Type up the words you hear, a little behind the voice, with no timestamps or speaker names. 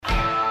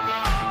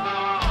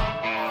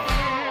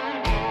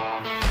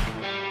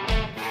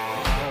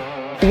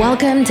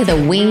Welcome to the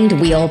Winged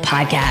Wheel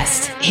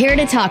Podcast. Here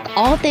to talk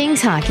all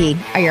things hockey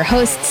are your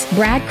hosts,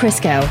 Brad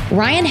Crisco,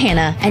 Ryan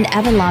Hanna, and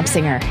Evan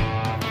Lobsinger.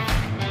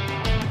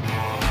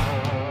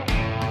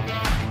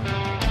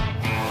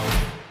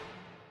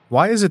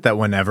 Why is it that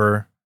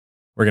whenever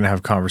we're going to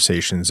have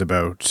conversations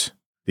about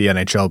the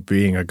NHL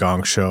being a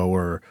gong show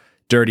or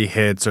dirty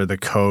hits or the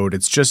code,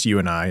 it's just you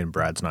and I and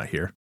Brad's not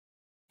here?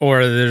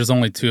 Or there's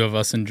only two of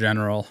us in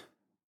general.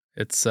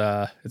 It's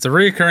a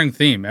recurring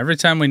theme. Every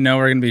time we know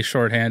we're going to be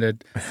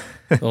shorthanded,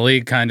 the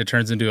league kind of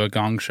turns into a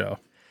gong show.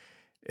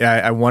 Yeah,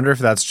 I wonder if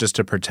that's just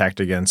to protect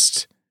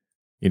against,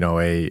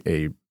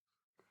 a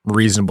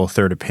reasonable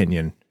third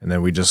opinion, and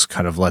then we just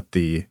kind of let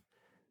the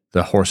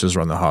horses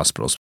run the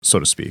hospitals, so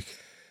to speak.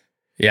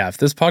 Yeah, if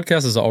this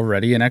podcast is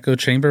already an echo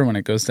chamber when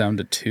it goes down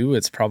to 2,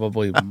 it's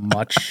probably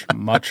much,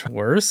 much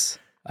worse.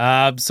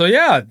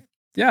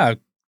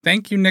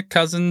 Thank you, Nick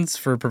Cousins,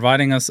 for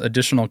providing us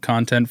additional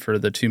content for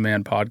the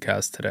two-man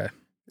podcast today.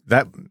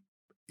 That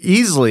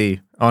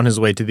easily on his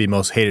way to the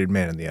most hated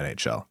man in the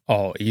NHL.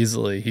 Oh,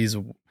 easily.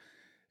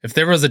 If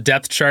there was a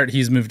depth chart,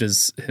 he's moved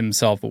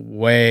himself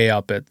way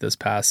up at this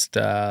past,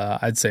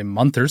 I'd say,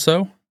 month or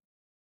so.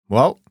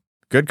 Well,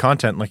 good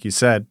content, like you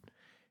said,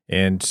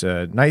 and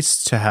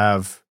nice to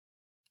have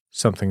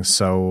something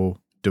so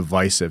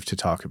divisive to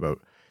talk about.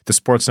 The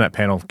Sportsnet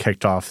panel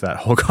kicked off that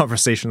whole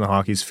conversation, the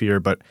hockey sphere,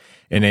 but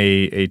in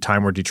a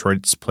time where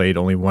Detroit's played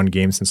only one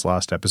game since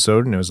last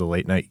episode, and it was a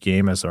late night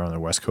game as they're on their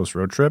West Coast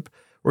road trip,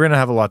 we're going to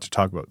have a lot to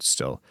talk about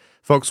still.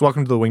 Folks,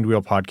 welcome to the Winged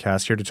Wheel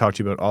Podcast, here to talk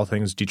to you about all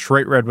things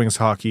Detroit Red Wings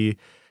hockey,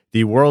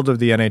 the world of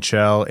the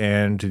NHL,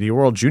 and the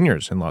World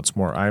Juniors, and lots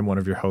more. I'm one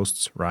of your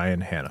hosts,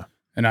 Ryan Hanna.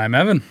 And I'm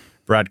Evan.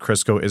 Brad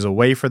Crisco is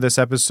away for this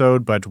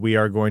episode, but we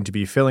are going to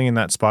be filling in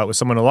that spot with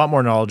someone a lot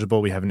more knowledgeable.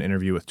 We have an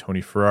interview with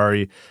Tony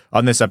Ferrari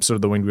on this episode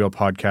of the Winged Wheel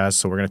Podcast.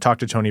 So we're going to talk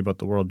to Tony about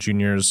the World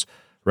Juniors,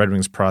 Red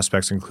Wings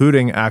prospects,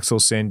 including Axel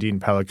Sandin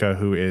Pellikka,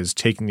 who is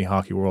taking the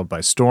hockey world by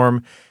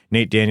storm,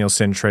 Nate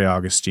Danielson, Trey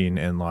Augustine,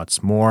 and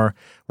lots more.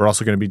 We're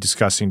also going to be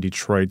discussing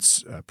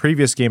Detroit's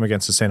previous game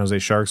against the San Jose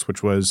Sharks,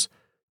 which was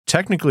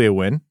technically a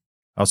win.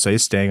 I'll say,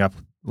 staying up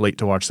late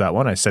to watch that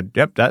one. I said,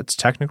 yep, that's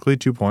technically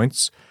 2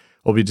 points.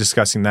 We'll be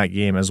discussing that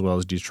game as well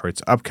as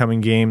Detroit's upcoming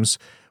games.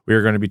 We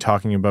are going to be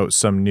talking about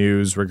some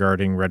news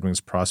regarding Red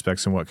Wings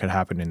prospects and what could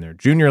happen in their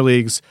junior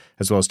leagues,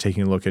 as well as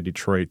taking a look at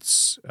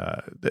Detroit's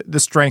the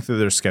strength of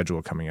their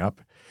schedule coming up.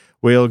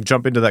 We'll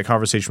jump into that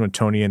conversation with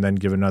Tony and then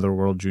give another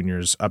World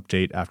Juniors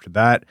update after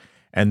that.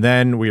 And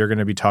then we are going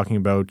to be talking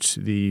about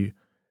the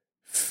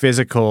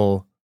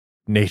physical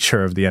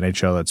nature of the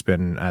NHL that's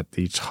been at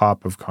the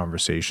top of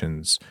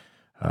conversations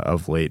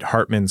of late.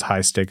 Hartman's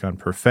high stick on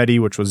Perfetti,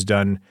 which was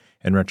done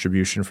in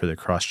retribution for the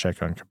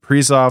cross-check on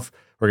Kaprizov.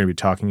 We're going to be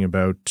talking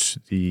about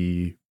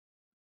the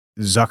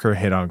Zucker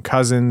hit on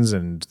Cousins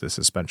and the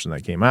suspension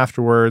that came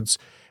afterwards,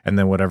 and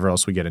then whatever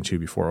else we get into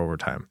before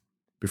overtime.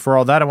 Before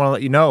all that, I want to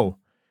let you know,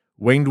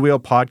 Winged Wheel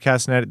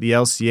Podcast Night at the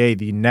LCA,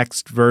 the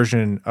next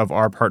version of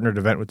our partnered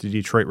event with the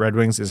Detroit Red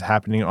Wings, is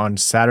happening on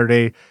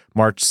Saturday,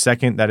 March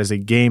 2nd. That is a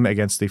game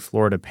against the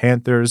Florida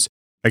Panthers.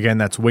 Again,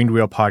 that's Winged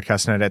Wheel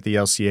Podcast Night at the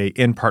LCA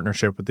in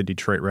partnership with the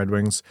Detroit Red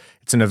Wings.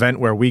 It's an event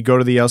where we go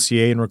to the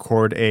LCA and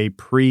record a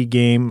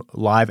pre-game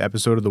live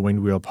episode of the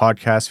Winged Wheel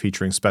Podcast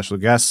featuring special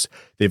guests.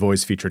 They've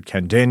always featured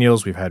Ken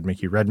Daniels. We've had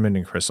Mickey Redmond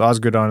and Chris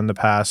Osgood on in the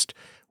past,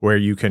 where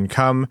you can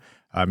come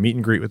meet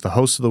and greet with the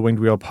hosts of the Winged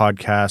Wheel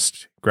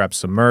Podcast, grab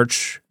some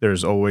merch.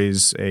 There's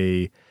always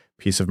a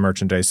piece of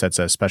merchandise that's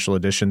a special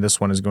edition. This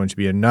one is going to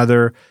be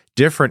another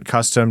different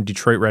custom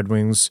Detroit Red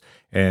Wings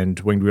and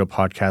Winged Wheel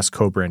Podcast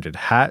co-branded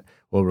hat.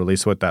 We'll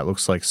release what that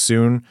looks like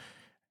soon.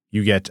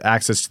 You get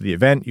access to the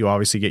event. You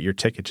obviously get your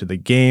ticket to the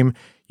game.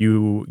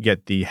 You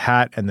get the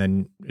hat and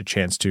then a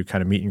chance to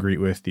kind of meet and greet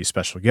with the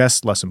special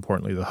guests, less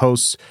importantly, the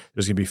hosts.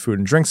 There's going to be food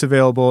and drinks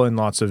available and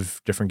lots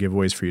of different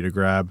giveaways for you to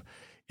grab.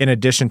 In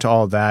addition to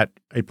all of that,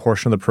 a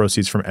portion of the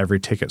proceeds from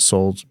every ticket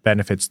sold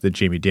benefits the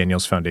Jamie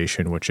Daniels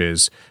Foundation, which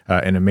is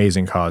an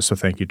amazing cause. So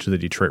thank you to the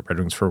Detroit Red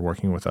Wings for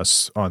working with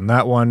us on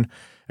that one.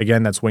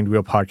 Again, that's Winged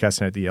Wheel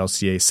Podcast at the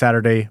LCA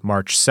Saturday,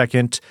 March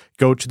 2nd.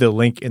 Go to the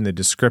link in the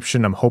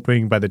description. I'm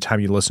hoping by the time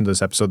you listen to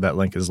this episode, that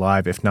link is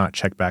live. If not,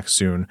 check back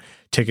soon.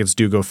 Tickets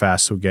do go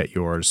fast, so get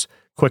yours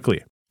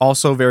quickly.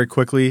 Also, very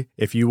quickly,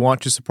 if you want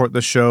to support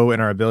the show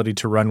and our ability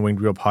to run Winged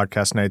Wheel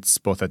Podcast nights,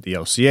 both at the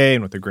LCA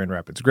and with the Grand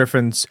Rapids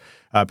Griffins,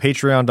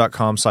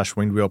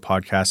 patreon.com/Winged Wheel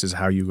Podcast is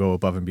how you go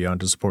above and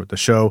beyond to support the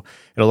show.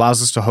 It allows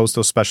us to host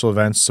those special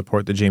events,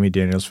 support the Jamie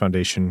Daniels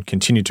Foundation,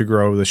 continue to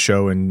grow the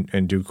show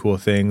and do cool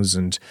things,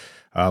 and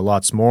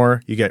lots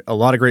more. You get a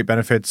lot of great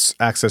benefits,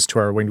 access to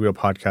our Winged Wheel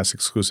Podcast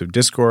exclusive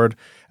Discord,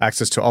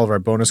 access to all of our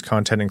bonus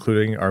content,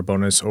 including our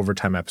bonus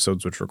overtime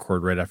episodes, which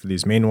record right after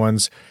these main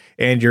ones,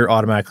 and you're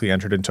automatically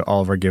entered into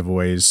all of our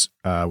giveaways.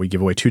 We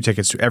give away 2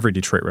 tickets to every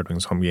Detroit Red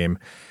Wings home game,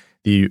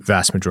 the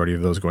vast majority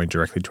of those going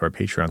directly to our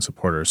Patreon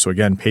supporters. So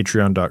again,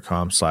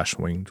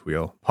 patreon.com/Winged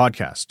Wheel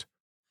Podcast.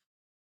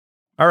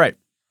 All right.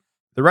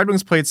 The Red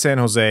Wings played San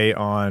Jose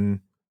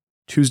on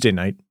Tuesday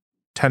night,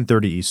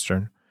 10:30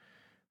 Eastern.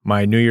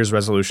 My New Year's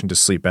resolution to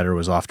sleep better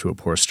was off to a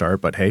poor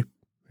start, but hey,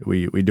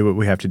 we do what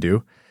we have to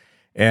do.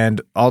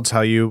 And I'll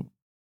tell you,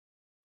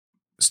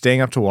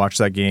 staying up to watch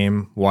that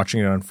game, watching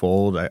it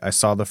unfold, I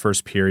saw the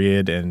first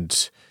period,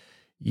 and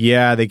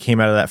yeah, they came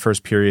out of that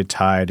first period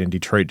tied, and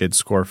Detroit did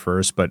score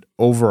first, but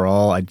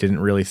overall, I didn't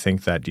really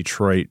think that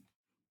Detroit,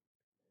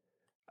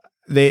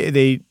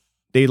 they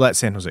let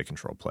San Jose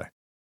control play.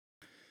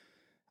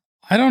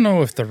 I don't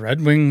know if the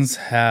Red Wings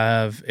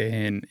have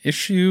an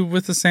issue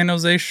with the San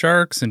Jose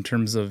Sharks in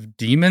terms of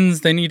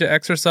demons they need to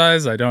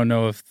exercise. I don't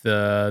know if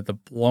the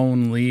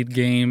blown lead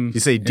game...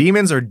 You say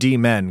demons or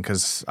D-men?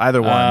 Because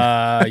either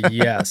one.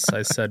 Yes,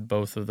 I said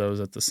both of those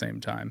at the same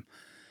time.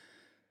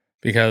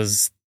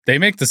 Because they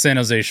make the San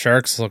Jose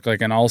Sharks look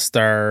like an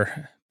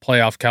all-star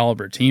playoff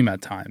caliber team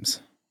at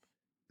times.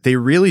 They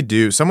really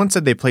do. Someone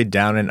said they played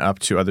down and up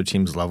to other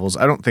teams' levels.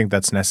 I don't think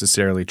that's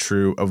necessarily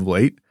true of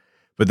late.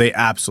 But they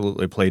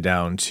absolutely play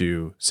down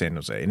to San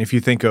Jose. And if you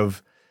think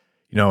of,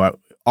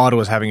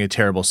 Ottawa's having a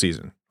terrible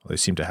season. Well, they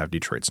seem to have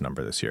Detroit's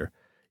number this year.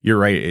 You're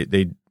right.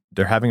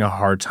 They're having a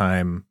hard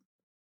time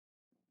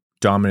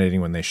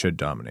dominating when they should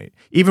dominate.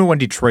 Even when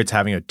Detroit's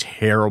having a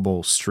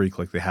terrible streak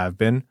like they have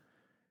been,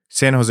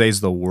 San Jose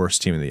is the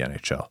worst team in the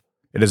NHL.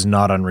 It is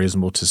not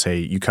unreasonable to say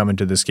you come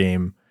into this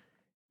game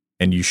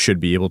and you should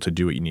be able to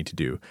do what you need to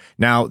do.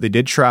 Now, they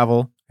did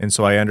travel, and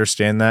so I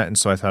understand that. And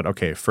so I thought,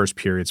 okay, first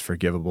period's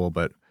forgivable,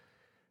 but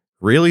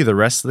really, the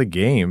rest of the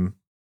game,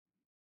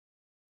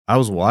 I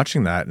was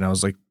watching that and I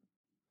was like,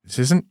 this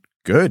isn't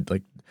good.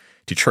 Like,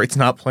 Detroit's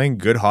not playing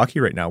good hockey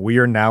right now. We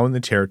are now in the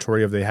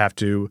territory of they have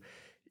to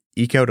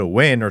eke out a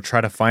win or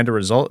try to find a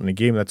result in a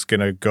game that's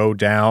going to go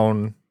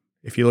down,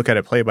 if you look at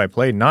it play by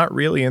play, not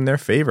really in their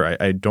favor.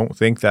 I don't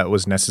think that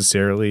was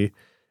necessarily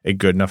a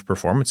good enough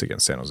performance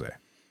against San Jose.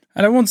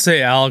 And I won't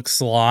say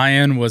Alex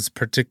Lyon was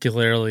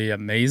particularly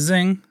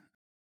amazing.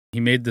 He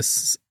made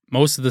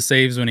most of the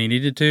saves when he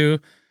needed to.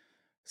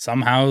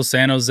 Somehow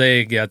San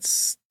Jose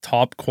gets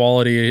top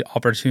quality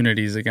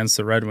opportunities against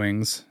the Red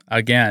Wings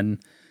again.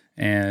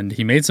 And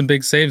he made some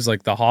big saves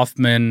like the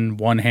Hoffman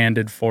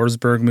one-handed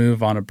Forsberg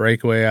move on a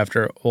breakaway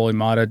after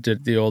Olimata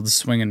did the old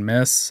swing and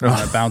miss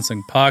on a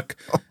bouncing puck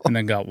and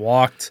then got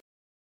walked.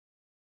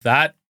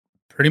 That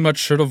pretty much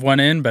should have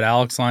went in, but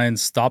Alex Lyon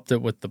stopped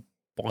it with the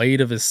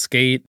blade of his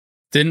skate.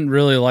 Didn't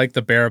really like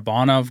the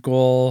Barabanov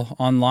goal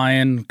on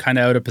Lyon, kind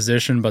of out of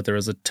position, but there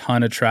was a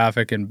ton of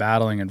traffic and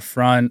battling in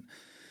front.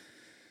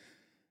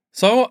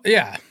 So,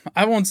 yeah,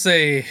 I won't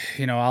say,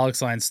 Alex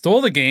Lyon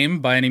stole the game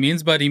by any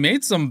means, but he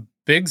made some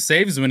big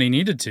saves when he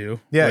needed to,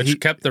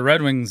 which kept the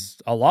Red Wings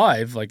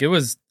alive. Like, it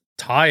was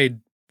tied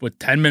with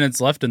 10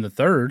 minutes left in the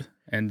third,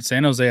 and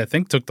San Jose, I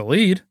think, took the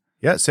lead.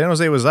 Yeah, San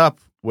Jose was up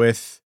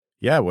with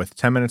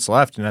 10 minutes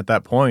left, and at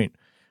that point,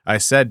 I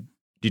said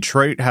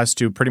Detroit has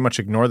to pretty much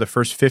ignore the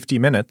first 50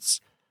 minutes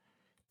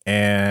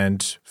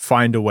and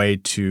find a way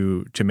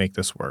to make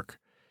this work.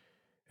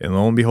 And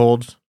lo and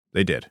behold,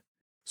 they did.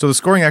 So the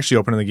scoring actually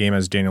opened in the game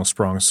as Daniel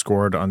Sprong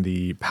scored on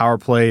the power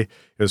play. It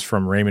was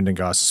from Raymond and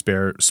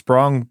Gostisbehere.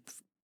 Sprong,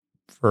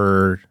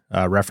 for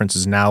reference,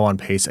 is now on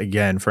pace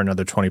again for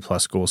another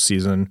 20-plus goal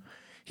season.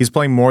 He's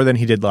playing more than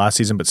he did last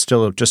season, but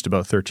still just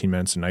about 13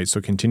 minutes a night,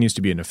 so continues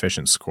to be an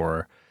efficient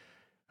scorer.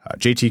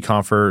 JT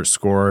Compher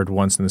scored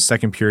once in the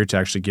second period to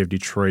actually give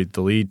Detroit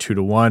the lead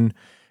 2-1.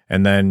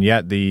 And then,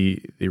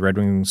 the Red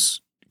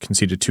Wings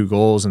conceded 2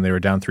 goals, and they were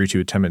down 3-2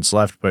 with 10 minutes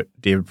left, but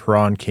David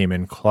Perron came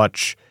in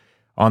clutch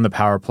on the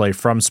power play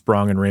from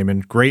Sprong and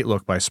Raymond. Great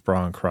look by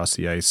Sprong across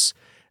the ice.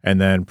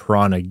 And then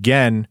Perron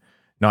again,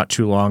 not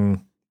too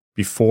long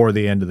before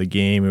the end of the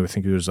game, I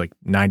think it was like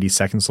 90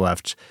 seconds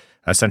left,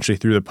 essentially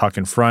threw the puck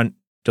in front.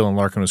 Dylan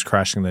Larkin was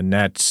crashing the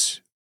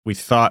net. We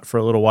thought for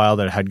a little while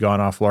that it had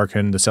gone off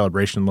Larkin. The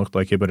celebration looked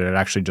like it, but it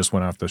actually just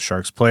went off the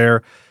Sharks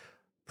player.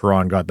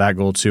 Perron got that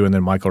goal too, and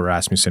then Michael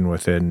Rasmussen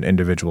with an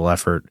individual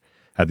effort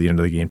at the end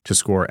of the game to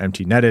score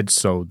empty netted.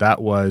 So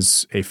that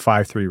was a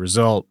 5-3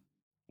 result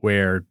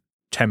where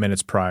 10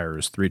 minutes prior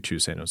is 3-2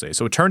 San Jose.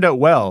 So it turned out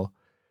well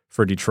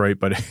for Detroit,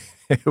 but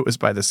it was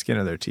by the skin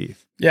of their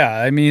teeth. Yeah,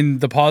 I mean,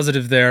 the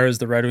positive there is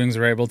the Red Wings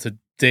were able to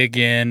dig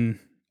in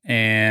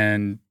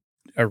and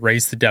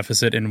erase the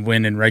deficit and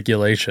win in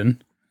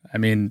regulation. I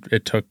mean,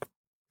 it took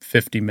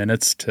 50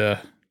 minutes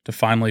to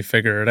finally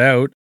figure it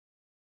out.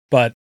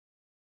 But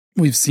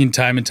we've seen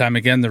time and time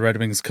again the Red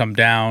Wings come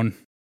down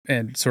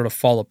and sort of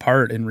fall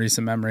apart in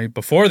recent memory.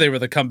 Before they were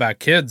the comeback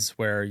kids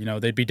where,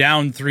 they'd be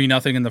down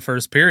 3-0 in the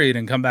first period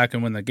and come back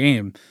and win the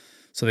game.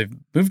 So they've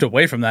moved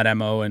away from that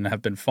MO and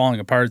have been falling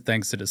apart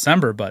thanks to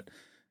December, but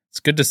it's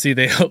good to see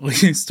they at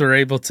least are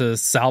able to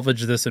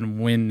salvage this and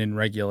win in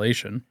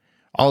regulation.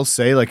 I'll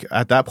say,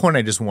 at that point,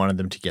 I just wanted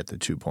them to get the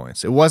 2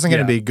 points. It wasn't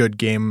going to be a good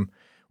game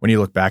when you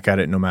look back at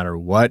it, no matter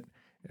what.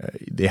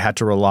 They had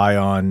to rely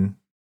on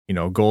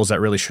goals that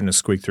really shouldn't have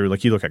squeaked through.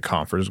 Like, you look at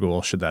Compher's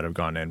goal, should that have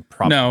gone in?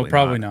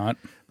 Probably not.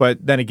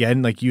 But then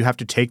again, you have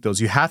to take those.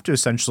 You have to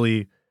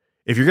essentially,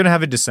 if you're going to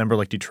have a December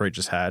like Detroit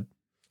just had,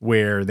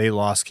 where they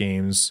lost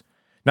games,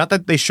 not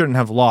that they shouldn't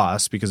have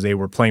lost because they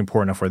were playing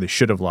poor enough where they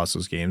should have lost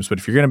those games, but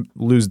if you're going to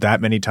lose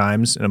that many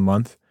times in a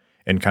month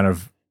and kind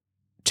of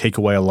take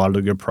away a lot of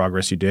the good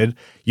progress you did,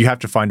 you have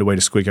to find a way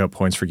to squeak out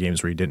points for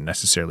games where you didn't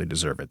necessarily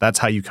deserve it. That's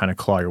how you kind of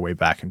claw your way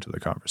back into the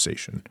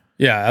conversation.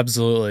 Yeah,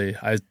 absolutely.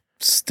 I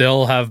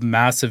still have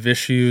massive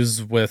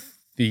issues with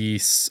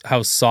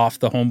how soft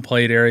the home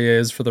plate area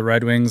is for the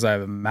Red Wings. I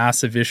have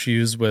massive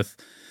issues with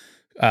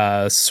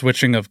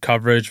switching of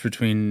coverage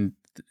between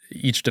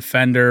each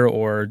defender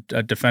or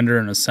a defender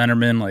and a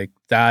centerman. Like,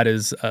 that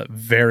is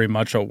very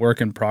much a work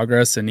in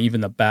progress, and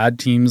even the bad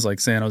teams like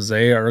San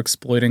Jose are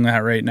exploiting that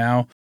right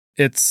now.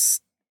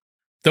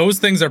 Those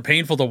things are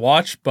painful to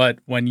watch, but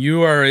when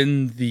you are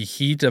in the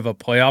heat of a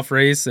playoff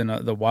race and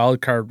the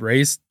wild card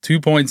race, 2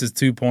 points is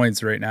 2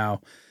 points right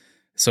now.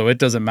 So it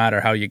doesn't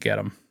matter how you get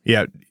them.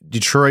 Yeah,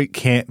 Detroit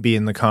can't be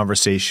in the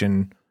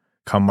conversation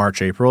come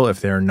March, April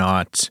if they're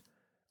not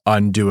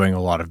undoing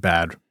a lot of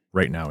bad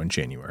right now in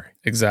January.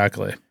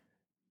 Exactly.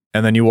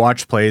 And then you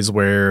watch plays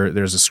where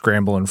there's a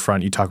scramble in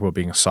front. You talk about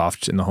being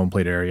soft in the home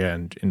plate area,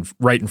 and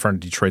right in front of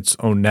Detroit's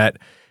own net,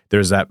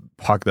 there's that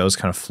puck that was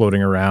kind of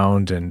floating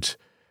around, and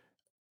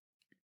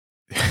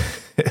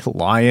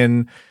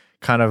Lyon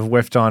kind of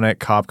whiffed on it.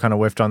 Copp kind of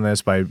whiffed on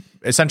this by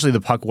essentially the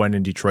puck went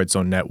in Detroit's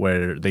own net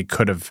where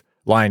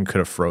Lyon could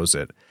have froze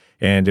it.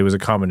 And it was a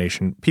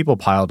combination. People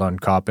piled on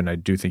Copp, and I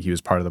do think he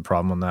was part of the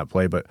problem on that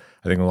play, but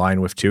I think Lyon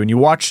whiffed too. And you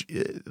watch,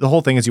 the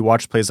whole thing is you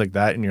watch plays like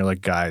that and you're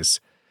like, guys,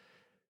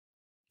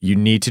 you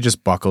need to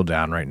just buckle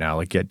down right now.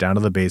 Like, get down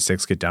to the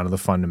basics, get down to the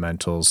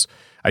fundamentals.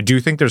 I do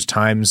think there's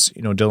times,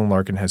 Dylan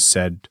Larkin has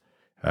said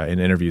in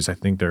interviews, I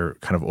think they're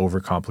kind of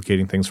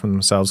overcomplicating things for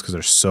themselves because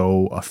they're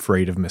so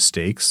afraid of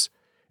mistakes.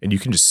 And you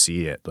can just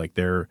see it. Like,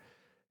 they're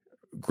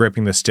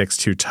gripping the sticks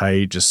too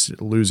tight, just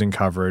losing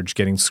coverage,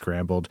 getting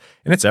scrambled.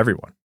 And it's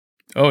everyone.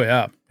 Oh,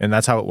 yeah. And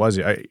that's how it was.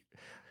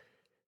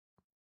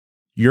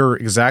 You're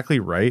exactly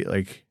right.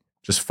 Like,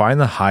 just find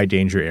the high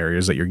danger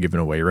areas that you're giving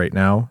away right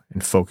now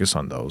and focus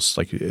on those.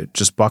 Like,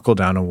 just buckle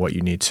down on what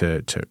you need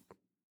to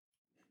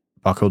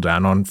buckle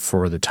down on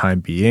for the time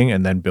being,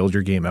 and then build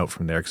your game out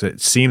from there. Because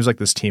it seems like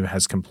this team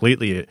has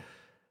completely,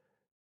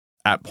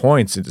 at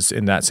points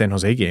in that San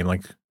Jose game,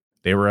 like,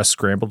 they were as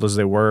scrambled as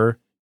they were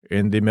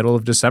in the middle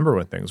of December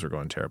when things were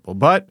going terrible.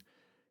 But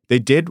they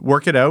did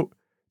work it out.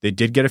 They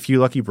did get a few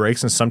lucky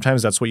breaks, and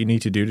sometimes that's what you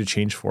need to do to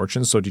change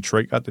fortunes. So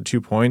Detroit got the 2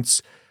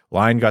 points.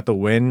 Lyon got the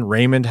win.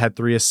 Raymond had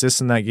 3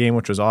 assists in that game,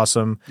 which was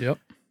awesome. Yep.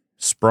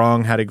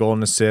 Sprong had a goal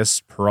and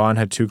assist. Perron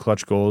had 2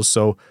 clutch goals.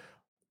 So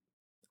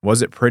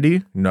was it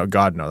pretty? No,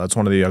 God, no. That's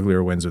one of the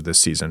uglier wins of this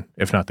season,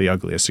 if not the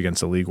ugliest, against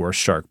the league worst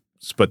Sharks.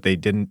 But they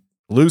didn't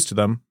lose to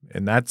them,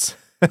 and that's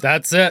it.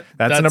 That's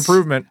an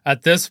improvement.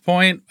 At this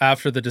point,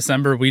 after the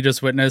December we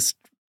just witnessed,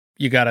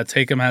 you got to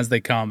take them as they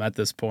come at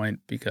this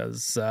point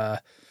because,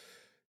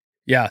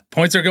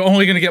 points are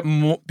only going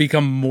to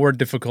become more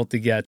difficult to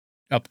get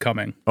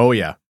upcoming. Oh,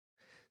 yeah.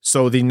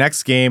 So the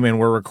next game, and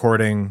we're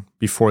recording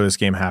before this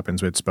game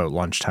happens, it's about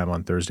lunchtime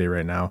on Thursday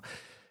right now,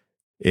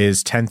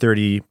 is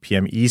 10:30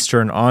 p.m.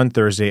 Eastern on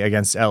Thursday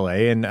against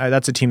LA. And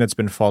that's a team that's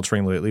been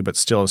faltering lately, but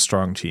still a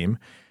strong team.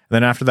 And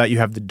then after that, you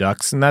have the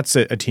Ducks, and that's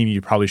a team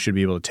you probably should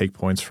be able to take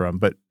points from.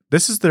 But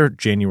this is their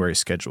January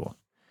schedule.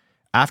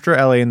 After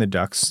LA and the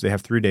Ducks, they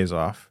have 3 days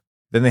off.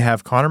 Then they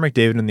have Connor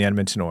McDavid and the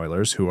Edmonton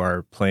Oilers, who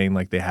are playing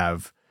like their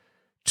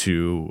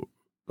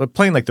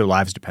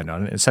lives depend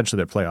on it. Essentially,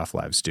 their playoff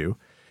lives do.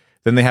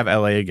 Then they have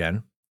LA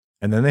again,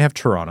 and then they have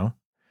Toronto,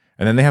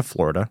 and then they have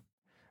Florida,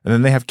 and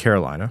then they have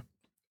Carolina,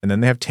 and then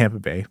they have Tampa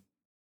Bay,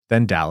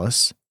 then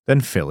Dallas, then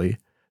Philly,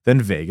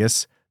 then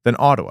Vegas, then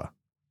Ottawa.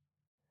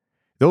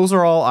 Those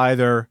are all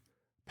either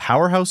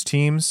powerhouse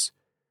teams,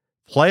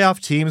 playoff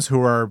teams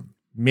who are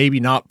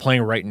maybe not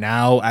playing right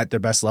now at their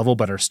best level,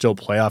 but are still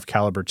playoff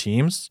caliber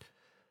teams,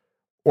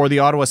 or the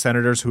Ottawa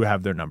Senators who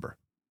have their number.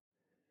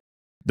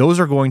 Those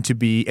are going to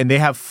be, and they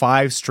have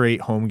 5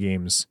 straight home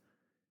games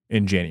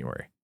in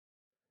January.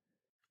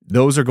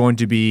 Those are going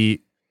to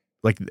be,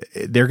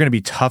 they're going to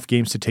be tough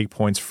games to take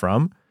points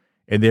from,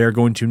 and they're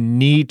going to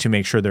need to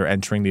make sure they're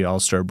entering the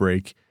All-Star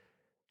break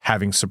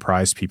having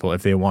surprised people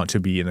if they want to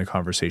be in the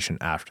conversation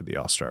after the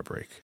All-Star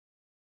break.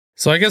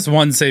 So I guess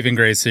one saving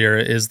grace here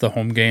is the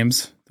home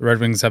games. The Red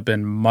Wings have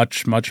been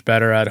much, much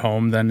better at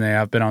home than they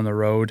have been on the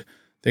road.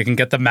 They can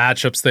get the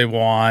matchups they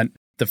want.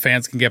 The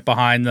fans can get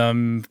behind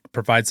them,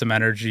 provide some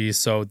energy.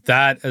 So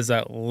that is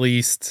at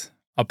least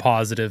a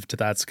positive to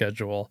that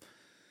schedule.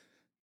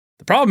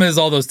 The problem is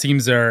all those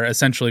teams are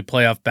essentially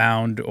playoff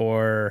bound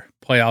or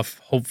playoff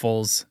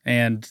hopefuls,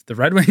 and the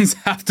Red Wings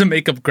have to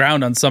make up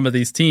ground on some of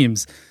these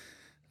teams,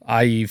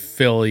 i.e.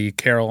 Philly,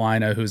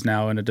 Carolina, who's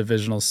now in a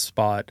divisional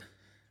spot.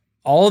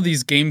 All of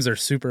these games are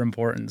super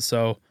important.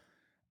 So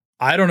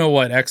I don't know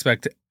what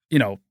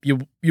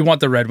you want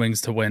the Red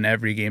Wings to win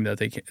every game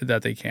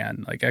that they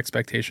can. Like,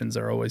 expectations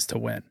are always to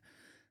win.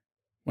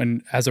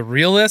 When, as a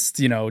realist,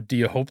 do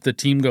you hope the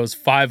team goes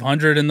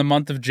 500 in the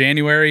month of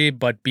January,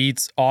 but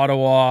beats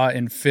Ottawa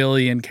and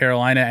Philly and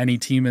Carolina, any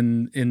team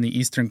in the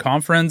Eastern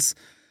Conference?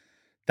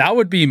 That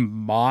would be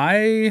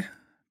my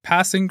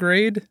passing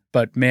grade.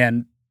 But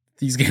man,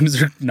 these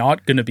games are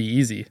not going to be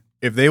easy.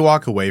 if they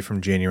walk away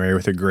from January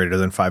with a greater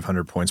than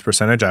 500 points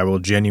percentage, I will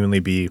genuinely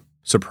be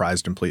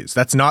surprised and pleased.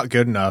 That's not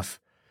good enough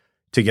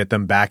to get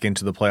them back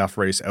into the playoff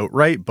race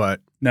outright,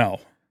 but no.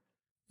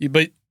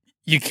 But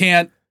you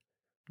can't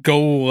go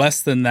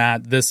less than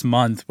that this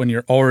month when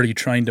you're already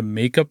trying to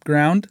make up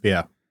ground.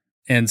 Yeah.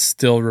 And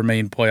still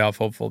remain playoff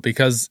hopeful.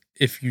 Because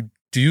if you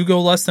do go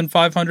less than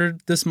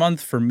 500 this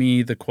month, for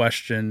me, the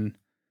question,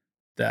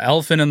 the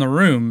elephant in the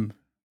room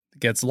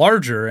gets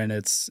larger, and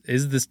is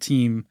this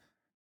team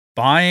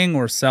buying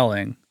or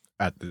selling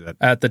at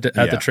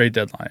the trade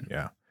deadline?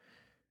 Yeah.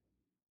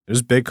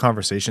 There's big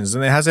conversations,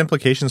 and it has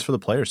implications for the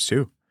players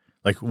too.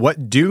 Like,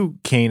 what do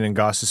Kane and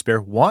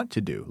Gostisbehere want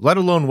to do? Let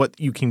alone what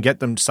you can get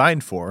them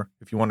signed for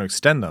if you want to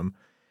extend them.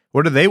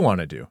 What do they want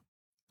to do?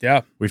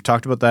 Yeah. We've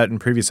talked about that in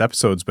previous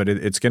episodes, but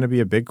it's going to be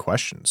a big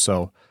question.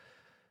 So,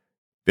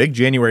 big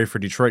January for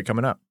Detroit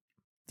coming up.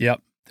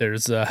 Yep.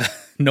 There's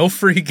no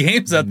free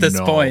games at this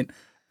point.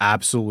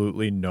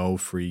 Absolutely no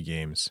free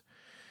games.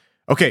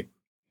 Okay.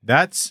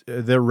 That's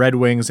the Red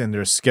Wings and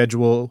their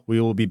schedule.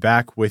 We will be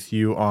back with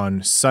you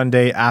on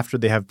Sunday after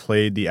they have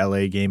played the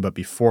LA game, but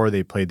before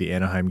they played the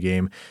Anaheim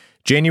game.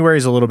 January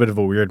is a little bit of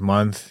a weird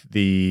month.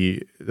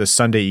 The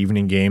Sunday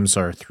evening games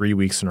are 3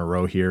 weeks in a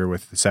row here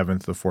with the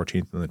 7th, the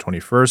 14th, and the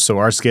 21st. So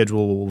our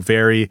schedule will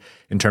vary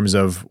in terms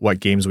of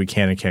what games we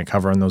can and can't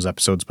cover on those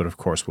episodes, but of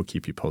course we'll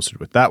keep you posted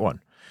with that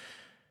one.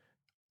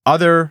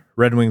 Other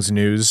Red Wings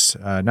news,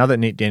 now that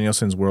Nate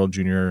Danielson's World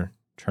Junior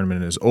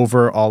Tournament is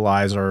over, all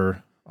eyes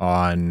are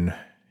on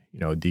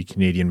the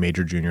Canadian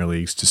Major Junior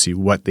Leagues to see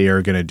what they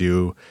are going to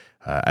do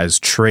as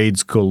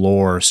trades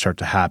galore start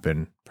to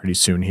happen pretty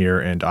soon here,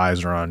 and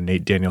eyes are on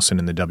Nate Danielson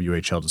in the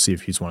WHL to see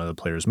if he's one of the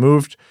players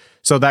moved.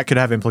 So that could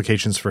have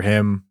implications for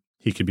him.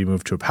 He could be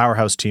moved to a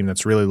powerhouse team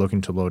that's really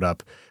looking to load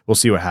up. We'll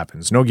see what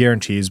happens. No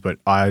guarantees, but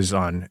eyes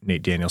on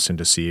Nate Danielson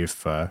to see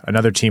if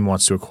another team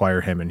wants to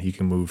acquire him and he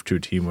can move to a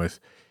team with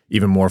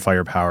even more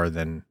firepower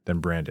than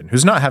Brandon,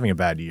 who's not having a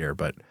bad year,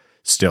 but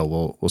still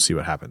we'll see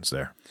what happens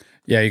there.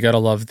 Yeah, you got to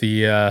love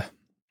the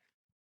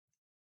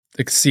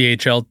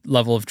CHL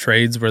level of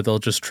trades where they'll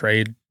just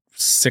trade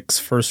 6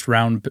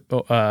 first-round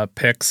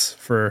picks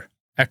for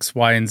X,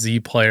 Y, and Z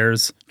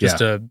players just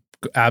to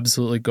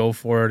absolutely go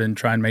for it and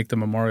try and make the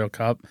Memorial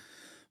Cup.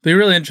 Be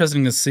really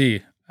interesting to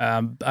see.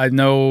 I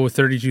know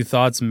 32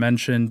 Thoughts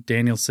mentioned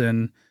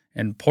Danielson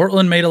and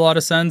Portland made a lot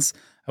of sense.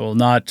 I will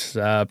not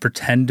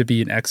pretend to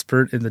be an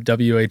expert in the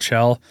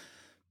WHL.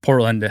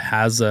 Portland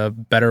has a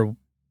better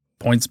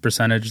points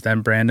percentage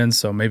than Brandon,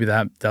 so maybe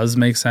that does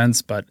make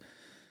sense, but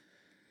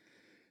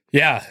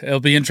yeah,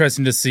 it'll be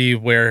interesting to see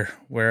where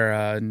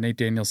Nate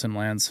Danielson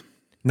lands.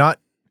 Not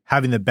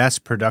having the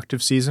best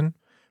productive season,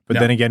 but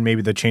then again,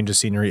 maybe the change of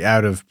scenery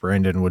out of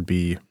Brandon would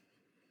be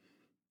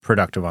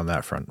productive on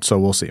that front. So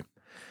we'll see.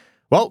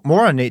 Well,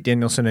 more on Nate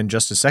Danielson in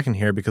just a second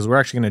here, because we're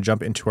actually going to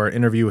jump into our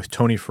interview with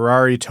Tony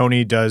Ferrari.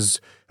 Tony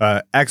does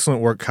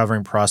excellent work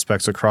covering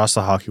prospects across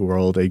the hockey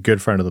world, a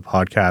good friend of the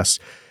podcast.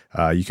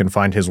 You can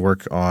find his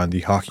work on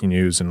the Hockey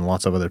News and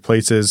lots of other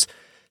places.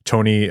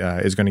 Tony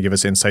is going to give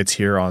us insights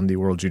here on the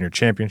World Junior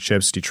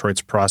Championships,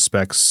 Detroit's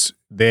prospects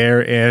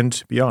there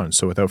and beyond.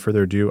 So without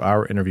further ado,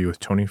 our interview with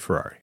Tony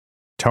Ferrari.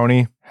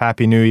 Tony,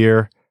 Happy New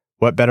Year.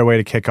 What better way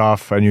to kick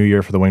off a new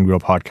year for the Winged Wheel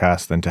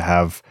podcast than to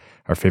have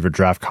our favorite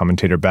draft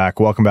commentator back?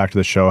 Welcome back to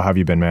the show. How have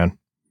you been, man?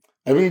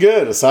 I've been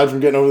good. Aside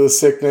from getting over the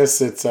sickness,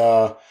 it's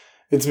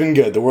been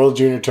good. The World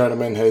Junior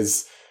Tournament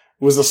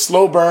was a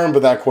slow burn,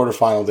 but that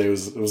quarterfinal day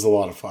was a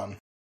lot of fun.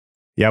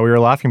 Yeah, we were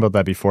laughing about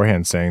that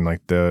beforehand, saying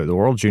like the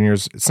World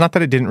Juniors, it's not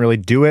that it didn't really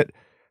do it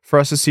for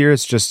us this year.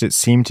 It's just it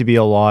seemed to be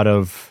a lot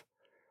of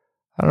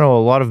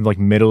like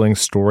middling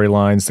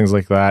storylines, things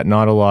like that.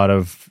 Not a lot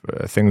of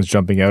things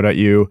jumping out at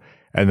you.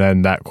 And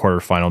then that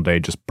quarterfinal day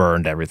just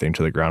burned everything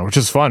to the ground, which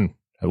is fun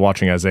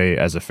watching as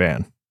a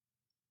fan.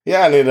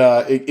 Yeah,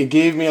 and it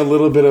gave me a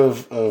little bit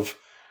of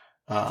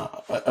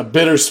a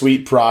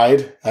bittersweet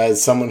pride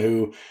as someone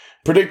who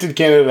predicted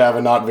Canada to have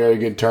a not very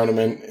good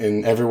tournament,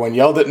 and everyone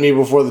yelled at me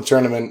before the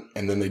tournament,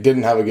 and then they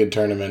didn't have a good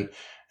tournament,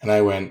 and I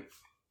went,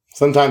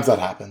 sometimes that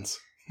happens.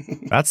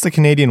 That's the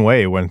Canadian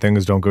way. When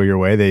things don't go your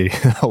way,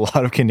 a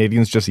lot of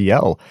Canadians just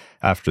yell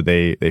after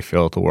they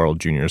fail at the World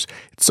Juniors.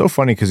 It's so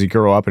funny because you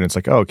grow up and it's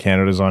like, oh,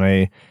 Canada's on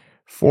a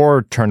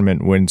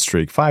 4-tournament win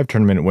streak,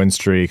 5-tournament win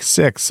streak,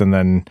 6, and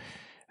then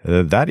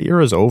that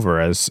era is over.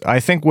 As I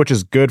think, which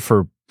is good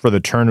for the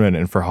tournament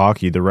and for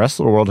hockey. The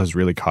rest of the world has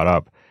really caught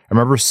up. I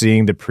remember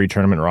seeing the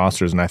pre-tournament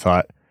rosters and I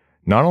thought,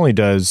 not only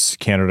does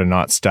Canada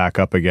not stack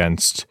up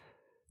against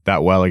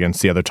that well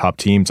against the other top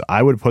teams,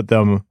 I would put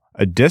them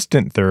a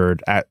distant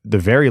third at the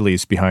very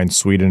least behind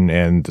Sweden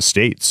and the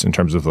States in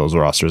terms of those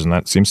rosters. And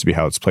that seems to be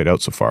how it's played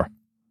out so far.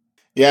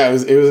 Yeah, it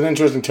was an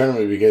interesting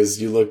tournament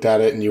because you looked at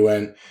it and you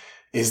went,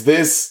 is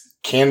this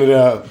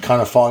Canada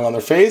kind of falling on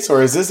their face,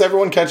 or is this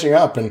everyone catching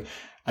up? And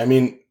I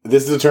mean,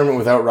 this is a tournament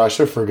without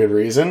Russia for good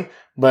reason,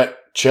 but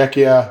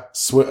Czechia,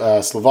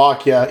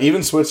 Slovakia,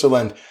 even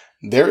Switzerland,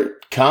 they're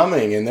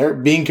coming and they're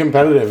being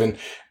competitive. And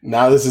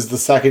Now this is the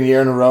second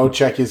year in a row.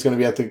 Czechia is going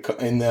to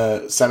be in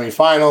the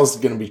semifinals,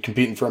 going to be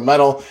competing for a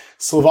medal.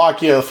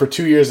 Slovakia, for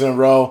 2 years in a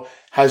row,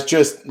 has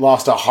just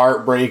lost a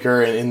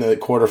heartbreaker in the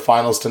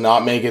quarterfinals to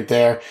not make it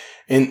there.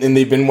 And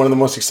they've been one of the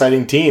most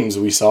exciting teams.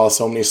 We saw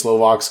so many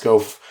Slovaks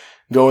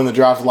go in the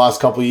draft the last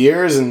couple of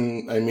years.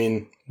 And I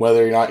mean,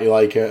 whether or not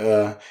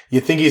you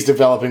think he's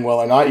developing well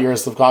or not,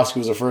 Juraj Slafkovský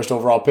was a first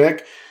overall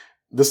pick.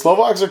 The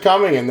Slovaks are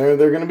coming, and they're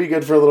going to be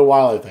good for a little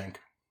while, I think.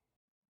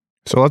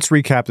 So let's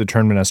recap the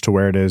tournament as to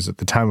where it is at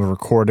the time of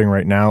recording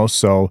right now.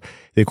 So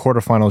the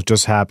quarterfinals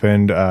just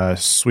happened.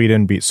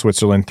 Sweden beat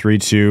Switzerland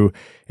 3-2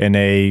 in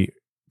a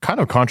kind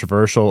of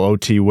controversial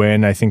OT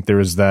win. I think there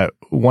was that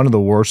one of the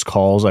worst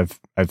calls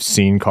I've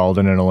seen called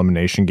in an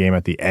elimination game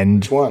at the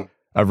end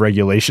of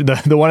regulation.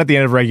 The one at the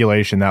end of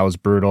regulation, that was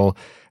brutal.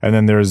 And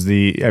then there's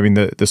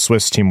the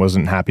Swiss team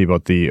wasn't happy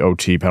about the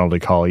OT penalty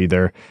call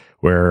either,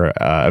 where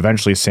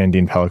eventually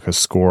Sandin Pellikka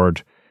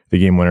scored the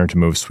game winner to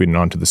move Sweden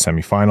on to the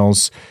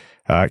semifinals.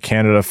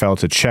 Canada fell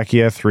to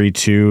Czechia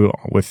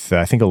 3-2 with,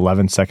 I think,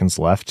 11 seconds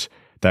left.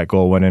 That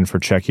goal went in for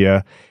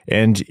Czechia.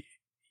 And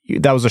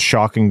that was a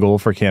shocking goal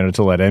for Canada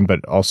to let in,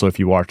 but also if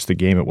you watch the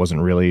game,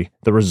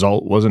 the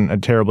result wasn't a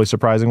terribly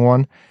surprising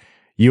one.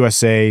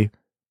 USA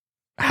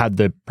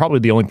had probably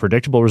the only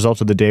predictable result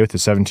of the day with the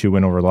 7-2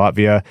 win over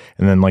Latvia.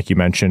 And then, like you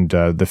mentioned,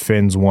 the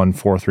Finns won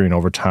 4-3 in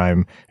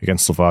overtime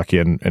against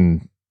Slovakia.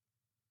 And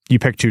you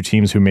picked two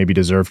teams who maybe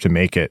deserve to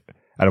make it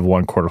out of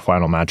one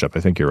quarterfinal matchup. I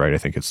think you're right. I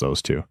think it's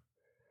those two.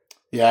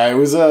 Yeah, it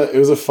was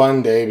a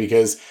fun day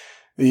because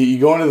you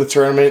go into the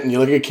tournament and you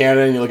look at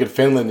Canada and you look at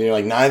Finland and you're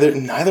like,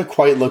 neither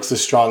quite looks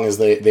as strong as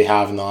they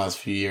have in the last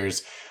few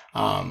years.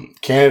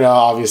 Canada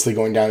obviously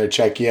going down to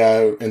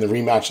Czechia in the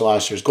rematch of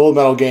last year's gold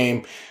medal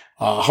game,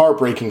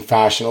 heartbreaking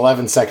fashion,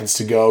 11 seconds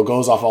to go,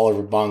 goes off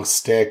Oliver Bunk's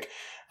stick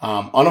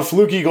on a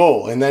fluky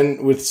goal. And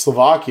then with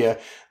Slovakia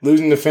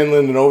losing to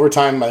Finland in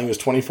overtime, I think it was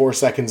 24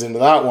 seconds into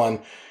that one,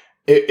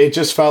 it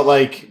just felt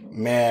like,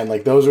 man,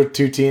 like those were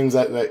two teams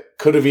that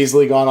could have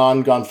easily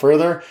gone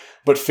further.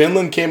 But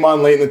Finland came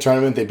on late in the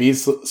tournament. They beat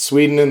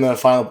Sweden in the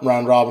final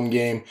round robin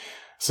game.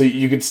 So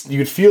you could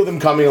feel them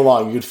coming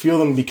along. You could feel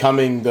them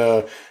becoming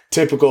the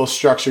typical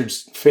structured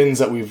Finns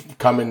that we've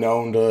come and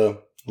known to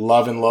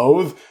love and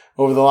loathe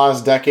over the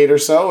last decade or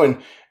so.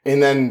 And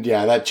then,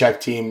 yeah, that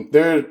Czech team,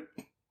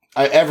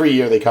 every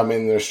year they come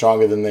in, they're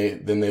stronger than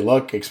they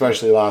look,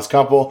 especially the last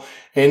couple.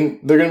 And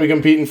they're going to be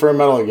competing for a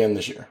medal again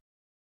this year.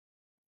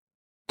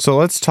 So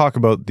let's talk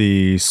about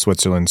the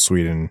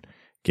Switzerland-Sweden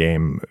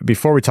game.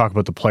 Before we talk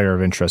about the player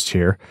of interest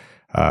here,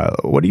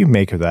 what do you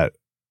make of that,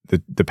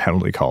 the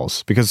penalty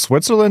calls? Because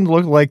Switzerland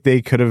looked like they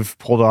could have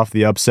pulled off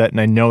the upset, and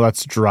I know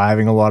that's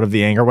driving a lot of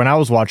the anger. When I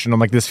was watching, I'm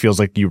like, this feels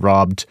like the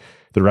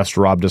refs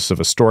robbed us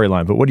of a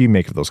storyline. But what do you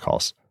make of those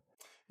calls?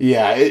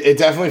 Yeah, it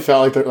definitely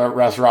felt like the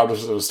refs robbed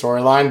us of a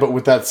storyline. But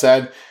with that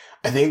said,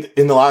 I think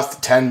in the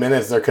last 10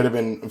 minutes, there could have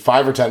been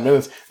 5 or 10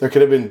 minutes, there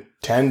could have been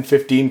 10,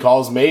 15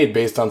 calls made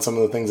based on some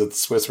of the things that the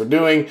Swiss were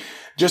doing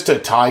just to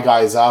tie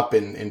guys up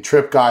and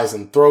trip guys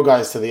and throw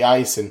guys to the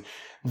ice. And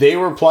they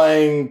were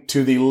playing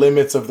to the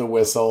limits of the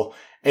whistle.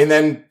 And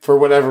then for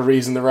whatever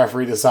reason, the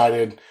referee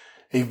decided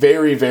a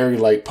very, very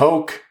light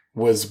poke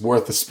was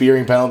worth a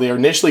spearing penalty, or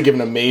initially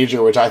given a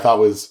major, which I thought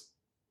was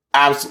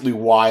absolutely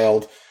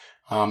wild.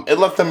 It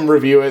let them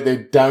review it. They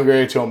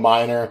downgraded to a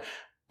minor.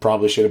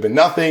 Probably should have been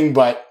nothing,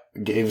 but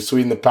gave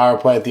Sweden the power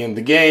play at the end of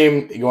the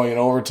game, going in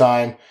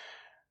overtime.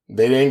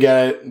 They didn't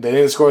get it. They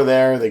didn't score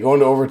there. They go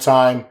into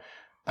overtime.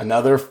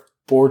 Another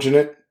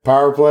fortunate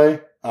power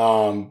play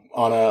on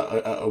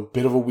a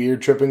bit of a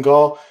weird tripping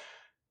call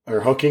or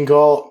hooking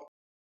call.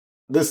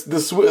 The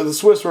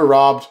Swiss were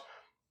robbed,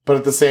 but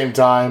at the same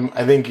time,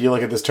 I think you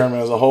look at this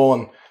tournament as a whole,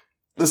 and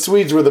the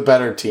Swedes were the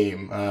better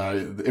team.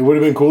 It would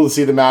have been cool to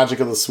see the magic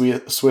of the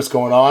Swiss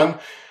going on,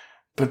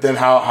 but then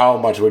how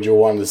much would you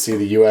want to see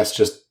the U.S.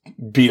 just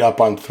beat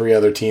up on 3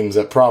 other teams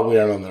that probably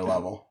aren't on their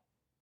level?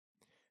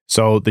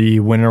 So the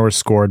winner was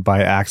scored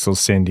by Axel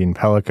Sandin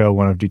Pellikka,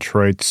 one of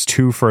Detroit's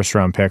 2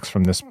 first-round picks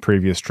from this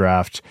previous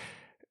draft.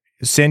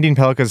 Sandin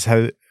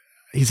Pellikka's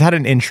he's had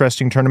an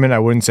interesting tournament. I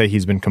wouldn't say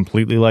he's been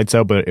completely lights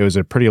out, but it was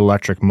a pretty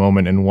electric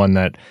moment and one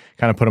that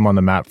kind of put him on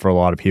the map for a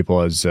lot of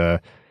people, as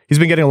he's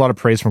been getting a lot of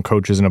praise from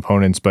coaches and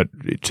opponents, but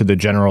to the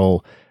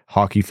general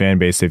hockey fan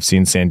base, they've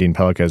seen Sandin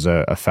Pellikka as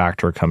a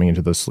factor coming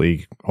into this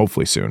league,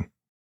 hopefully soon.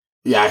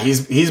 Yeah,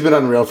 he's been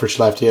unreal for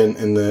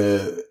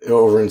Skellefteå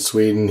over in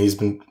Sweden. He's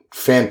been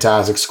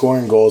fantastic,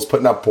 scoring goals,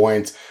 putting up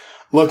points,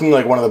 looking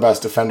like one of the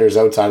best defenders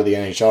outside of the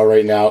NHL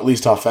right now, at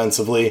least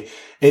offensively.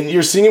 And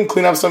you're seeing him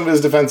clean up some of his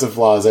defensive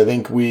flaws. I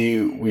think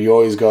we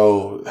always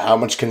go, how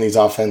much can these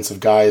offensive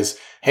guys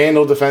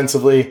handle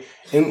defensively?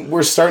 And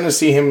we're starting to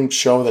see him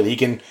show that he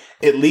can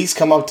at least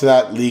come up to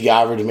that league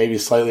average, maybe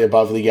slightly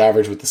above league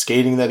average with the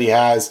skating that he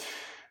has.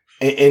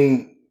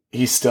 And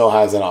he still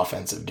has that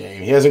offensive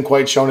game. He hasn't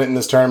quite shown it in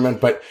this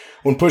tournament, but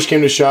when push came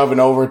to shove in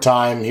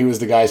overtime, he was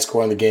the guy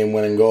scoring the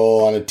game-winning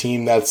goal on a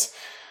team that's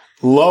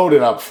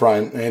loaded up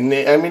front. And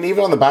I mean,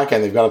 even on the back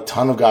end, they've got a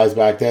ton of guys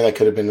back there that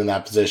could have been in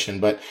that position,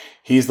 but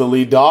he's the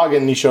lead dog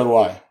and he showed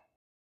why.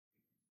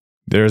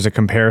 There's a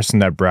comparison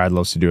that Brad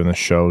loves to do in the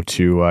show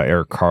to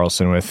Erik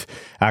Karlsson with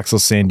Axel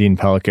Sandin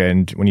Pellikka.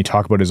 And when you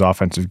talk about his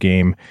offensive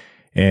game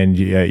and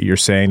you're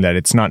saying that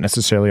it's not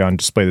necessarily on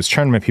display this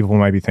tournament, people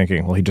might be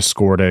thinking, well, he just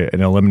scored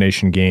an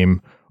elimination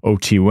game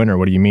OT winner.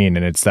 What do you mean?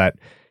 And it's that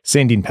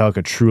Sandin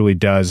Pellikka truly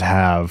does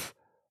have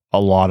a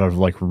lot of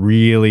like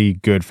really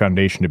good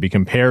foundation to be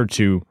compared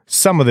to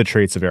some of the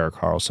traits of Erik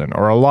Karlsson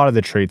or a lot of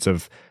the traits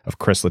of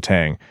Chris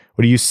Letang.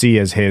 What do you see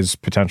as his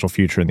potential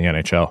future in the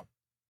NHL?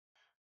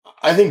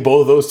 I think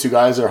both of those two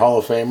guys are Hall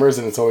of Famers,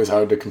 and it's always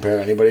hard to compare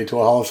anybody to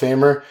a Hall of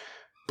Famer.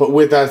 But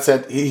with that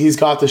said, he's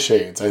got the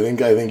shades. I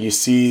think you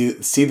see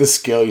the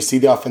skill, you see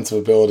the offensive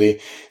ability.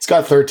 He's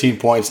got 13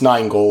 points,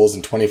 9 goals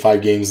in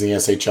 25 games in the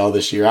SHL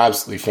this year.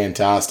 Absolutely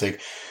fantastic.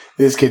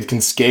 This kid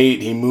can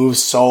skate. He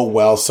moves so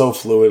well, so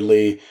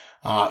fluidly.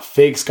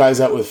 Fakes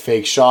guys out with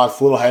fake shots,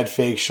 little head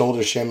fakes,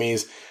 shoulder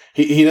shimmies.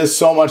 He does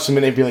so much to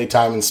manipulate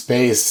time and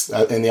space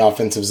in the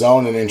offensive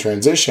zone and in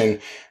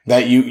transition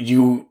that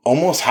you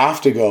almost have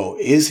to go,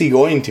 is he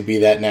going to be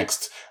that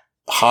next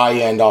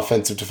high-end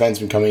offensive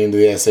defenseman coming into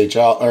the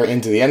SHL or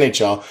into the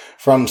NHL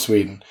from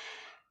Sweden?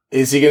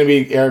 Is he going to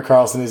be Erik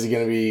Karlsson? Is he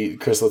going to be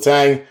Chris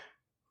Letang?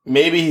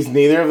 Maybe he's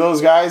neither of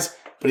those guys,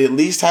 but he at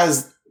least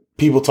has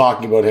people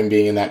talking about him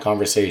being in that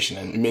conversation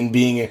and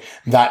being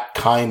that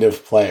kind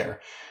of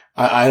player.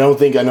 I know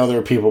there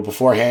were people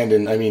beforehand,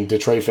 and I mean,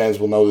 Detroit fans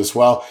will know this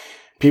well.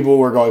 People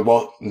were going,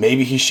 well,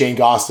 maybe he's Shane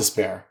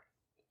Gostisbehere.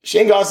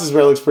 Shane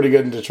Gostisbehere looks pretty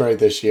good in Detroit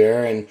this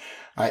year, and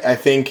I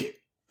think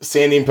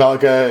Sandin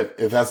Pellikka,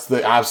 if that's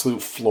the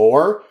absolute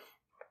floor,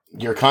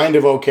 you're kind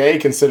of okay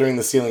considering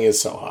the ceiling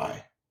is so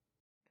high.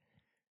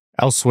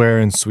 Elsewhere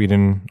in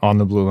Sweden, on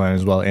the blue line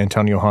as well,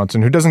 Anton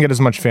Johansson, who doesn't get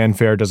as much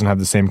fanfare, doesn't have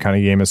the same kind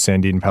of game as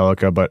Sandin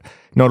Pellikka, but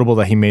notable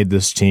that he made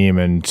this team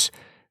and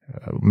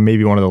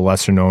maybe one of the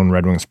lesser-known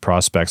Red Wings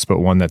prospects, but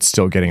one that's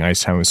still getting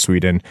ice time with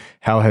Sweden.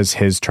 How has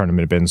his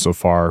tournament been so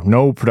far?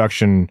 No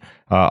production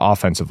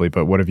offensively,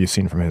 but what have you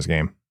seen from his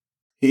game?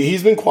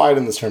 He's been quiet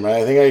in this tournament.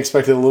 I think I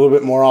expected a little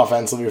bit more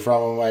offensively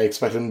from him. I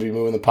expected him to be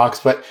moving the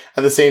pucks, but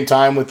at the same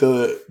time, with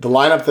the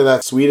lineup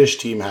that Swedish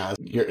team has,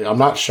 I'm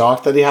not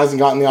shocked that he hasn't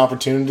gotten the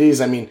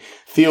opportunities. I mean,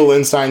 Theo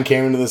Lindstein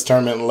came into this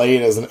tournament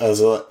late as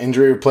an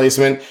injury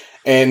replacement,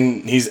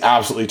 and he's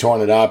absolutely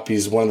torn it up.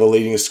 He's one of the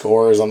leading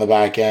scorers on the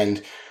back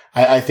end.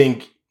 I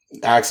think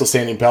Axel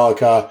Sandin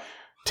Pellikka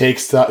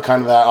takes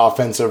kind of that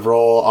offensive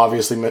role.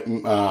 Obviously,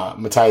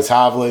 Matthias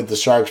Havlid, the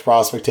Sharks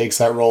prospect, takes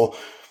that role.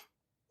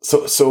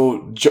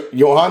 So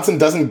Johansson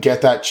doesn't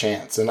get that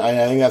chance. And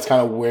I think that's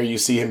kind of where you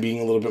see him being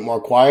a little bit more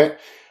quiet.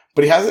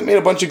 But he hasn't made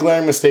a bunch of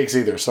glaring mistakes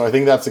either. So I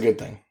think that's a good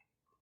thing.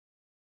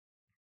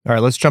 All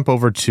right, let's jump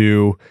over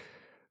to...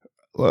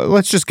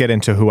 Let's just get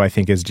into who I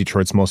think is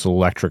Detroit's most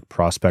electric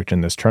prospect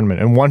in this tournament,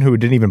 and one who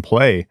didn't even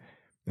play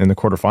in the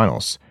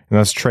quarterfinals. And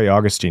that's Trey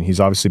Augustine.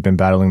 He's obviously been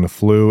battling the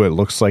flu. It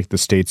looks like the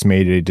States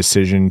made a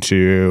decision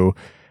to,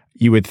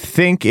 you would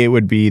think it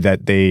would be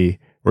that they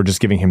were just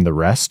giving him the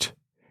rest.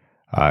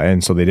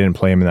 And so they didn't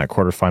play him in that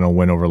quarterfinal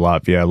win over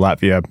Latvia.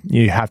 Latvia,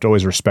 you have to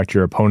always respect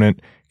your opponent.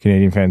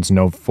 Canadian fans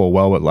know full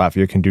well what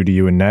Latvia can do to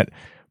you in net,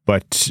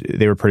 but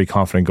they were pretty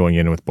confident going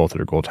in with both of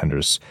their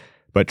goaltenders.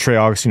 But Trey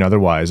Augustine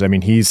otherwise, I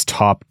mean, he's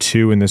top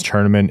 2 in this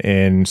tournament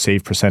in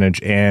save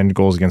percentage and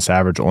goals against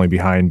average, only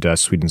behind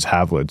Sweden's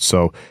Havlid.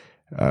 So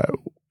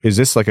is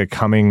this like a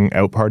coming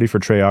out party for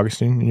Trey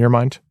Augustine in your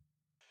mind?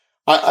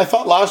 I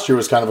thought last year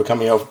was kind of a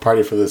coming out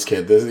party for this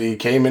kid. He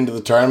came into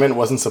the tournament,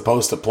 wasn't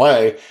supposed to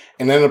play,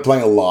 and ended up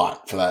playing a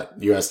lot for that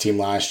U.S. team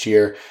last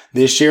year.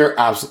 This year,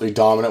 absolutely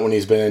dominant when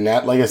he's been in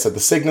net. Like I said, the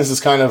sickness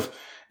has kind of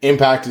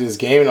impacted his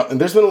game,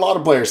 and there's been a lot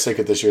of players sick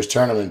at this year's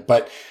tournament,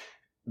 but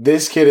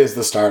this kid is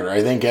the starter.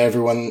 I think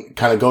everyone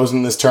kind of goes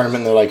in this tournament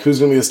and they're like, who's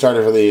going to be the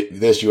starter for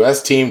this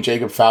U.S. team?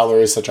 Jacob Fowler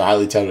is such a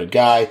highly touted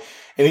guy,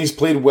 and he's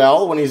played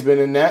well when he's been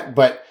in net,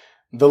 but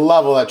the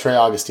level that Trey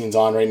Augustine's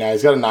on right now,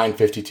 he's got a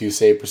 .952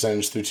 save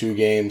percentage through 2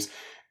 games.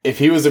 If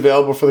he was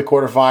available for the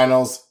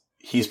quarterfinals,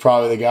 he's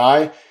probably the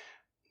guy.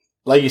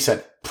 Like you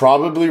said,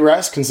 probably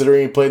rest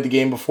considering he played the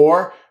game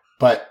before,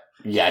 but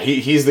yeah,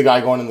 he's the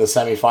guy going into the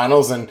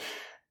semifinals, and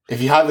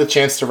if you had the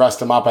chance to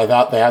rest him up, I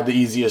thought they had the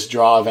easiest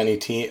draw of any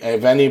team,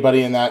 of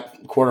anybody in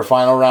that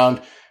quarterfinal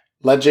round.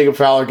 Let Jacob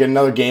Fowler get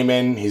another game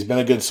in. He's been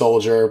a good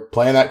soldier,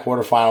 playing that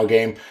quarterfinal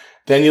game.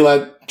 Then you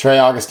let Trey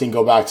Augustine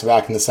go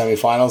back-to-back in the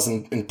semifinals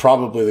and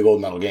probably the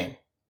gold medal game.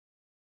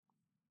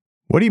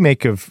 What do you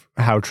make of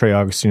how Trey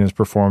Augustine has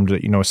performed?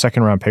 You know, a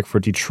second-round pick for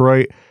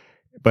Detroit,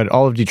 but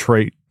all of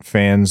Detroit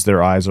fans,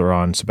 their eyes are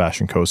on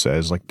Sebastian Cossa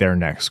as like their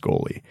next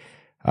goalie.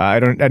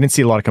 I didn't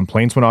see a lot of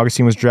complaints when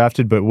Augustine was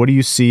drafted, but what do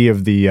you see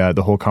of the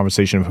whole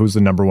conversation of who's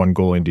the number 1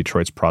 goalie in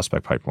Detroit's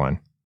prospect pipeline?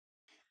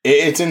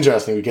 It's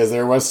interesting because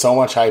there was so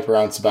much hype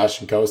around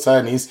Sebastian Cossa,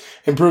 and he's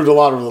improved a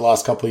lot over the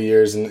last couple of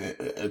years and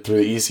through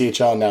the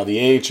ECHL and now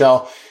the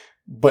AHL.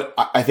 But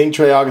I think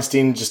Trey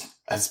Augustine just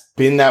has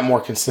been that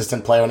more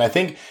consistent player. And I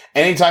think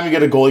anytime you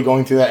get a goalie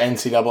going through that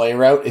NCAA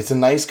route, it's a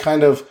nice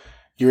kind of,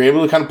 you're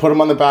able to kind of put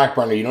him on the back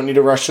burner. You don't need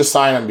to rush to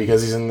sign him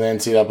because he's in the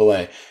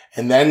NCAA.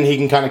 And then he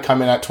can kind of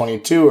come in at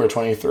 22 or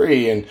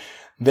 23 and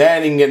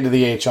then he can get into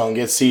the AHL and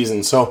get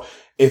seasoned. So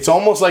it's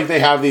almost like they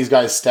have these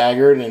guys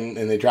staggered and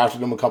they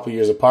drafted them a couple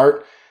years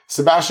apart.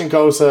 Sebastian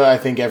Cossa, I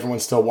think everyone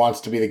still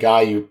wants to be the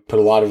guy. You put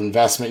a lot of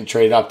investment, you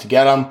traded up to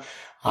get him,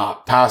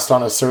 passed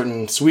on a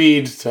certain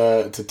Swede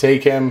to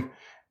take him,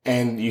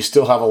 and you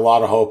still have a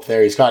lot of hope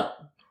there. He's got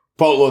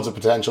boatloads of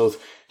potential.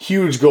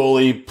 Huge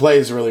goalie,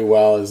 plays really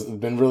well, has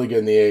been really good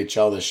in the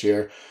AHL this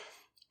year.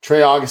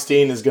 Trey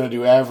Augustine is going to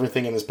do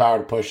everything in his power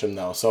to push him,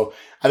 though. So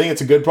I think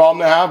it's a good problem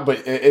to have,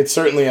 but it's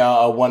certainly a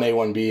 1A,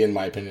 1B in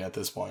my opinion at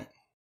this point.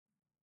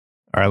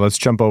 All right, let's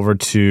jump over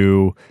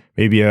to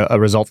maybe a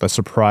result that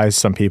surprised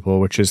some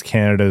people, which is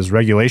Canada's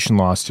regulation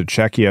loss to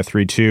Czechia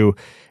 3-2,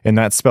 and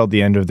that spelled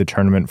the end of the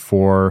tournament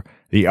for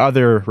the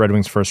other Red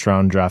Wings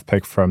first-round draft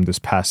pick from this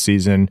past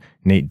season,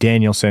 Nate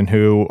Danielson,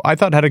 who I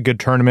thought had a good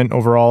tournament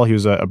overall. He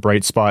was a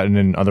bright spot in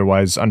an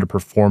otherwise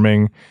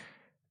underperforming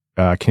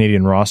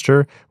Canadian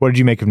roster. What did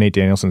you make of Nate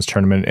Danielson's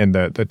tournament and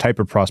the type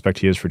of prospect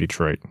he is for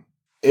Detroit?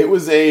 It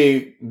was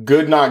a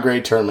good, not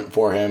great tournament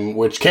for him,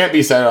 which can't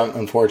be said,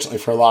 unfortunately,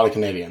 for a lot of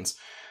Canadians.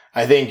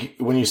 I think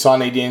when you saw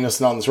Nate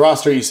Danielson on this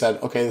roster, you said,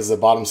 okay, this is a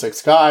bottom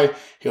six guy.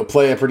 He'll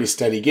play a pretty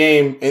steady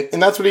game.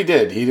 And that's what he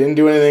did. He didn't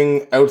do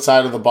anything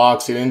outside of the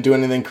box. He didn't do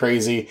anything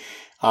crazy.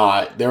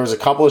 There was a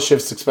couple of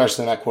shifts,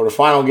 especially in that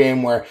quarterfinal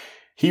game, where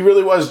he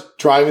really was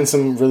driving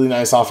some really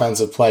nice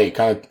offensive play,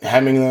 kind of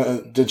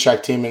hemming the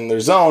Czech team in their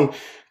zone,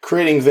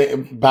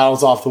 creating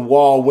battles off the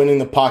wall, winning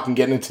the puck and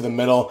getting into the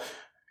middle,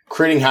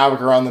 creating havoc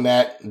around the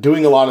net,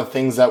 doing a lot of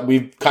things that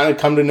we've kind of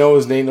come to know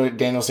as Nate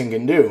Danielson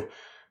can do.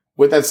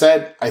 With that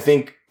said, I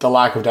think the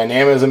lack of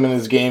dynamism in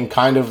his game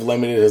kind of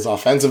limited his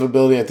offensive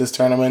ability at this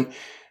tournament.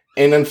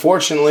 And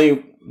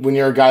unfortunately, when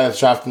you're a guy that's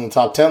drafted in the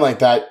top 10 like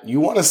that,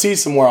 you want to see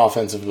some more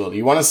offensive ability.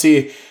 You want to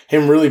see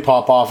him really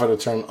pop off at a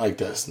tournament like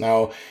this.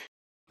 Now,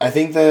 I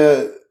think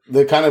the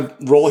kind of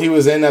role he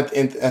was in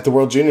at the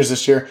World Juniors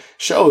this year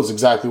shows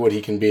exactly what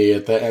he can be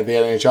at the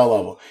NHL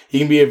level. He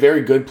can be a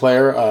very good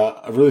player,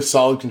 a really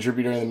solid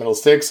contributor in the middle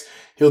six.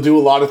 He'll do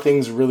a lot of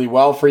things really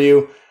well for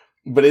you.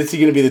 But is he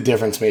going to be the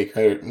difference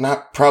maker?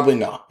 Probably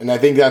not. And I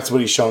think that's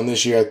what he's shown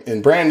this year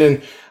in Brandon.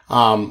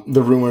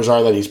 The rumors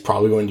are that he's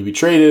probably going to be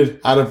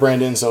traded out of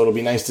Brandon. So it'll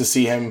be nice to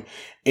see him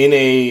in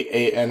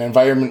an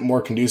environment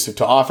more conducive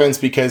to offense,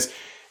 because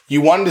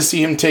you wanted to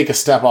see him take a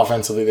step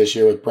offensively this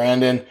year with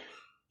Brandon.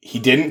 He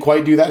didn't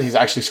quite do that. He's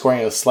actually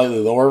scoring at a slightly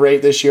lower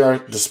rate this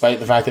year, despite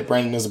the fact that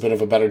Brandon is a bit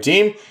of a better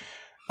team.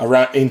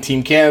 In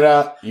Team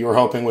Canada, you were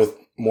hoping with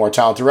more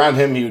talent around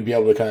him, he would be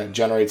able to kind of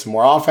generate some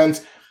more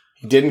offense.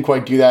 He didn't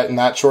quite do that in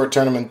that short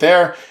tournament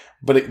there,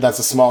 but that's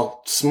a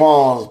small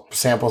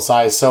sample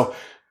size. So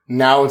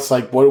now it's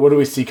like, what do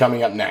we see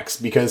coming up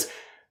next? Because,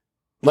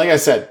 like I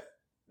said,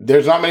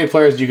 there's not many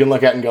players you can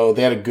look at and go,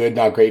 they had a good,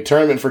 not great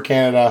tournament for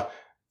Canada.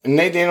 And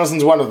Nate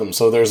Danielson's one of them,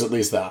 so there's at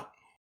least that.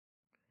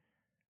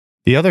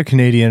 The other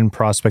Canadian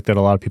prospect that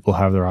a lot of people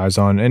have their eyes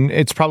on, and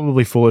it's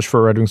probably foolish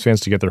for Red Wings fans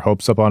to get their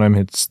hopes up on him,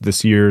 it's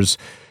this year's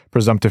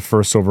presumptive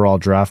first overall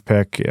draft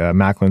pick,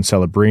 Macklin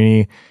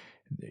Celebrini.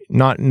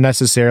 Not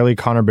necessarily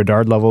Connor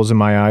Bedard levels in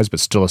my eyes, but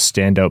still a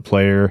standout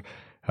player.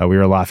 We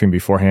were laughing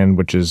beforehand,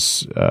 which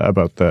is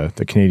about the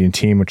Canadian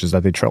team, which is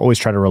that they always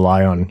try to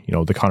rely on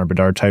the Connor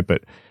Bedard type.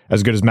 But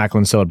as good as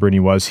Macklin Celebrini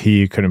was,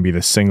 he couldn't be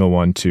the single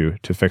one to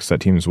fix that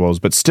team's woes.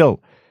 But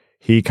still,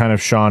 he kind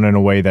of shone in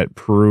a way that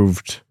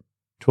proved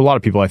to a lot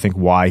of people, I think,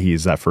 why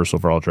he's that first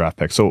overall draft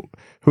pick. So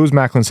who's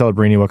Macklin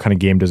Celebrini? What kind of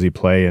game does he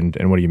play? And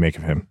what do you make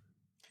of him?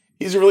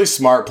 He's a really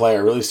smart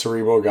player, really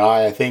cerebral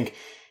guy. I think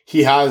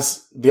he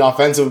has the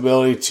offensive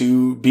ability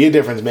to be a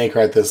difference maker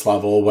at this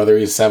level, whether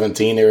he's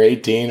 17 or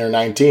 18 or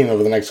 19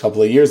 over the next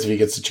couple of years if he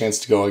gets a chance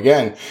to go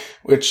again,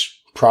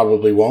 which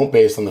probably won't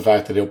based on the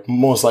fact that he'll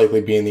most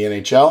likely be in the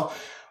NHL.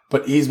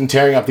 But he's been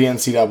tearing up the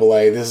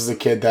NCAA. This is a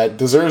kid that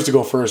deserves to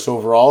go first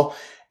overall.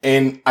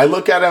 And I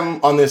look at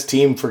him on this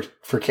team for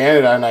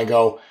Canada and I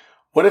go,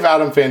 what if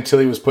Adam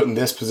Fantilli was put in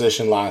this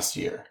position last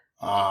year?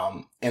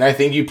 And I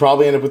think you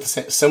probably end up with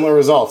similar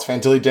results.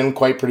 Fantilli didn't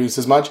quite produce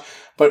as much,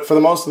 but for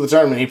the most of the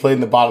tournament, he played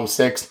in the bottom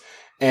six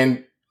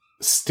and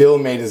still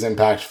made his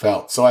impact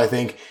felt. So I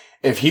think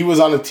if he was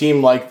on a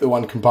team like the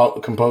one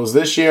composed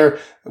this year,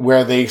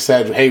 where they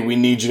said, hey, we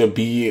need you to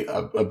be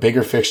a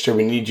bigger fixture,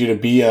 we need you to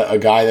be a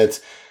guy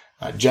that's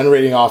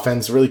generating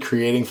offense, really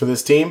creating for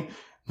this team,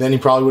 then he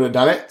probably would have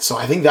done it. So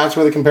I think that's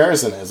where the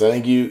comparison is. I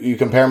think you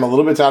compare him a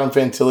little bit to Adam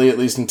Fantilli, at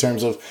least in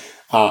terms of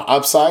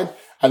upside.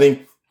 I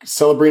think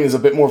Celebrini is a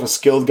bit more of a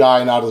skilled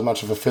guy, not as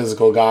much of a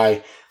physical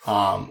guy.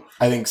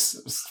 I think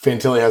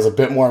Fantilli has a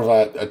bit more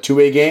of a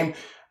two-way game,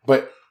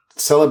 but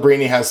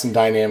Celebrini has some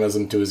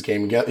dynamism to his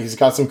game. He's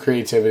got some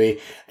creativity.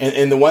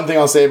 And the one thing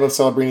I'll say about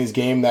Celebrini's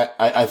game that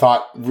I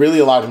thought really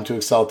allowed him to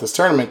excel at this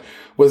tournament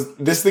was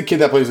this is the kid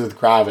that plays with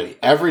gravity.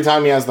 Every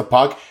time he has the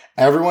puck,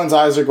 everyone's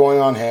eyes are going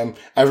on him.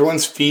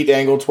 Everyone's feet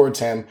angled towards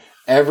him.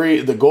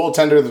 The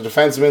goaltender, the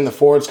defenseman, the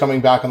forwards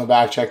coming back on the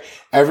back check,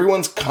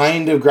 everyone's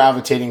kind of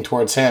gravitating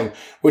towards him,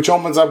 which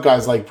opens up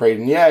guys like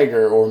Braden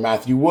Yager or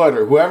Matthew Wood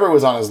or whoever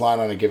was on his line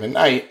on a given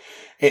night.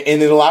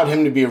 And it allowed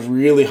him to be a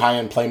really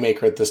high-end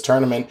playmaker at this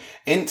tournament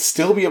and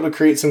still be able to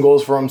create some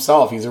goals for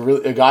himself. He's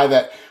a guy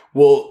that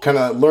will kind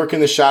of lurk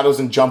in the shadows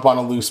and jump on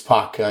a loose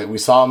puck. We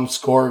saw him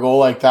score a goal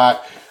like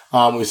that.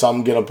 We saw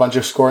him get a bunch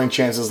of scoring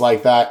chances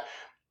like that.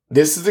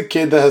 This is a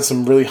kid that has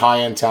some really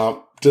high-end talent,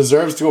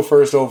 deserves to go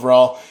first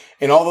overall.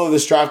 And although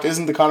this draft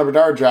isn't the Connor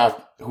Bedard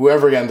draft,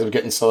 whoever ends up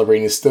getting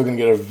celebrating is still going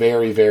to get a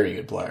very, very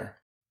good player.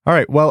 All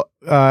right. Well,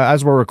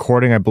 as we're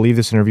recording, I believe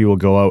this interview will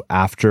go out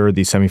after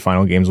the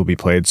semifinal games will be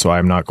played. So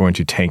I'm not going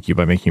to tank you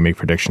by making you make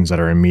predictions that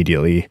are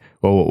immediately,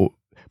 well,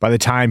 by the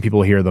time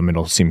people hear them,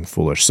 it'll seem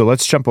foolish. So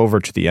let's jump over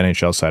to the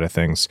NHL side of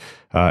things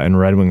and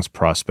Red Wings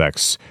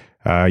prospects.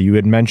 You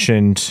had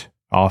mentioned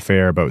off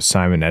air about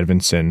Simon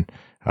Edvinsson.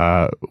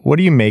 What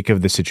do you make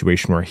of the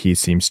situation where he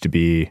seems to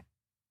be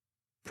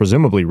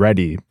presumably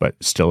ready, but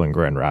still in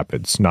Grand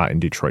Rapids, not in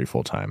Detroit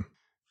full time?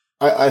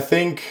 I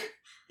think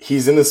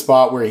he's in the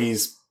spot where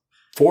he's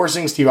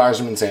forcing Steve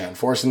Yzerman's hand,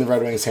 forcing the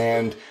Red Wings'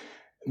 hand.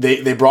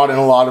 They brought in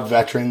a lot of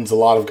veterans, a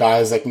lot of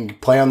guys that can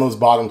play on those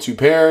bottom two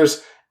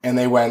pairs, and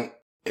they went,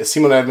 if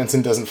Simon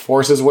Edvinsson doesn't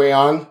force his way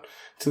on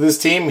to this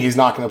team, he's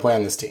not going to play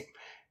on this team.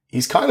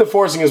 He's kind of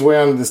forcing his way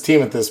onto this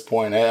team at this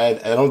point. I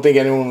don't think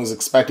anyone was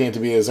expecting it to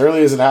be as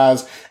early as it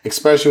has,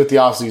 especially with the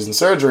offseason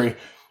surgery.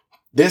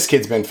 This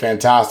kid's been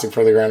fantastic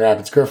for the Grand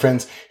Rapids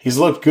Griffins. He's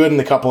looked good in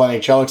the couple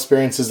NHL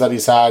experiences that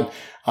he's had.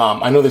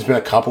 I know there's been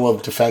a couple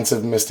of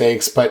defensive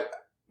mistakes, but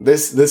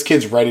this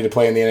kid's ready to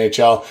play in the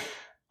NHL.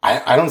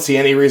 I don't see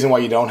any reason why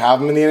you don't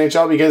have him in the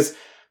NHL because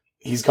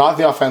he's got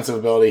the offensive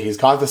ability. He's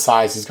got the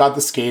size. He's got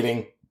the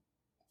skating.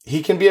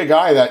 He can be a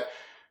guy that,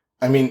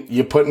 I mean,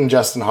 you put in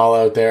Justin Hall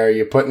out there,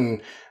 you put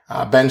in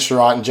Ben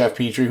Sherratt and Jeff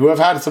Petrie, who have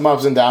had some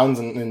ups and downs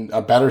in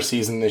a better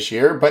season this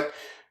year, but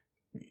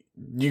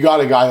you got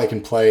a guy that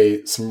can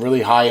play some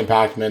really high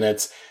impact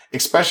minutes,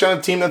 especially on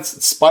a team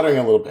that's sputtering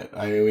a little bit.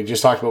 I mean, we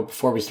just talked about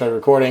before we started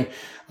recording,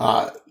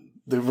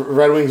 the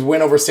Red Wings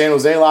win over San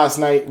Jose last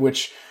night,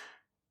 which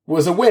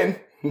was a win,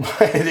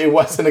 but it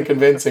wasn't a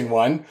convincing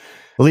one.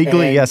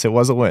 Legally, yes, it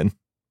was a win.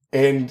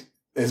 And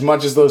as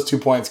much as those 2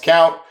 points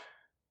count,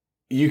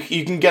 you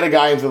can get a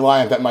guy into the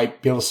lineup that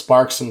might be able to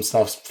spark some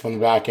stuff from the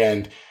back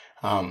end,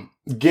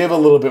 give a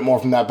little bit more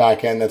from that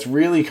back end that's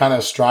really kind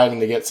of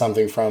striving to get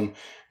something from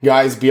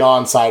guys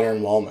beyond Seider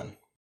and Wallman.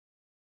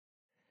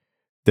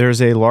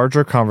 There's a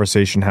larger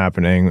conversation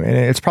happening, and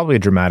it's probably a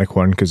dramatic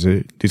one because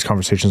these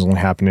conversations are only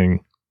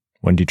happening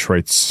when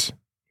Detroit's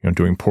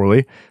doing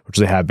poorly, which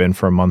they have been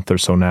for a month or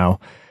so now.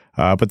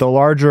 But the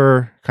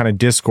larger kind of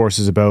discourse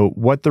is about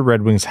what the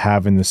Red Wings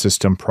have in the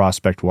system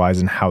prospect-wise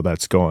and how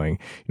that's going.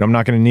 I'm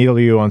not going to needle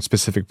you on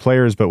specific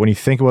players, but when you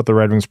think about the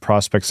Red Wings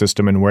prospect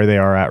system and where they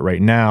are at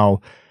right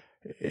now,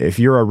 if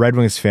you're a Red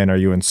Wings fan, are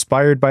you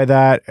inspired by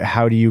that?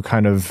 How do you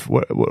kind of,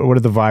 what are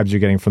the vibes you're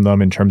getting from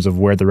them in terms of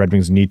where the Red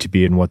Wings need to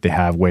be and what they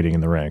have waiting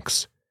in the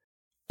ranks?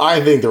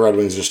 I think the Red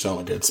Wings are still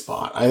in a good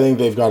spot. I think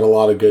they've got a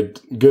lot of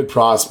good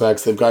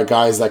prospects. They've got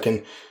guys that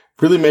can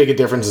really make a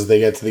difference as they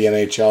get to the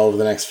NHL over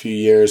the next few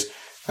years.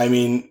 I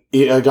mean,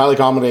 a guy like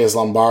Amadeus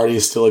Lombardi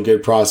is still a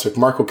good prospect.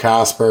 Marco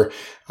Kasper,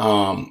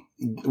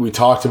 we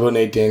talked about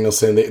Nate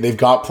Danielson. They've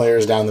got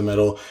players down the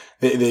middle.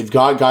 They've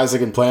got guys that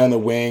can play on the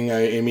wing.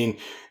 I mean,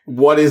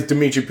 what is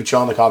Dmitry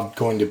Puchelnikov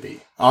going to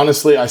be?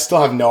 Honestly, I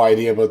still have no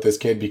idea about this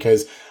kid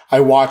because I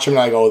watch him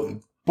and I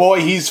go,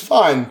 boy, he's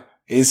fun.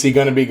 Is he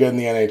going to be good in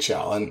the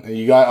NHL? And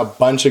you got a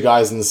bunch of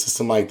guys in the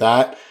system like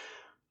that.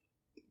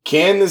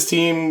 Can this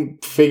team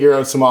figure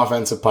out some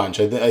offensive punch?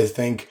 I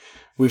think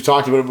we've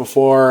talked about it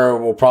before.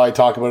 We'll probably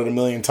talk about it a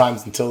million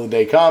times until the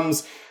day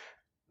comes.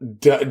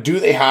 Do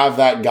they have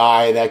that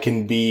guy that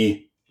can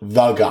be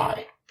the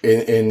guy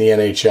in the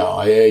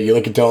NHL? You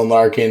look at Dylan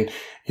Larkin,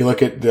 you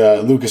look at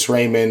Lucas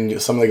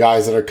Raymond, some of the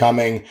guys that are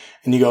coming,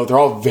 and you go, they're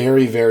all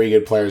very, very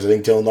good players. I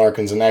think Dylan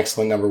Larkin's an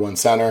excellent number one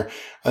center.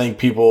 I think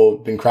people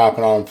have been crapping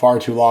on him far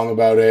too long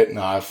about it.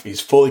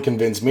 He's fully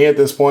convinced me at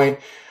this point.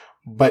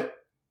 But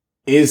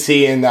is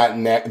he in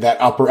that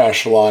upper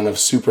echelon of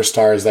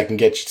superstars that can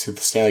get you to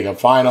the Stanley Cup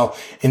final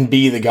and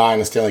be the guy in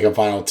the Stanley Cup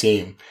final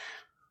team?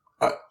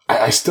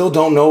 I still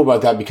don't know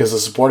about that because the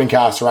supporting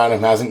cast around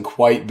him hasn't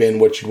quite been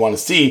what you'd want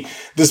to see,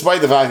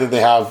 despite the fact that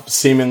they have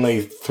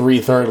seemingly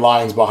 3 third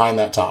lines behind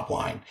that top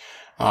line.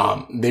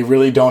 They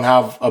really don't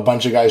have a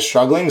bunch of guys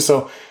struggling.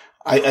 So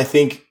I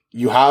think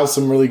you have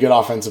some really good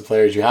offensive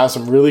players. You have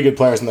some really good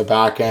players in the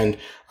back end.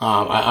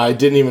 I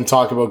didn't even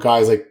talk about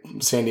guys like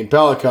Sandin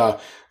Pellikka,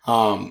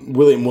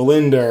 William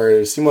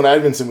Wallinder, Simon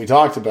Edvinsson we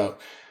talked about.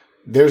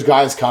 There's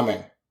guys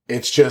coming.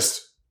 It's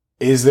just,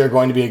 is there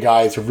going to be a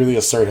guy to really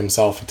assert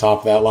himself atop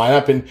of that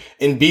lineup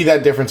and be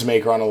that difference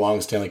maker on a long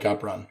Stanley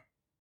Cup run?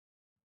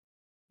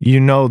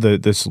 You know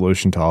the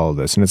solution to all of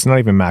this, and it's not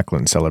even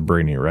Macklin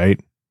Celebrini, right?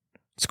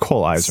 It's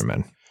Cole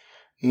Yzerman.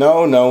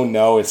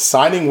 No. It's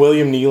signing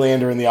William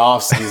Nylander in the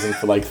offseason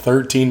for like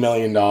 $13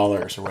 million or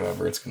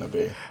whatever it's going to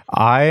be.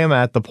 I am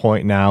at the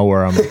point now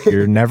where I'm like,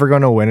 you're never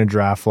going to win a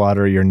draft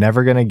lottery. You're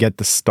never going to get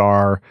the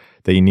star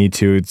that you need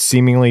to. It's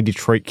seemingly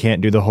Detroit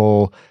can't do the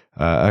whole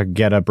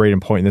get a Braden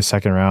Point in the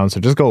second round. So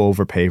just go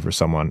overpay for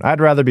someone.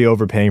 I'd rather be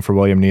overpaying for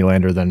William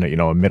Nylander than,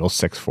 a middle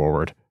six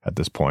forward at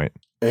this point.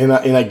 And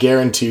I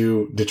guarantee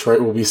you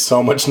Detroit will be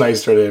so much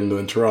nicer to him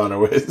than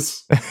Toronto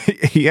is.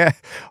 Yeah.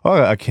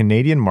 Oh, a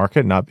Canadian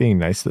market not being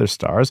nice to their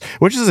stars,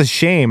 which is a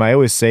shame. I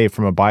always say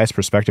from a biased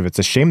perspective, it's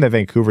a shame that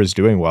Vancouver is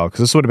doing well,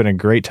 because this would have been a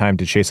great time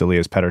to chase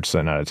Elias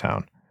Pettersson out of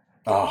town.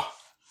 Oh,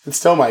 it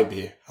still might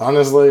be.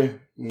 Honestly,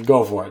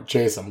 go for it.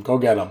 Chase him. Go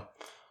get him.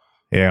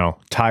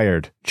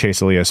 Tired, chase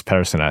Elias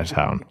Pettersson out of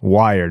town.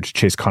 Wired,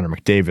 chase Connor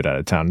McDavid out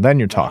of town. Then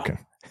you're talking.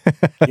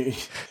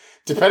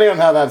 Depending on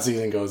how that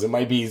season goes, it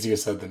might be easier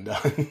said than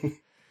done.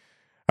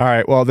 All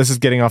right. Well, this is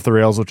getting off the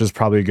rails, which is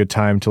probably a good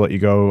time to let you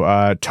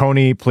go.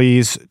 Tony,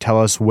 please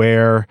tell us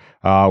where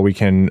we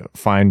can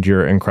find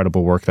your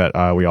incredible work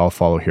that we all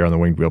follow here on the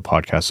Winged Wheel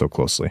podcast so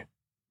closely.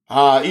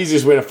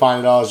 Easiest way to find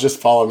it all is just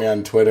follow me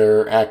on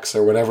Twitter, X,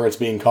 or whatever it's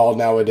being called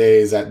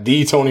nowadays, at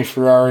the Tony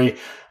Ferrari.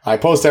 I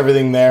post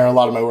everything there. A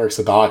lot of my work's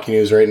at the Hockey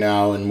News right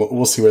now, and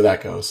we'll see where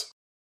that goes.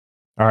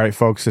 All right,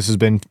 folks, this has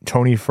been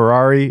Tony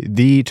Ferrari,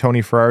 the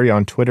Tony Ferrari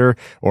on Twitter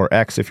or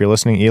X if you're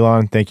listening.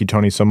 Elon, thank you,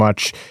 Tony, so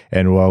much.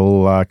 And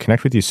we'll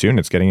connect with you soon.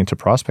 It's getting into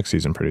prospect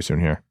season pretty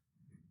soon here.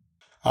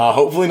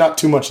 Hopefully not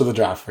too much of the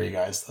draft for you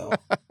guys, though.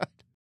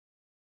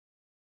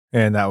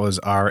 And that was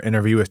our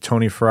interview with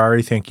Tony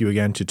Ferrari. Thank you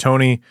again to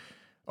Tony.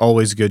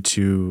 Always good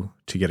to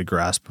get a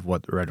grasp of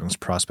what the Red Wings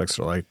prospects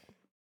are like.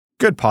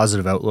 Good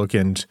positive outlook.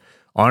 And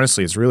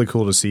honestly, it's really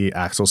cool to see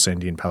Axel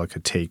Sandin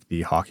Pellikka take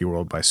the hockey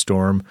world by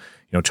storm.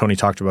 Tony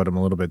talked about him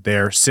a little bit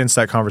there. Since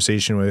that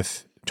conversation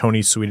with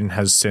Tony, Sweden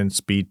has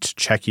since beat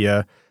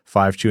Czechia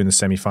 5-2 in the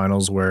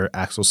semifinals, where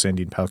Axel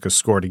Sandin Pellikka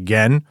scored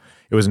again.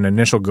 It was an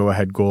initial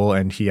go-ahead goal,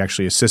 and he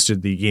actually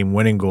assisted the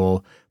game-winning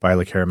goal by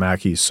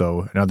Lekaramäki.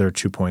 So another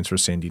 2 points for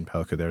Sandin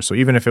Pellikka there. So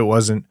even if it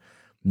wasn't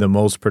the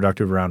most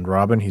productive round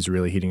robin, he's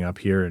really heating up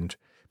here, and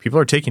people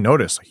are taking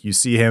notice. You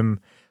see him,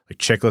 like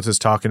Chicklets is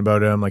talking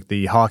about him. Like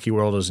the hockey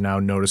world is now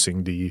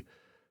noticing the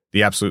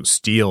absolute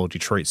steal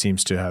Detroit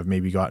seems to have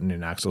maybe gotten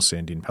in Axel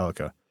Sandin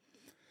Pellikka.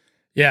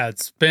 Yeah,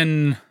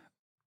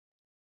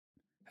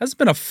 hasn't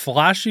been a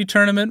flashy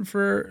tournament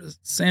for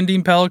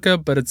Sandin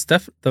Pellikka, but it's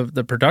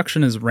the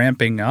production is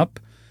ramping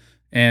up,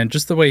 and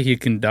just the way he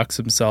conducts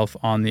himself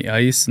on the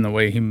ice and the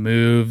way he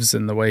moves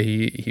and the way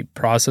he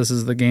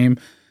processes the game,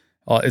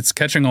 it's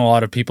catching a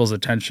lot of people's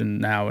attention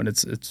now, and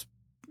it's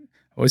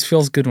always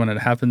feels good when it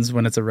happens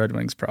when it's a Red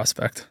Wings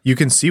prospect. You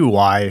can see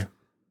why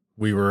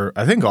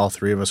I think all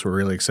three of us were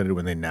really excited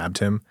when they nabbed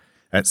him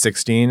at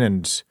 16,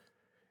 and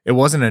it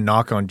wasn't a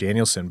knock on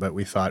Danielson, but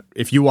we thought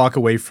if you walk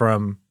away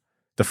from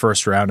the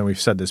first round, and we've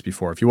said this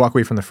before, if you walk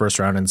away from the first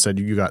round and said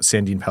you got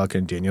Sandin Pellikka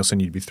and Danielson,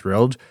 you'd be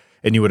thrilled,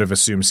 and you would have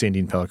assumed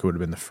Sandin Pellikka would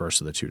have been the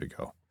first of the two to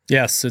go.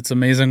 Yes, it's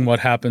amazing what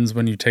happens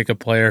when you take a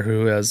player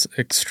who has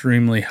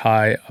extremely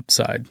high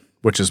upside.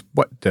 Which is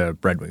what the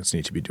Red Wings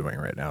need to be doing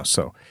right now.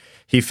 So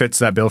he fits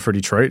that bill for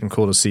Detroit, and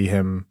cool to see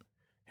him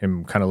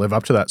kind of live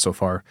up to that so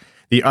far.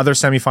 The other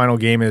semifinal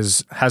game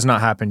has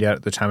not happened yet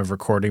at the time of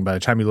recording. By the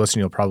time you listen,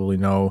 you'll probably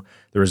know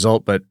the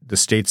result, but the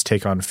States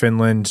take on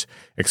Finland,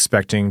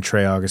 expecting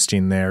Trey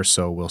Augustine there,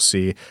 so we'll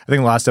see. I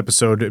think last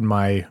episode in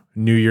my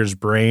New Year's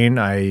brain,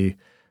 I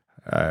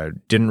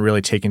didn't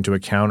really take into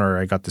account, or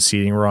I got the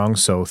seeding wrong,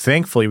 so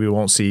thankfully we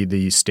won't see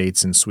the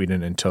States and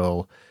Sweden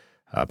until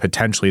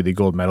potentially the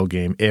gold medal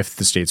game if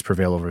the States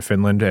prevail over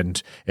Finland. And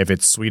if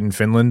it's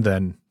Sweden-Finland,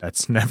 then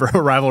that's never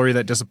a rivalry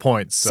that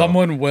disappoints. So.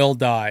 Someone will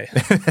die.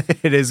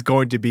 It is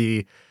going to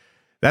be,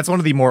 that's one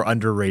of the more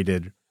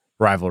underrated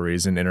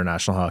rivalries in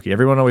international hockey.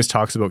 Everyone always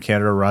talks about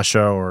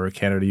Canada-Russia or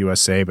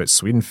Canada-USA, but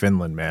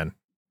Sweden-Finland, man.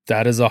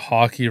 That is a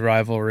hockey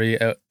rivalry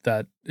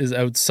that is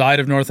outside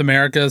of North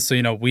America.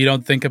 So, we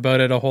don't think about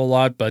it a whole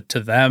lot, but to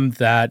them,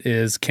 that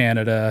is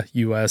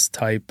Canada-US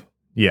type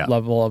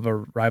level of a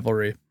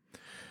rivalry.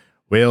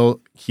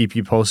 We'll keep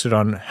you posted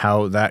on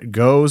how that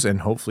goes, and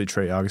hopefully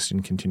Trey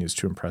Augustine continues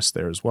to impress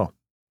there as well.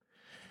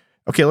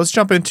 Okay, let's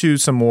jump into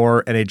some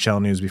more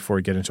NHL news before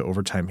we get into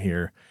overtime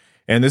here.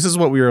 And this is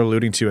what we were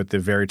alluding to at the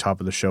very top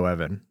of the show,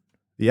 Evan.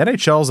 The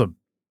NHL is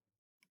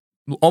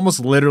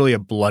almost literally a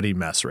bloody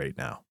mess right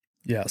now.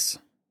 Yes.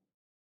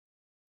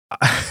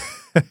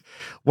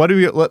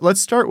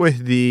 Let's start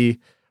with the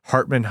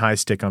Hartman high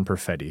stick on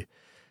Perfetti.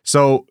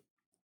 So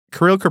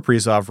Kirill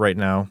Kaprizov right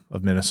now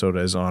of Minnesota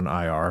is on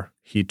IR.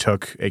 He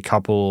took a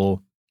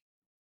couple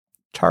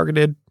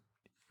targeted,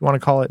 you want to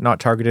call it, not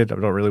targeted, I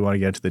don't really want to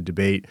get into the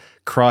debate,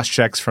 cross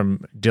checks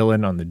from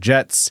Dylan on the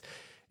Jets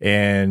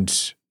and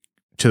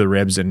to the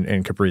ribs, and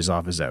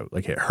Kaprizov is out.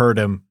 Like, it hurt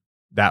him.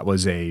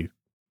 They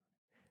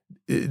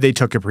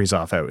took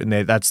Kaprizov out, and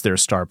that's their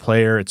star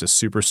player. It's a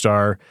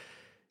superstar.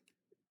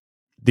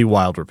 The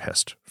Wild were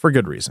pissed for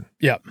good reason.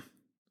 Yep.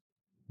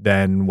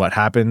 Then what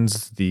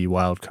happens? The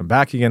Wild come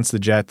back against the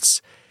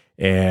Jets,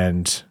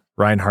 and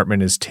Ryan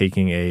Hartman is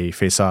taking a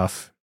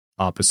face-off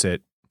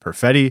opposite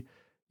Perfetti,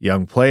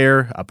 young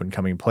player,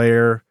 up-and-coming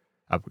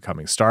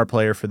star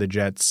player for the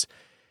Jets.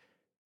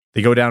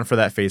 They go down for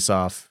that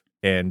face-off,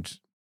 and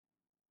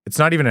it's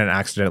not even an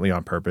accidentally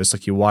on purpose.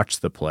 Like, you watch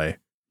the play.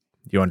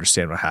 you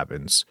understand what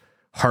happens.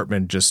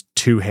 Hartman just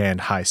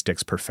 2-hand high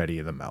sticks Perfetti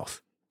in the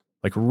mouth,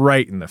 like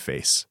right in the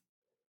face.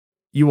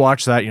 You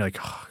watch that and you're like,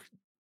 oh,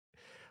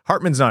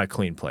 Hartman's not a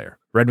clean player.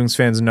 Red Wings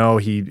fans know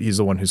he's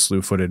the one who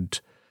slew-footed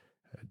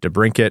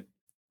DeBrincat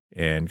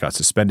and got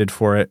suspended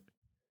for it.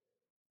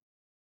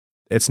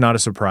 It's not a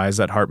surprise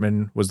that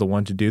Hartman was the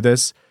one to do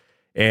this.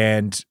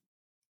 And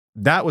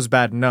that was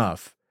bad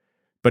enough.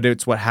 But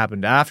it's what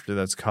happened after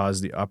that's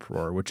caused the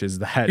uproar, which is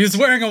that he was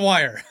wearing a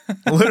wire.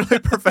 Literally,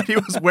 Perfetti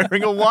was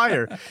wearing a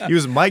wire. He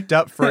was mic'd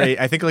up for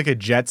I think like a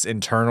Jets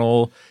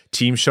internal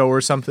team show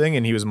or something,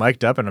 and he was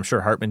mic'd up, and I'm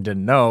sure Hartman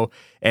didn't know.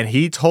 And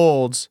he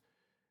told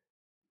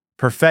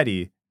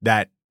Perfetti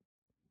that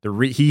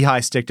he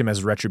high-sticked him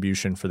as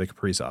retribution for the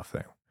Kaprizov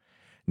thing.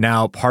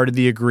 Now, part of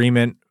the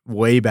agreement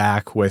way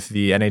back with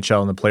the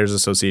NHL and the Players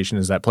Association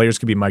is that players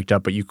could be mic'd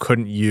up, but you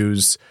couldn't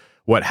use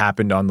what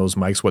happened on those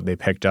mics, what they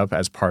picked up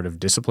as part of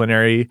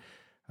disciplinary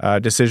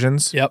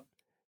decisions. Yep.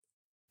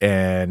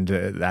 And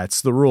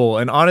that's the rule.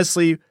 And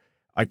honestly,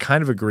 I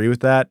kind of agree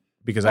with that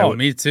because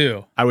me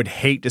too. I would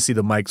hate to see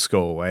the mics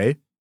go away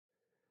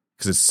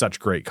because it's such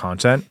great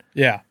content.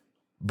 Yeah.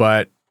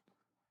 But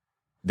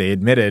they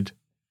admitted,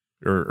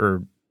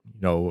 or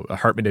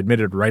Hartman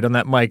admitted right on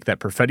that mic that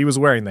Perfetti was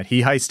wearing that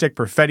he high-stick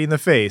Perfetti in the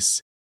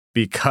face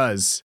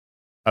because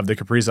of the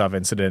Kaprizov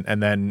incident,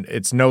 and then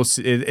it's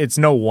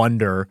no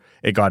wonder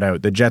it got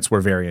out. The Jets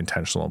were very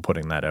intentional in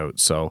putting that out.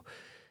 So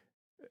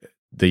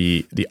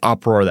the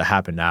uproar that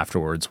happened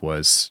afterwards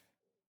was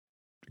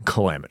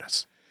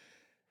calamitous.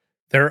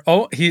 They're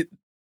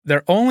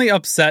only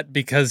upset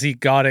because he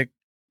got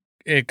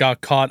it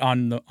got caught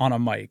on a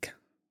mic,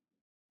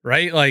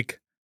 right? Like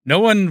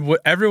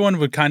everyone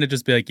would kind of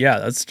just be like, yeah,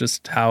 that's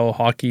just how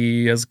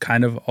hockey has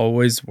kind of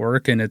always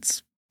worked, and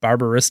it's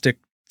barbaristic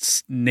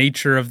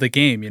nature of the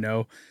game.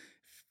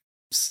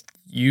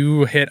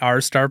 You hit our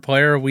star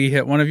player, we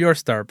hit one of your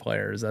star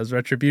players as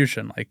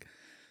retribution. Like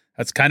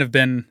that's kind of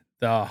been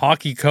the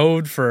hockey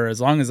code for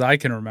as long as I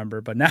can remember.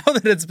 But now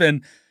that it's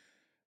been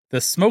the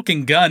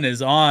smoking gun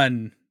is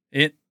on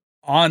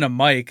a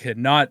mic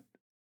and not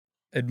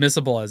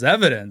admissible as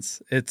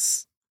evidence,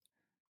 it's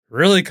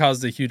really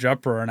caused a huge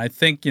uproar. And I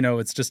think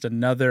it's just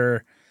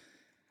another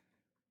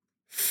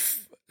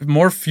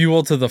more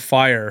fuel to the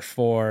fire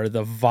for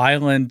the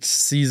violent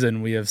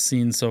season we have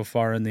seen so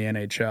far in the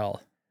NHL.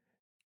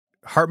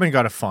 Hartman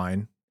got a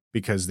fine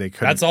because they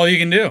couldn't. That's all you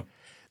can do.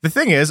 The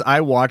thing is,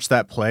 I watched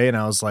that play and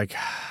I was like,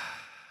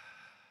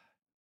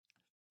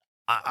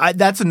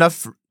 that's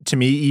enough to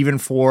me, even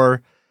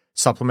for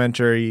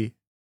supplementary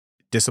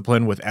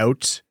discipline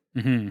without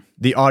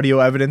the audio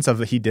evidence of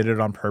that he did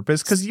it on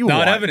purpose. Because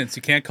not evidence.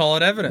 You can't call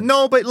it evidence.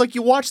 No, but like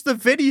you watch the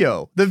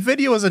video. The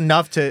video is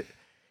enough to.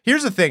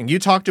 Here's the thing. You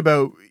talked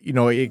about,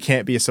 it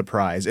can't be a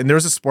surprise. And there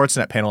was a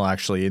Sportsnet panel,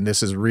 actually, and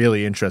this is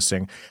really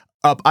interesting.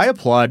 I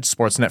applaud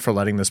Sportsnet for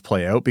letting this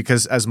play out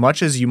because as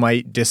much as you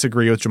might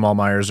disagree with Jamal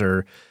Myers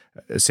or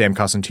Sam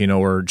Cosentino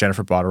or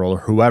Jennifer Botterill or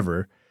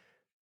whoever,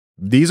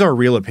 these are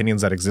real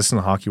opinions that exist in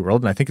the hockey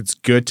world, and I think it's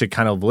good to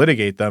kind of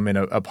litigate them in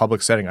a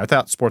public setting. I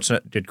thought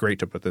Sportsnet did great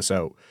to put this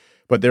out.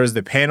 But there was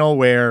the panel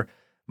where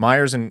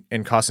Myers and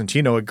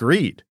Cosentino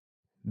agreed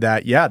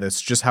that, yeah,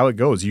 that's just how it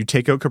goes. You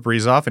take out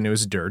Kaprizov, and it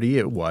was dirty.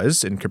 It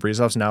was, and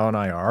Kaprizov's now on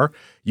IR.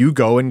 You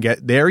go and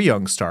get their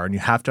young star, and you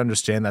have to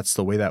understand that's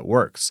the way that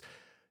works.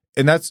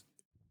 And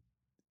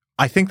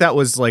I think that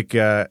was like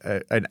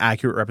an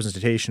accurate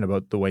representation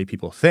about the way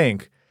people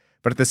think.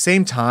 But at the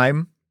same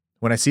time,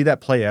 when I see that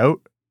play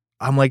out,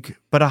 I'm like,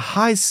 but a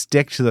high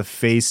stick to the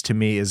face to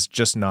me is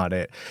just not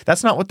it.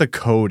 That's not what the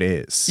code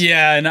is.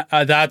 Yeah,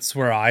 and that's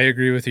where I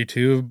agree with you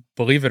too.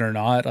 Believe it or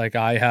not, like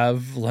I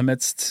have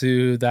limits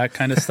to that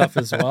kind of stuff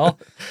as well.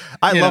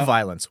 I love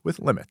violence with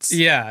limits.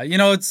 Yeah,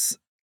 it's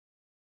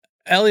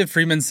Elliot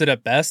Friedman said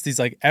it best. He's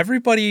like,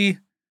 everybody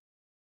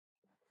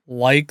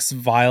likes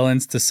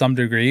violence to some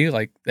degree.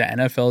 Like the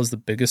NFL is the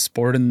biggest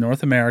sport in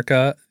North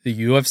America. The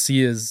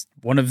UFC is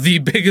one of the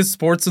biggest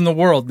sports in the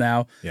world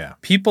now. Yeah.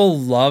 People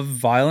love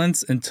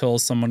violence until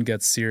someone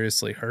gets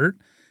seriously hurt.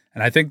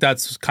 And I think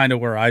that's kind of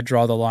where I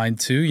draw the line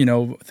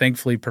too.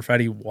 Thankfully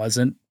Perfetti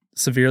wasn't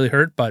severely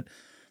hurt, but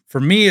for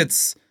me,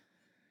 it's,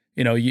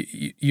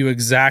 you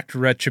exact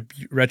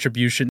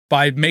retribution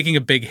by making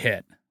a big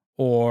hit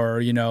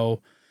or,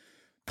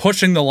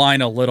 pushing the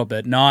line a little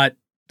bit, not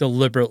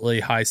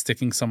deliberately high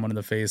sticking someone in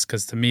the face.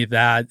 Cause to me,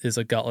 that is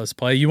a gutless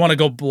play. You want to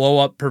go blow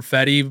up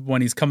Perfetti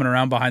when he's coming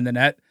around behind the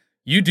net.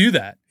 You do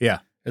that. Yeah.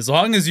 As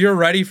long as you're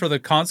ready for the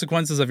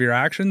consequences of your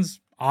actions,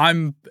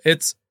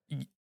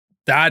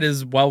 that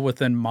is well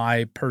within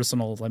my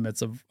personal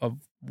limits of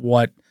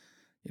what,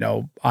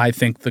 I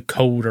think the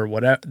code or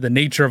whatever the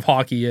nature of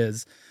hockey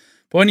is.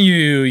 But when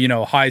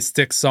you high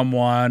stick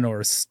someone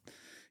or,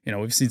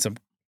 we've seen some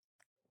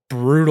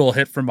brutal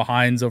hit from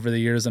behinds over the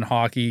years in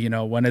hockey,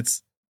 when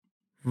it's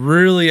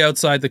really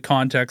outside the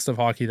context of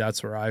hockey,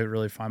 that's where I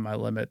really find my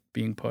limit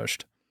being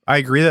pushed. I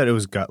agree that it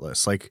was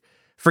gutless. Like,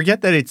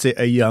 forget that it's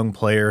a young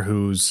player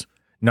who's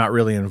not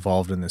really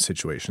involved in this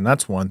situation.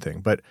 That's one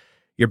thing. But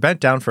you're bent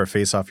down for a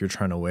face-off you're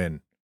trying to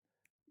win.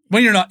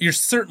 When you're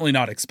certainly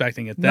not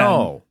expecting it then.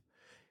 No.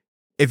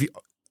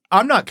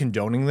 I'm not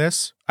condoning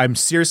this. I'm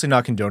seriously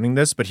not condoning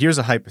this, but here's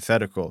a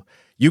hypothetical.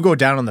 You go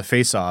down on the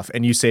face-off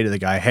and you say to the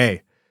guy,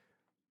 hey,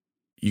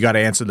 you got to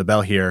answer the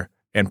bell here.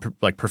 And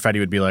like Perfetti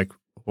would be like,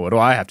 what do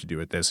I have to do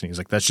with this? And he's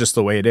like, that's just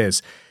the way it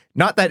is.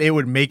 Not that it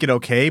would make it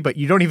okay, but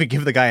you don't even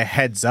give the guy a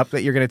heads up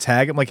that you're going to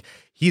tag him. Like,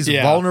 he's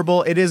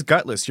vulnerable. It is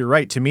gutless. You're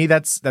right. To me,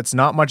 that's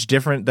not much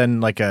different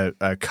than like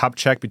a cup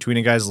check between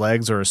a guy's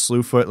legs or a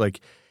slew foot.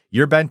 Like,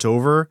 you're bent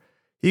over.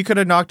 He could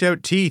have knocked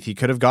out teeth. He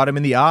could have got him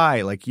in the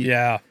eye. Like,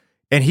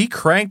 and he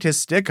cranked his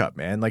stick up,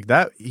 man. Like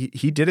that,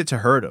 he did it to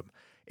hurt him.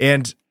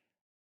 And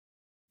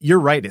you're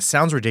right. It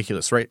sounds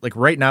ridiculous, right? Like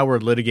right now we're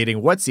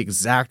litigating what's the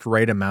exact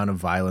right amount of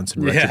violence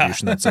and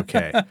retribution that's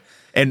okay.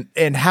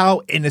 And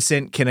how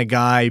innocent can a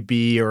guy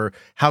be, or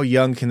how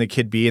young can the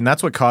kid be? And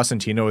that's what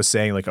Costantino is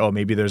saying, like, oh,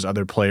 maybe there's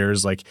other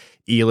players like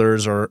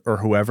Ehlers or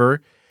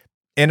whoever.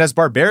 And as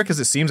barbaric as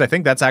it seems, I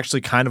think that's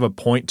actually kind of a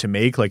point to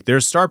make. Like,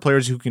 there's star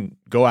players who can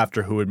go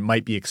after who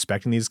might be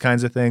expecting these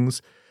kinds of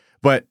things.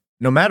 But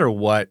no matter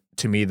what,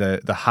 to me,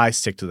 the high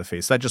stick to the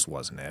face, that just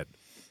wasn't it.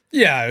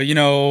 Yeah,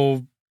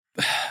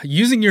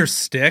 using your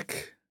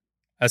stick,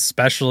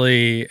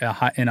 especially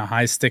in a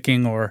high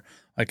sticking or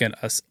like an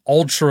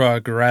ultra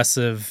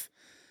aggressive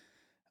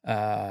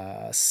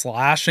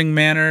slashing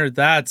manner,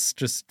 that's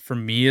just, for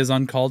me, is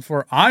uncalled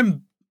for.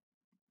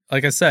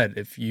 Like I said,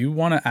 if you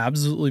want to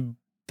absolutely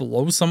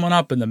blow someone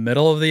up in the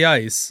middle of the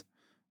ice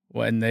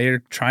when they're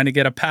trying to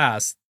get a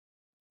pass,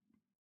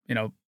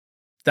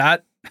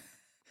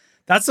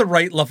 that's the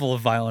right level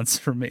of violence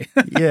for me.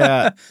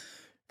 Yeah.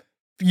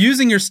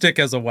 Using your stick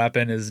as a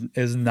weapon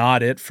is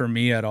not it for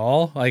me at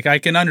all. Like, I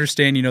can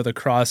understand, the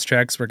cross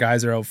checks where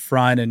guys are out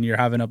front and you're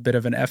having a bit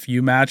of an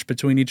FU match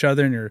between each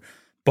other and you're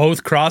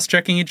both cross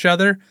checking each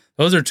other.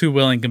 Those are two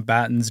willing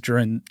combatants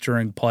during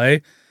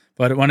play.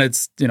 But when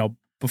it's,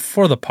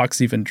 before the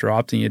puck's even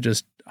dropped and you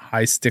just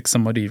high stick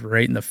somebody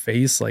right in the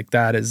face, like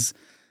that is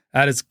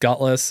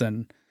gutless.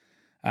 And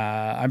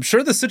I'm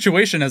sure the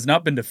situation has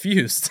not been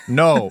diffused.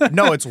 No,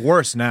 it's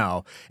worse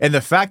now. And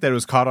the fact that it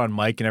was caught on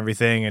mic and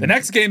everything. And the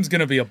next game's going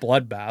to be a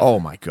bloodbath. Oh,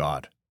 my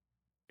God.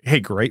 Hey,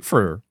 great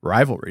for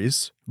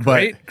rivalries.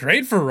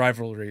 Great for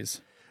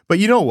rivalries. But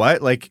you know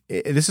what? Like,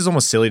 this is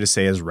almost silly to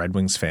say as Red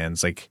Wings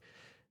fans, like,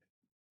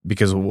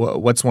 because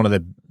what's one of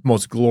the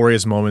most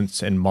glorious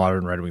moments in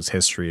modern Red Wings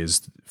history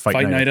is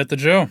fight night at the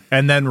Joe.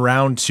 And then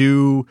round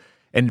 2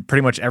 and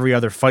pretty much every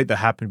other fight that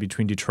happened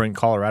between Detroit and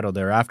Colorado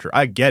thereafter.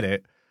 I get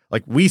it.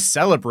 Like, we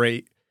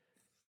celebrate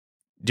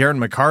Darren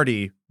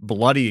McCarty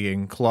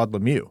bloodying Claude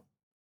Lemieux.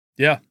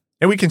 Yeah.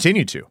 And we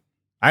continue to.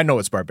 I know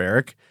it's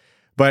barbaric,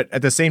 but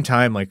at the same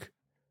time, like,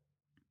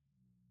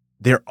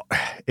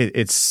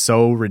 it's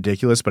so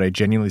ridiculous, but I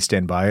genuinely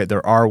stand by it.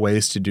 There are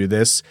ways to do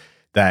this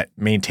that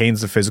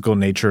maintains the physical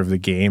nature of the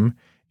game,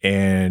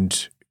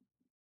 and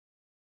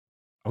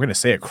I'm going to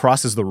say it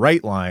crosses the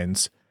right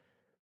lines,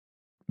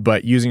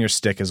 but using your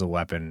stick as a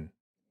weapon.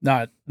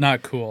 Not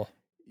cool.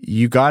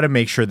 You got to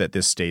make sure that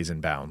this stays in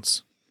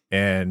bounds.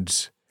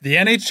 And the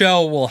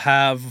NHL will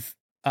have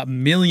a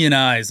million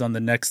eyes on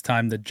the next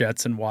time the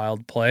Jets and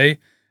Wild play.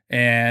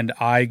 And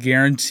I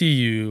guarantee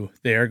you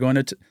they are going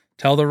to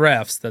tell the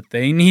refs that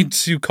they need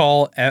to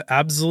call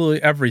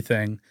absolutely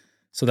everything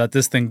so that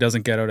this thing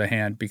doesn't get out of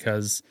hand,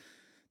 because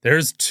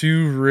there's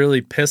two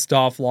really pissed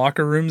off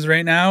locker rooms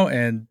right now,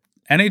 and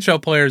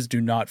NHL players do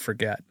not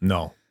forget.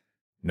 No.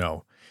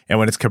 And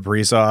when it's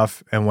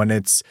Kaprizov and when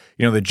it's,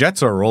 the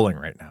Jets are rolling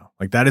right now.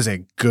 Like, that is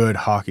a good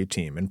hockey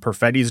team. And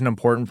Perfetti's an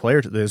important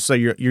player to this. So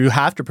you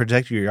have to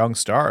protect your young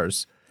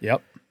stars.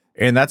 Yep.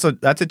 And that's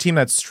a team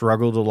that's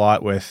struggled a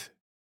lot with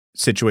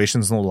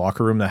situations in the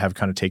locker room that have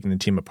kind of taken the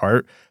team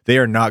apart. They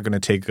are not going to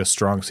take a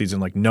strong season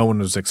like no one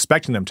was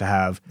expecting them to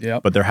have.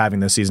 Yep. But they're having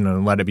this season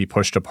and let it be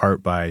pushed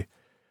apart by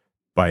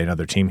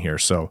another team here.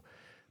 So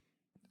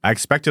I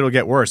expect it'll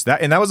get worse.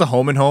 That was a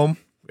home and home.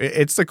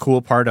 It's the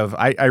cool part of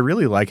I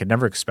really like it.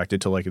 Never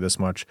expected to like it this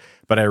much,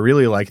 but I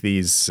really like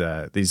these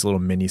little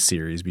mini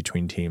series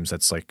between teams.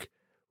 That's like,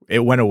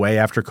 it went away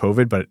after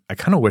COVID, but I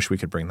kind of wish we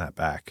could bring that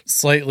back.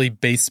 Slightly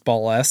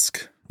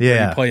baseball-esque.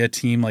 Yeah, you play a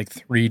team like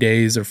 3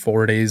 days or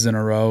 4 days in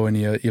a row, and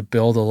you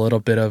build a little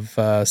bit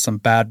of some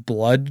bad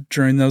blood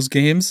during those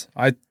games.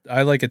 I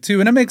like it too,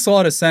 and it makes a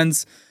lot of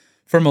sense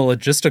from a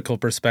logistical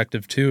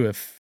perspective too.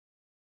 If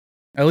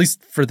at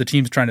least for the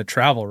teams trying to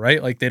travel,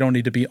 right? Like, they don't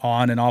need to be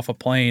on and off a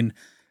plane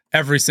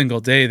every single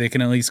day. They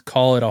can at least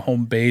call it a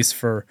home base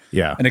for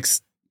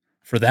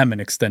for them an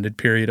extended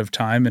period of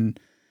time, and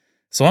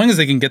so long as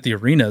they can get the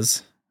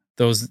arenas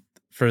those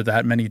for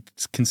that many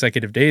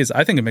consecutive days,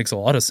 I think it makes a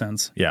lot of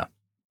sense. Yeah.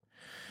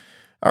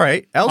 All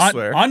right.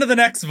 Elsewhere. On to the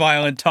next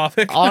violent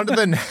topic. On to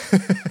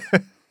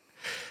the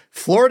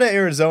Florida,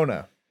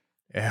 Arizona.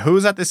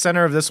 Who's at the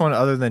center of this one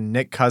other than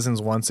Nick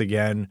Cousins once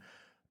again?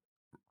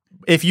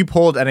 If you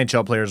polled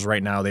NHL players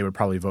right now, they would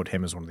probably vote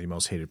him as one of the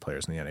most hated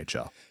players in the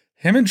NHL.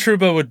 Him and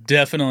Trouba would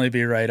definitely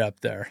be right up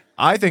there.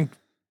 I think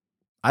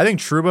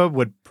Trouba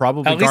would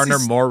probably garner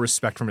more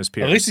respect from his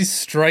peers. At least he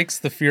strikes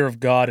the fear of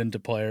God into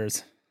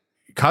players.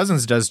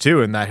 Cousins does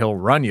too, in that he'll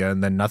run you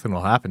and then nothing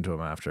will happen to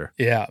him after.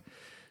 Yeah.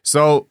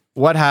 So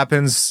what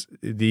happens?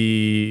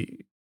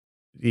 The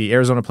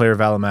Arizona player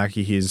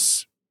Valimaki,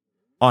 he's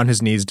on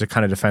his knees to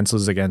kind of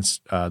defenseless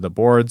against the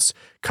boards.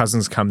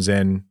 Cousins comes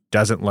in,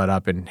 doesn't let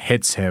up, and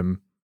hits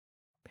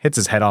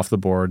his head off the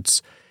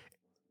boards.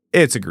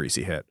 It's a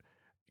greasy hit.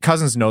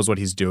 Cousins knows what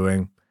he's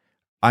doing.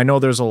 I know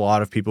there's a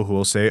lot of people who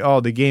will say, oh,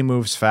 the game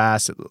moves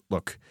fast.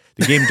 Look,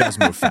 the game does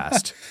move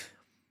fast.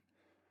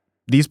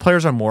 These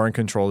players are more in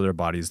control of their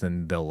bodies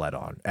than they'll let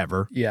on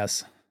ever.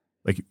 Yes.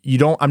 Like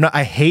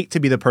I hate to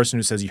be the person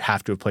who says you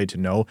have to have played to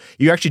know.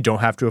 You actually don't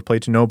have to have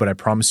played to know, but I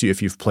promise you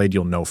if you've played,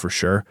 you'll know for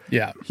sure.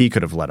 Yeah. He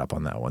could have let up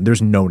on that one.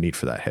 There's no need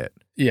for that hit.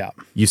 Yeah.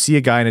 You see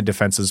a guy in a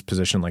defensive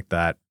position like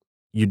that,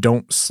 you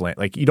don't slant,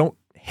 like you don't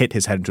hit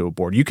his head into a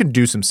board. You can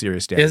do some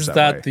serious damage. Is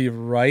that the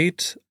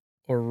right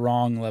or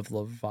wrong level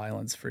of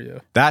violence for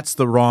you? That's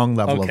the wrong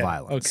level of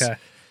violence. Okay.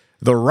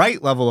 The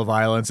right level of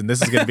violence, and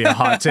this is going to be a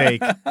hot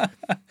take,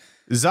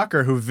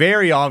 Zucker, who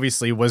very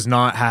obviously was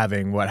not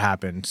having what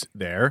happened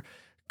there,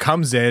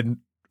 comes in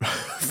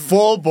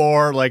full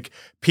bore, like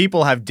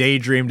people have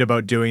daydreamed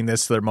about doing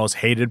this to their most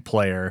hated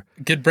player.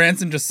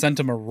 Goodbranson just sent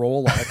him a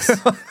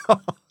Rolex.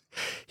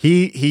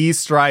 He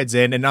strides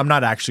in, and I'm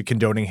not actually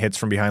condoning hits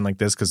from behind like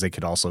this because they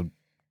could also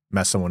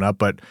mess someone up,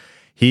 but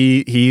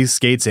he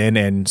skates in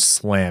and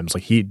slams,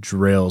 like he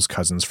drills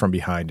Cousins from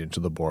behind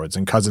into the boards,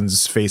 and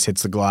Cousins' face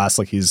hits the glass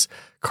like he's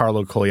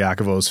Carlo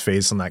Koliakovo's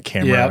face on that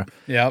camera.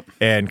 Yep.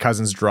 And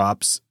Cousins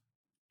drops.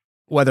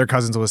 Whether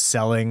Cousins was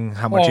selling,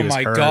 how much he was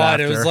hurt. Oh my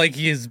God, after. It was like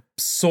his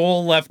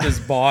soul left his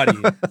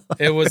body.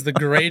 It was the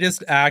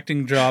greatest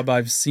acting job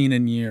I've seen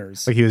in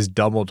years. Like he was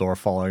Dumbledore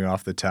falling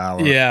off the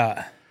tower.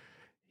 Yeah.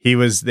 He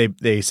was,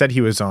 they said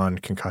he was on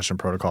concussion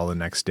protocol the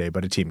next day,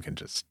 but a team can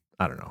just,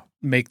 I don't know,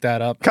 make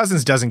that up.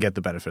 Cousins doesn't get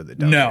the benefit of the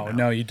doubt.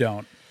 No, you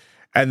don't.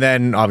 And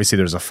then obviously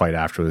there's a fight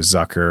after with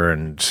Zucker,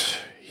 and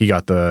he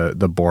got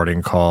the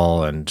boarding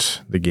call and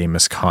the game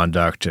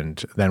misconduct,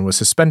 and then was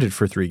suspended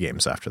for 3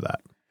 games after that.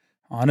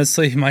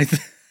 Honestly,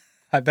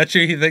 I bet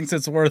you he thinks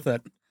it's worth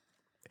it.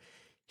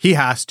 He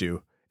has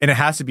to. And it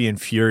has to be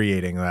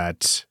infuriating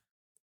that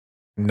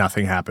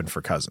nothing happened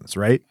for Cousins,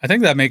 right? I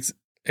think that makes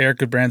Eric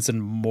Goodbranson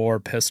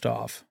more pissed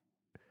off.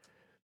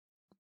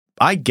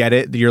 I get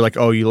it. You're like,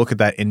 oh, you look at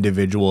that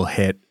individual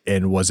hit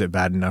and was it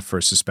bad enough for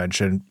a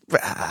suspension?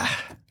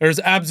 There's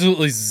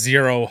absolutely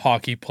zero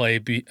hockey play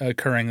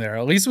occurring there.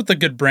 At least with the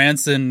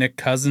Goodbranson, Nick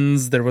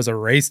Cousins, there was a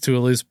race to a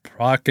loose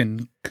puck,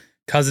 and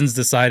Cousins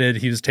decided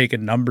he was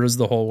taking numbers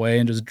the whole way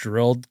and just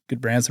drilled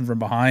Goodbranson from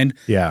behind.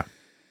 Yeah.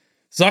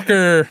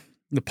 Zucker,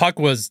 the puck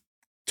was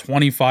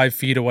 25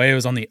 feet away. It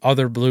was on the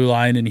other blue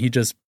line, and he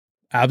just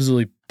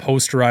absolutely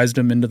posterized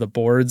him into the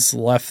boards,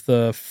 left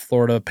the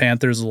Florida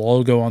Panthers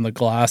logo on the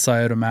glass,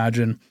 I would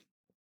imagine.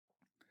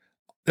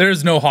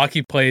 There's no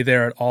hockey play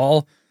there at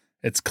all.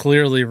 It's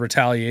clearly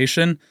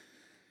retaliation.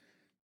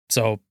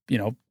 So,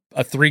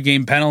 a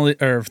 3-game penalty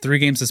or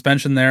 3-game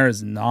suspension there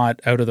is not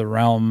out of the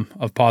realm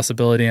of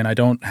possibility, and I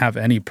don't have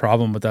any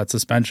problem with that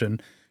suspension.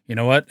 You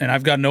know what? And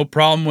I've got no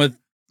problem with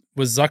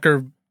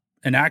Zucker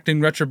enacting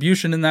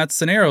retribution in that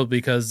scenario,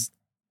 because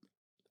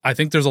I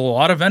think there's a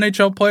lot of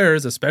NHL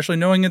players, especially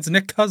knowing it's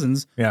Nick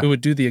Cousins, who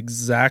would do the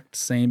exact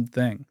same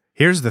thing.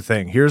 Here's the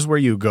thing. Here's where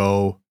you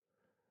go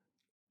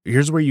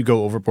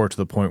overboard to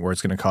the point where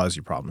it's going to cause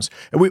you problems.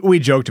 And we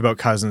joked about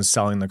Cousins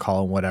selling the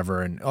call and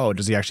whatever, and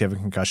does he actually have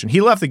a concussion?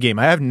 He left the game.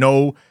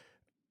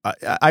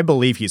 I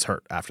believe he's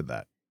hurt after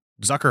that.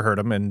 Zucker hurt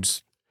him,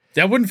 and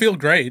that wouldn't feel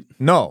great.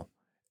 No.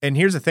 And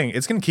here's the thing.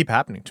 It's going to keep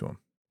happening to him.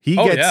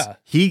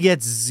 He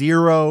gets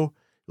zero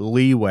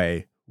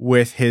leeway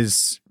with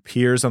his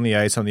peers on the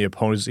ice on the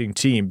opposing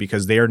team,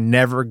 because they are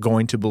never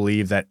going to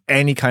believe that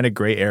any kind of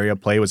gray area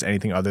play was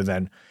anything other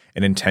than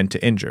an intent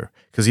to injure,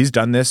 because he's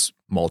done this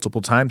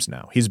multiple times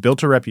now. He's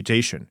built a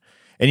reputation.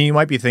 And you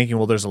might be thinking,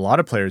 well, there's a lot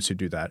of players who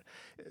do that.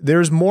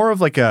 There's more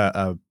of like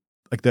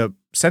like the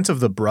sense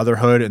of the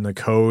brotherhood and the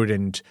code,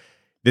 and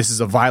this is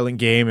a violent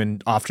game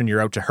and often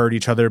you're out to hurt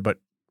each other, but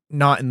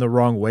not in the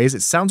wrong ways.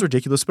 It sounds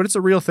ridiculous, but it's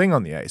a real thing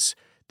on the ice.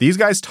 These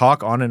guys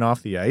talk on and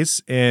off the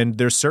ice, and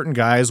there's certain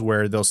guys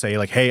where they'll say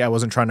like, hey, I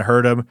wasn't trying to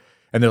hurt him.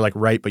 And they're like,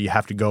 right, but you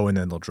have to go, and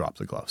then they'll drop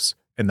the gloves,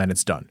 and then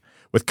it's done.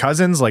 With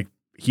Cousins, like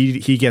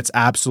he gets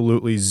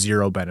absolutely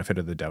zero benefit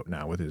of the doubt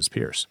now with his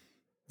peers.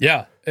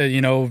 Yeah.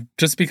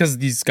 Just because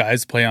these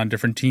guys play on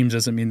different teams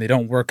doesn't mean they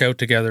don't work out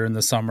together in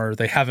the summer.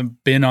 They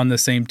haven't been on the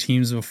same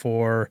teams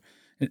before,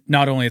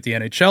 not only at the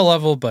NHL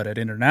level, but at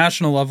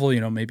international level,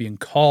 maybe in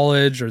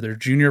college or their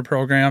junior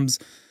programs.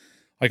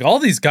 Like, all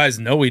these guys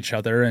know each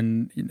other,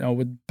 and,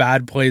 when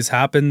bad plays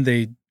happen,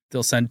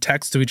 they'll send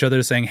texts to each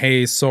other saying,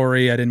 hey,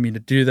 sorry, I didn't mean to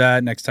do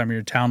that. Next time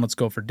you're in town, let's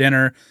go for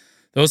dinner.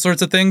 Those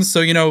sorts of things.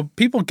 So,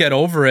 people get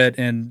over it,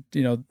 and,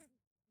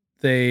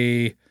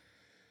 they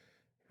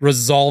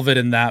resolve it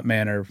in that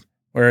manner.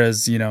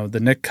 Whereas, the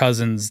Nick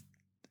Cousins,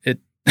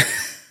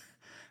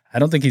 I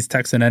don't think he's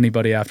texting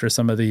anybody after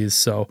some of these.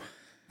 So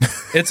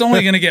it's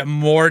only going to get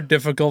more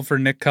difficult for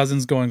Nick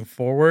Cousins going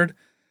forward.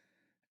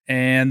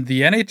 And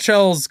the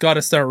NHL's got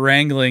to start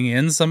wrangling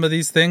in some of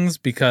these things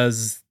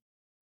because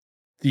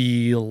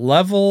the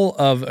level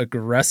of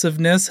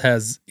aggressiveness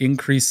has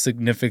increased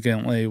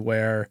significantly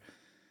where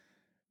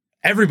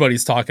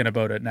everybody's talking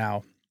about it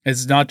now.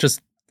 It's not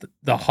just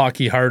the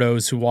hockey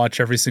hardos who watch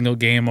every single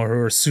game or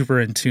who are super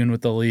in tune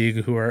with the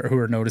league who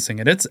are noticing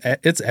it.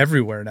 It's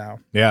everywhere now.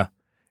 Yeah.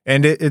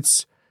 And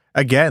it's,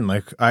 again,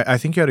 like I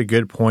think you had a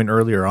good point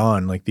earlier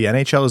on. Like the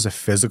NHL is a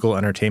physical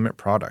entertainment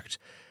product.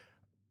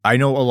 I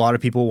know a lot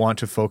of people want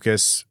to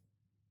focus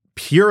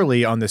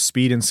purely on the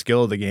speed and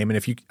skill of the game. And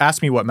if you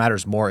ask me what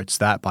matters more, it's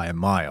that by a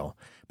mile.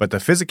 But the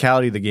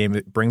physicality of the game,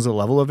 it brings a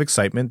level of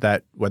excitement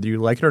that, whether you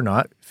like it or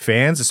not,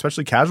 fans,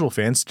 especially casual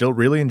fans, still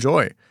really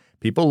enjoy.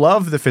 People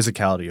love the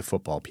physicality of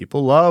football.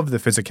 People love the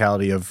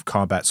physicality of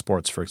combat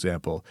sports, for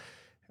example.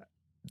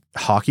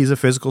 Hockey is a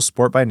physical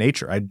sport by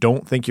nature. I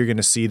don't think you're going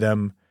to see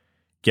them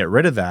get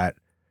rid of that,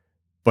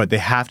 but they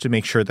have to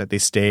make sure that they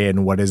stay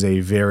in what is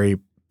a very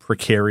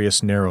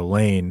precarious, narrow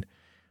lane.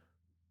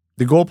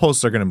 The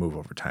goalposts are going to move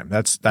over time.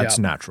 That's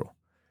natural.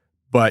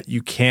 But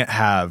you can't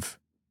have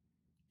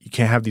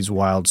these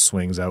wild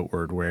swings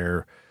outward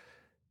where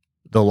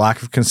the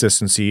lack of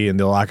consistency and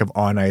the lack of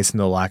on ice and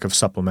the lack of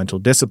supplemental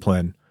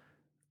discipline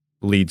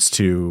leads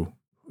to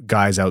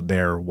guys out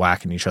there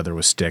whacking each other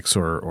with sticks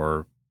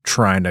or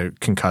trying to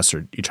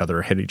concuss each other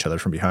or hit each other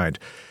from behind.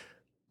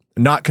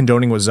 Not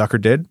condoning what Zucker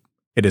did.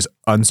 It is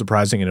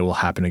unsurprising, and it will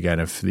happen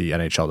again if the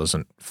NHL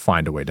doesn't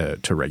find a way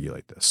to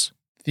regulate this.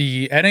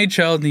 The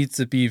NHL needs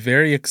to be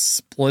very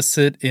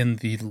explicit in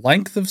the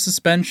length of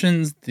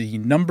suspensions, the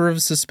number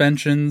of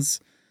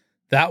suspensions.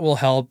 That will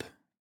help.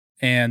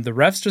 And the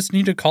refs just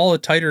need to call a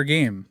tighter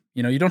game.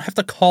 You know, you don't have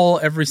to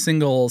call every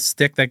single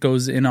stick that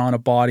goes in on a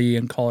body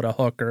and call it a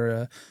hook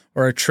or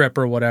a trip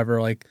or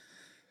whatever. Like,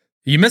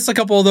 you miss a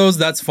couple of those,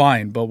 that's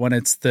fine. But when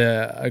it's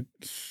the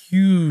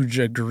huge,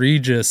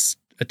 egregious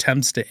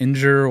attempts to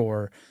injure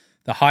or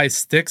the high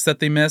sticks that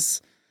they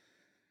miss,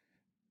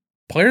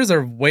 players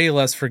are way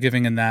less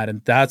forgiving in that.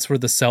 And that's where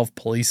the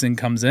self-policing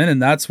comes in.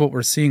 And that's what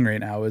we're seeing right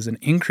now is an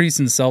increase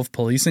in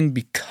self-policing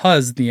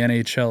because the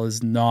NHL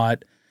is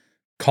not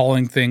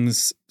calling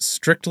things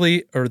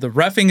strictly, or the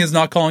reffing is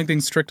not calling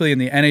things strictly, and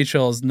the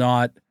NHL is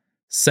not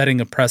setting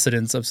a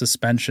precedence of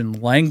suspension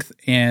length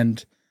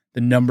and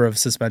the number of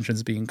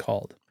suspensions being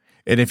called.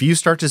 And if you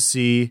start to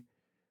see,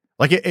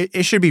 like,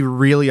 it should be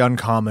really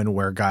uncommon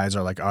where guys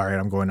are like, all right,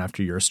 I'm going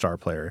after your star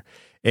player.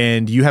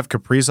 And you have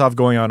Kaprizov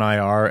going on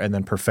IR and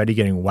then Perfetti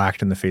getting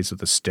whacked in the face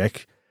with a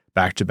stick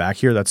back to back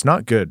here. That's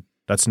not good.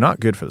 That's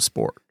not good for the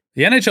sport.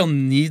 The NHL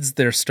needs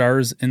their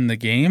stars in the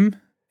game.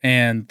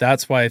 And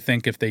that's why I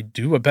think if they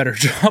do a better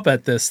job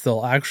at this,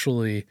 they'll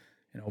actually,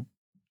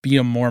 be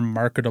a more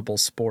marketable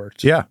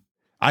sport. Yeah.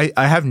 I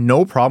have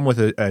no problem with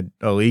a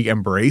league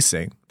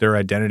embracing their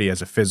identity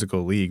as a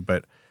physical league,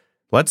 but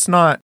let's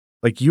not,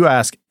 like, you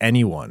ask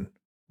anyone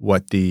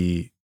what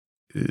the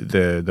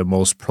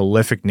most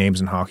prolific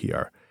names in hockey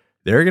are.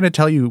 They're going to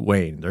tell you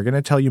Wayne. They're going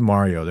to tell you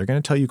Mario. They're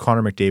going to tell you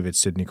Connor McDavid,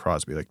 Sidney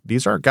Crosby. Like,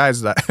 these aren't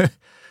guys that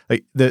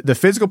like the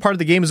physical part of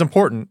the game is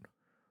important,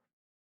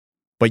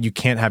 but you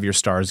can't have your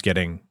stars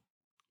getting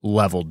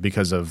leveled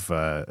because of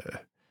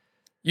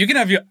you can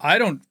have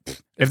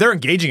if they're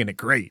engaging in it,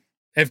 great.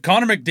 If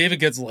Connor McDavid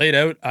gets laid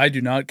out, I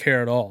do not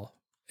care at all.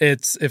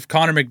 It's if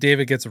Connor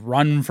McDavid gets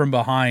run from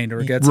behind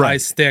or gets high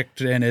sticked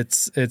and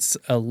it's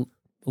a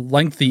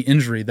lengthy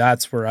injury,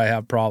 that's where I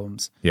have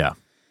problems. Yeah.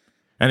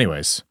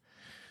 Anyways,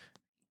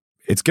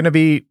 it's going to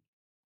be.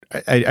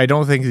 I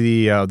don't think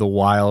the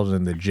Wild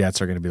and the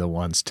Jets are going to be the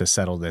ones to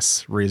settle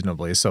this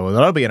reasonably. So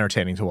that'll be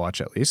entertaining to watch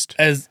at least.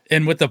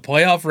 And with the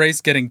playoff race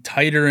getting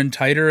tighter and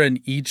tighter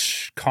in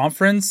each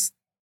conference,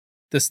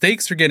 the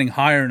stakes are getting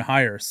higher and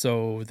higher.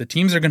 So the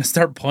teams are going to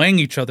start playing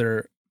each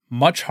other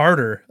much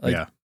harder.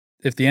 Like,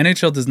 if the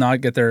NHL does not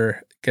get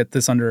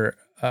this under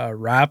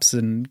wraps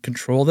and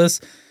control this,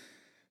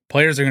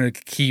 players are going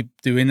to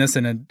keep doing this,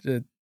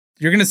 and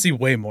you're going to see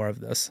way more of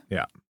this.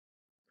 Yeah.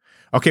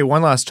 Okay,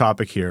 one last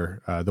topic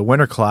here. The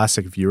Winter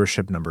Classic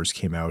viewership numbers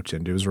came out,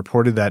 and it was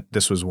reported that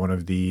this was one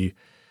of the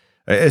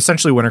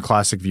essentially Winter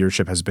Classic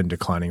viewership has been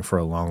declining for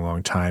a long,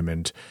 long time.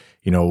 And,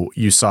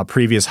 you saw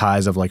previous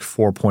highs of like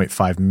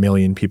 4.5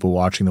 million people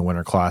watching the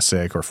Winter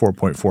Classic, or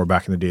 4.4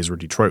 back in the days where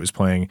Detroit was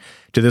playing,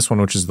 to this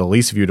one, which is the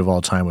least viewed of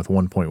all time with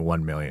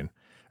 1.1 million,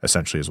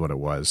 essentially is what it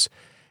was.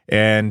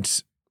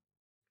 And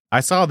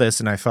I saw this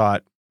and I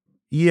thought,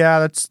 yeah,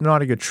 that's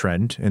not a good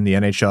trend. And the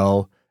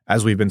NHL,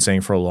 as we've been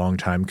saying for a long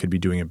time, could be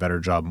doing a better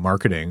job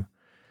marketing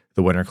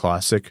the Winter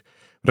Classic.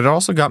 But it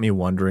also got me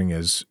wondering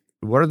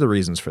what are the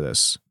reasons for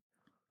this?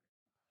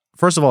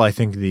 First of all, I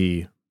think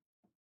the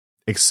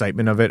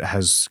excitement of it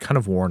has kind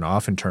of worn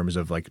off in terms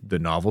of like the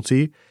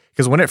novelty.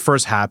 Because when it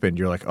first happened,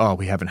 you're like, oh,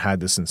 we haven't had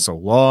this in so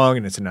long,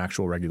 and it's an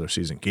actual regular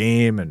season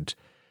game. And,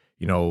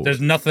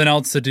 there's nothing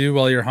else to do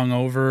while you're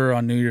hungover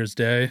on New Year's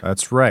Day.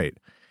 That's right.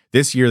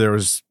 This year there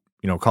was,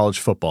 college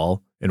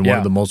football in one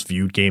of the most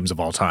viewed games of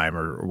all time,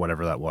 or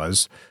whatever that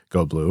was.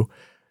 Go Blue.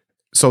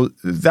 So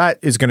that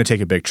is going to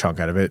take a big chunk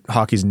out of it.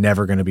 Hockey's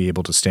never going to be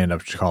able to stand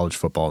up to college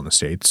football in the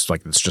States.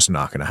 Like, it's just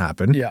not going to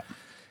happen. Yeah.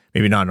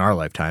 Maybe not in our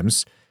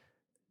lifetimes.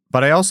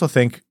 But I also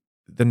think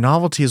the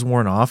novelty is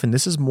worn off, and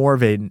this is more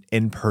of an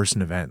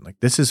in-person event. Like,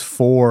 this is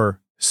for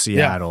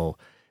Seattle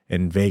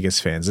and Vegas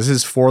fans. This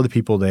is for the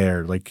people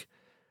there. Like,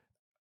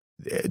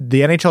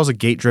 the NHL is a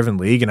gate-driven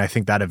league, and I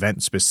think that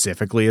event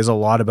specifically is a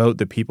lot about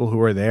the people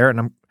who are there,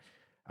 and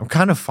I'm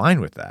kind of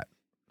fine with that.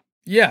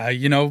 Yeah,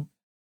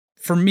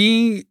 for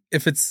me,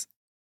 if it's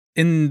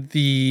in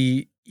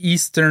the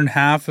eastern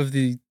half of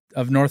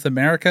North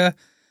America,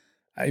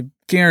 I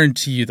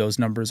guarantee you those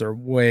numbers are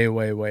way,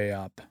 way, way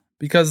up.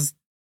 Because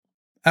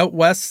out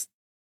west,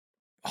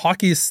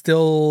 hockey is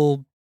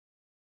still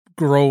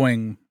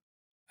growing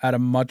at a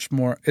much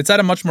more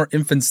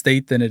infant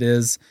state than it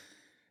is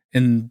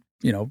in,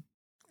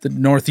 the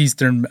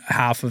northeastern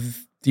half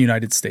of the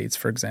United States,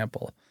 for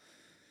example.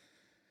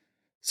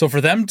 So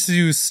for them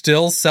to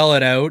still sell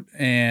it out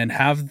and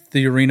have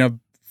the arena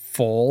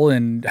full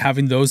and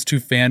having those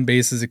two fan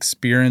bases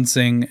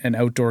experiencing an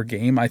outdoor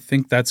game, I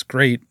think that's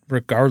great,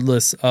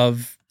 regardless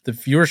of the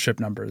viewership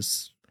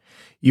numbers.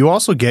 You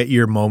also get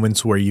your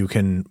moments where you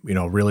can,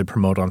 really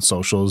promote on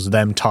socials,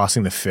 them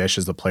tossing the fish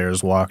as the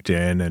players walked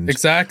in and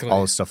exactly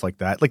all the stuff like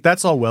that. Like,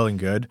 that's all well and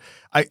good.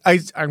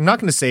 I'm not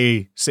going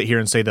to sit here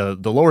and say the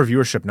lower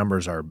viewership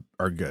numbers are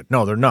good.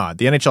 No, they're not.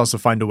 The NHL has to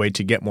find a way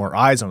to get more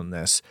eyes on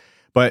this.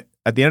 But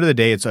at the end of the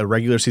day, it's a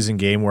regular season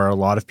game where a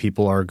lot of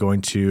people are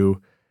going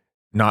to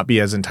not be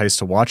as enticed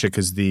to watch it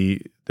because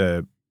the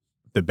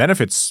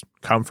benefits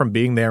come from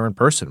being there in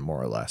person,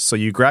 more or less. So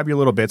you grab your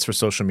little bits for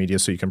social media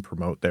so you can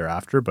promote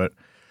thereafter. But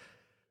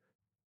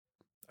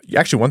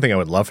actually, one thing I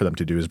would love for them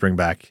to do is bring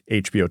back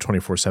HBO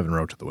 24/7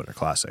 Road to the Winter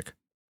Classic.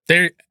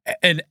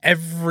 And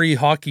every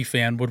hockey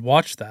fan would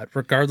watch that,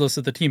 regardless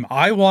of the team.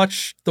 I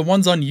watch the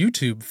ones on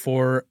YouTube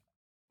for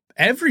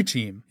every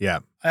team. Yeah.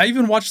 I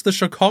even watched the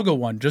Chicago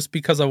one just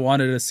because I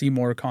wanted to see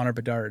more Connor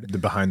Bedard. The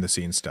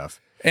behind-the-scenes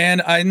stuff.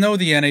 And I know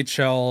the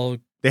NHL...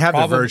 They have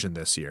the version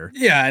this year.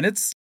 Yeah, and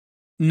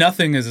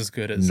nothing is as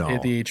good as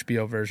the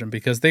HBO version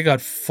because they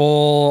got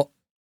full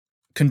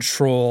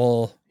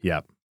control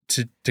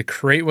to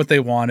create what they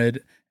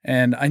wanted.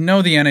 And I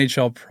know the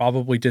NHL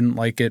probably didn't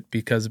like it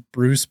because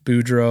Bruce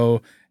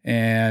Boudreau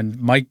and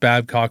Mike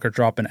Babcock are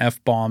dropping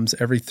F-bombs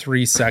every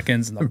 3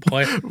 seconds in the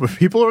play.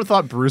 People ever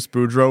thought Bruce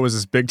Boudreau was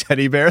this big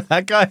teddy bear?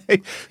 That guy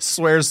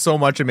swears so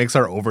much it makes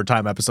our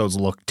overtime episodes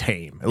look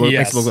tame. It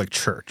makes it look like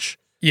church.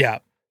 Yeah.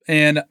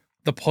 And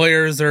the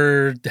players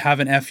are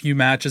having FU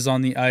matches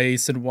on the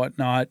ice and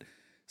whatnot.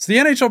 So the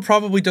NHL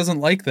probably doesn't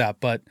like that,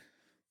 but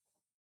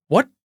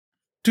what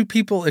do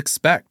people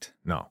expect?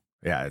 No.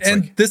 Yeah.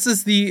 This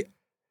is the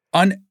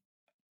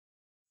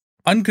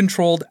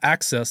uncontrolled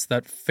access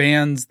that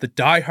the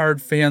diehard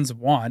fans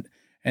want,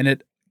 and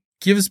it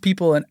gives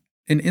people an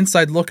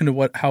inside look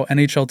into how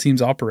NHL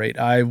teams operate.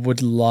 I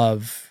would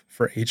love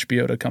for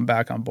HBO to come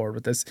back on board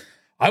with this.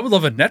 I would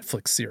love a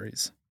Netflix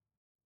series.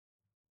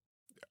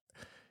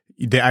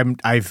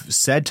 I've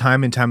said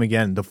time and time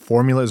again, the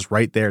formula is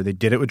right there. They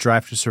did it with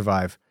Drive to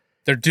Survive.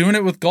 They're doing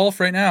it with golf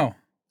right now.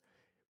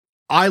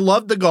 I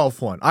loved the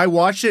golf one. I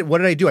watched it. What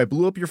did I do? I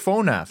blew up your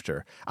phone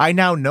after. I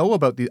now know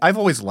about these. I've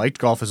always liked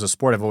golf as a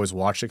sport. I've always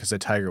watched it because of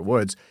Tiger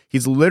Woods.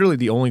 He's literally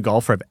the only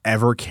golfer I've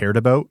ever cared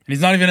about. And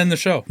he's not even in the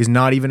show. He's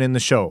not even in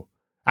the show.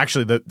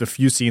 Actually, the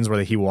few scenes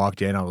where he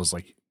walked in, I was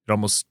like, it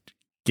almost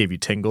gave you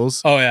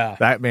tingles. Oh, yeah.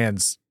 That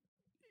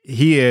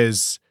he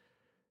is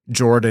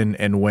Jordan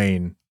and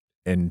Wayne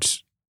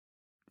and,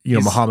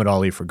 Muhammad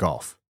Ali for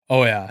golf.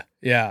 Oh, yeah.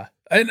 Yeah.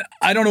 And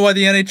I don't know why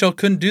the NHL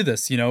couldn't do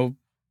this,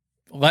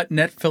 Let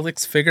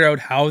Netflix figure out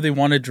how they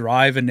want to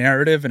drive a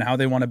narrative and how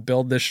they want to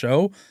build this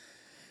show.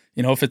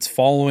 If it's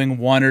following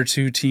one or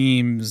two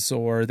teams,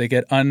 or they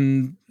get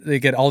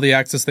all the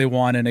access they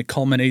want, and it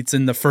culminates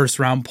in the first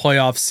round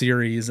playoff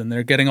series, and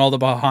they're getting all the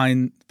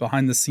behind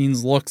the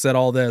scenes looks at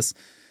all this.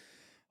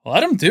 Let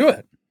them do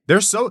it. The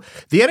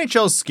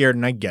NHL is scared,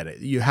 and I get it.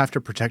 You have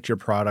to protect your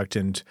product,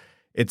 and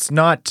it's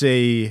not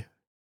exactly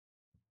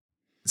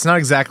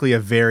a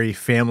very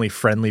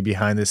family-friendly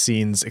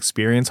behind-the-scenes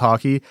experience,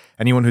 hockey.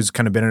 Anyone who's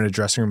kind of been in a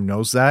dressing room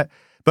knows that.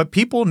 But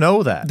people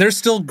know that. There's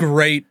still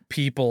great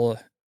people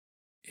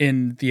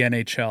in the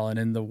NHL and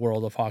in the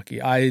world of hockey.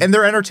 And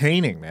they're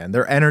entertaining, man.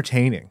 They're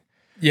entertaining.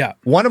 Yeah.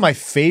 One of my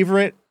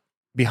favorite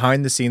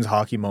behind-the-scenes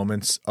hockey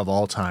moments of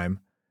all time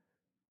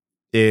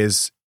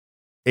is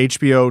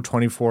HBO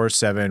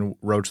 24/7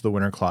 Road to the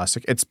Winter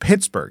Classic. It's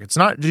Pittsburgh. It's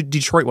not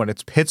Detroit one.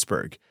 It's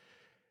Pittsburgh.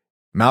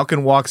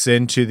 Malkin walks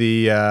into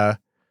the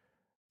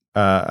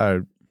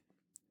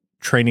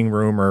training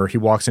room, or he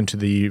walks into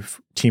the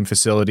team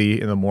facility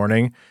in the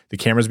morning. The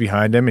camera's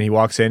behind him, and he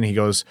walks in. And he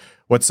goes,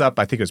 "What's up?"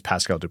 I think it was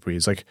Pascal Dupuis.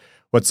 He's like,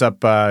 "What's up,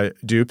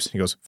 Dupes?" He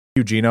goes, "F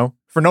you, Gino,"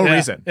 for no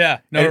reason. Yeah,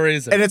 no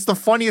reason. And it's the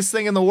funniest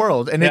thing in the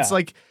world. And it's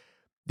like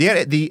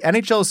the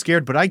NHL is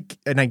scared, but I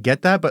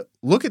get that. But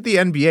look at the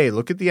NBA,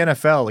 look at the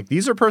NFL. Like,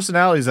 these are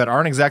personalities that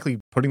aren't exactly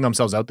putting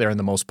themselves out there in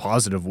the most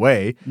positive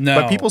way,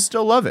 No. but people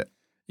still love it.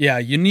 Yeah,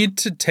 you need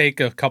to take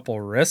a couple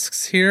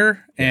risks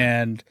here.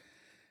 And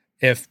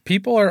if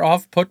people are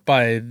off put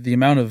by the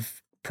amount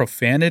of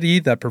profanity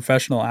that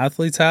professional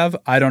athletes have,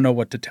 I don't know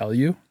what to tell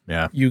you.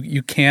 Yeah.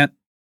 You can't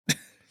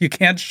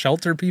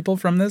shelter people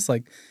from this.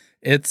 Like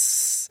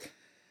it's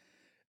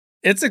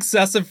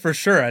excessive for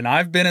sure. And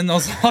I've been in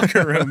those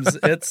locker rooms.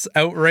 It's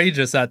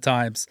outrageous at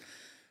times.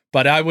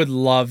 But I would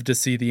love to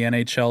see the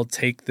NHL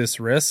take this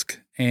risk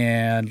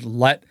and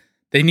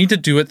they need to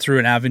do it through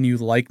an avenue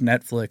like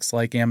Netflix,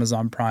 like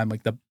Amazon Prime,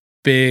 like the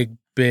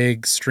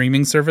big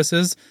streaming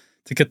services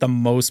to get the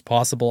most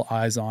possible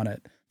eyes on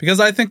it. Because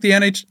I think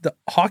the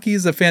hockey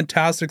is a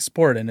fantastic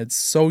sport and it's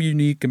so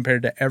unique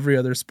compared to every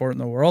other sport in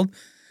the world.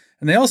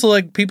 And they also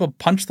like people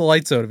punch the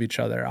lights out of each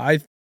other.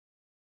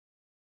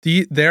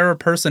 There are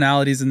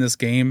personalities in this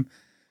game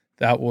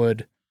that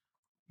would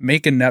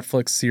make a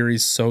Netflix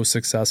series so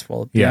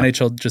successful. The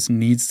NHL just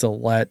needs to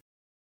let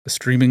a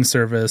streaming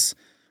service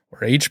or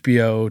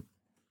HBO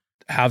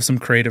have some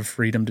creative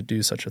freedom to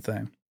do such a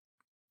thing.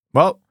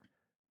 Well,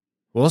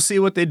 we'll see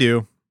what they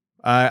do.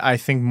 I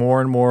think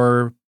more and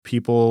more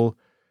people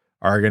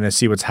are going to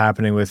see what's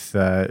happening with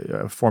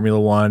Formula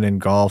One and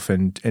golf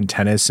and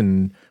tennis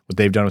and what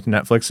they've done with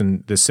Netflix,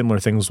 and the similar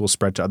things will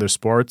spread to other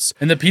sports.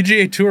 And the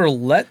PGA Tour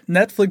let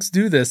Netflix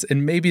do this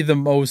in maybe the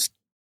most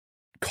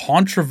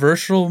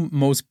controversial,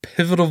 most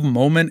pivotal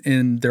moment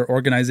in their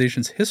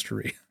organization's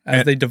history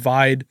as they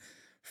divide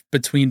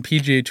between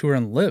PGA Tour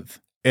and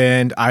LIV.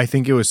 And I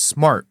think it was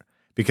smart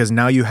because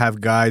now you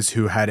have guys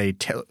who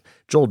had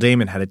Joel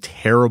Damon had a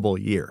terrible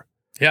year.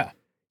 Yeah.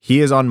 He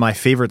is on my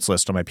favorites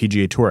list on my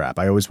PGA Tour app.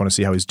 I always want to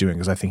see how he's doing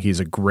because I think he's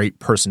a great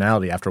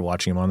personality after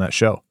watching him on that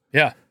show.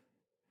 Yeah.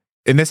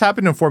 And this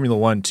happened in Formula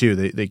One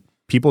too.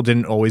 People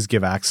didn't always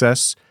give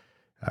access.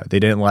 They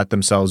didn't let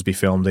themselves be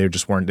filmed. They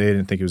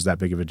didn't think it was that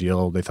big of a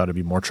deal. They thought it'd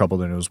be more trouble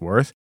than it was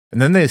worth. And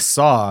then they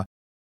saw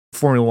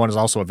Formula One is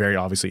also a very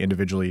obviously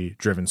individually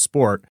driven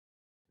sport.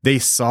 They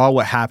saw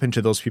what happened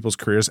to those people's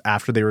careers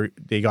after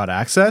they got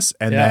access,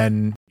 and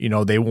then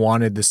they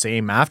wanted the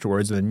same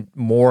afterwards. And then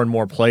more and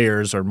more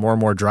players or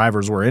more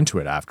drivers were into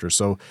it after.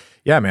 So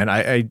yeah,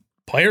 man,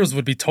 players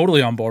would be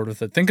totally on board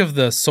with it. Think of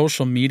the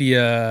social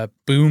media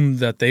boom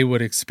that they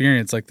would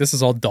experience. Like this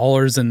is all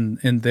dollars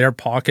in their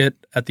pocket.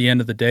 At the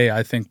end of the day,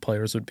 I think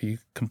players would be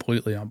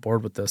completely on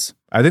board with this.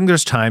 I think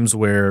there's times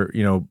where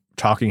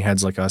talking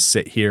heads like us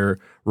sit here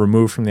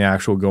removed from the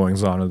actual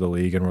goings on of the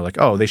league and we're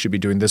like, oh, they should be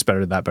doing this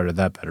better, that better,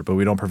 that better, but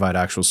we don't provide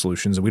actual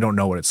solutions and we don't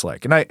know what it's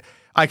like. And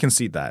I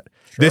concede that.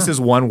 Sure. This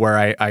is one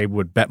where I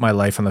would bet my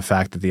life on the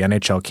fact that the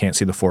NHL can't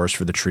see the forest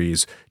for the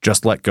trees.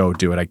 Just let go,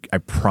 do it. I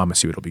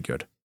promise you it'll be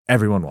good.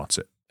 Everyone wants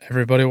it.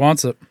 Everybody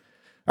wants it.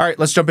 All right,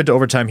 let's jump into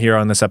overtime here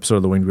on this episode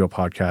of the Winged Wheel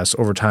Podcast.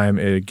 Overtime,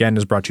 again,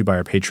 is brought to you by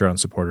our Patreon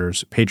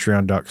supporters,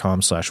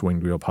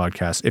 patreon.com/Winged Wheel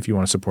Podcast. If you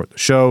want to support the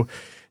show,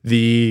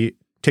 the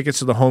tickets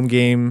to the home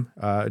game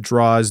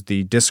draws,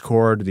 the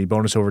Discord, the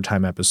bonus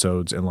overtime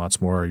episodes, and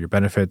lots more are your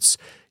benefits.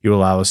 You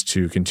allow us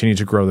to continue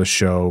to grow the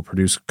show,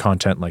 produce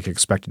content like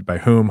Expected by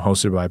Whom,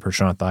 hosted by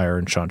Prashant Thayer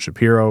and Sean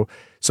Shapiro,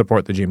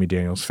 support the Jamie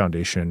Daniels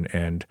Foundation,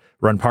 and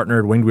run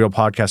partnered Winged Wheel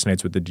Podcast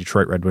nights with the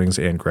Detroit Red Wings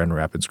and Grand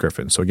Rapids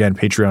Griffins. So again,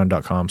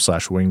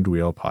 patreon.com/Winged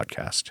Wheel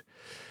Podcast.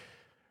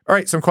 All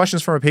right, some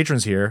questions from our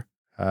patrons here.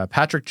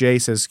 Patrick J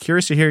says,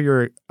 curious to hear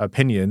your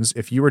opinions.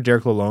 If you were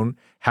Derek Lalonde,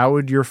 how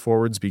would your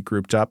forwards be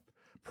grouped up?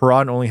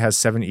 Perron only has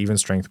 7 even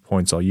strength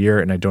points all year,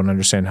 and I don't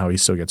understand how he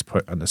still gets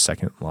put on the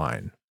second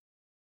line.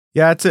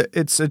 Yeah,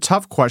 it's a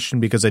tough question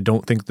because I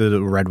don't think the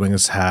Red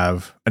Wings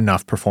have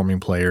enough performing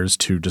players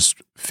to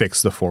just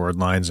fix the forward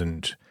lines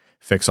and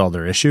fix all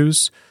their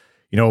issues.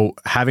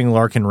 Having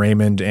Larkin,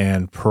 Raymond,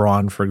 and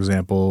Perron, for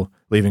example,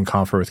 leaving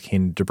Compher with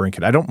Kane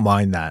DeBrincat, I don't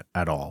mind that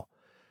at all.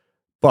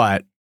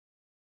 But,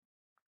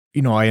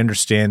 I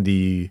understand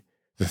the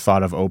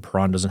thought of,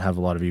 Perron doesn't have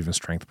a lot of even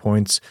strength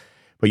points.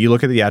 But you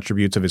look at the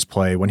attributes of his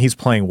play when he's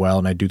playing well,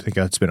 and I do think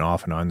that's been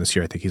off and on this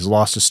year. I think he's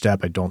lost a step.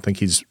 I don't think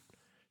he's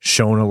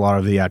shown a lot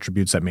of the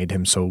attributes that made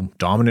him so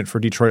dominant for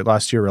Detroit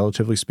last year,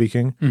 relatively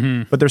speaking.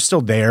 Mm-hmm. But they're still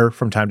there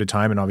from time to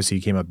time, and obviously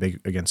he came up big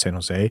against San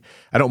Jose.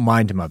 I don't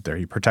mind him up there.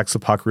 He protects the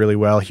puck really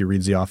well. He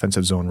reads the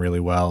offensive zone really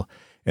well,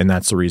 and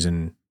that's the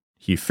reason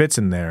he fits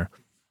in there.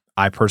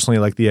 I personally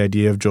like the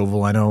idea of Joe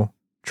Veleno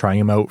trying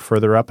him out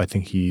further up. I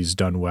think he's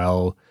done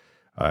well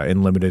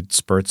in limited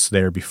spurts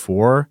there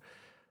before.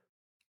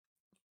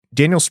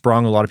 Daniel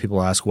Sprong, a lot of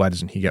people ask, why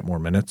doesn't he get more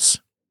minutes?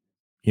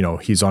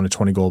 He's on a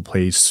 20-goal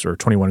pace or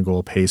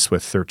 21-goal pace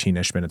with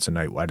 13-ish minutes a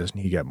night. Why doesn't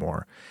he get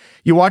more?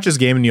 You watch his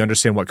game and you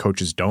understand what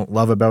coaches don't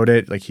love about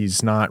it. Like,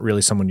 he's not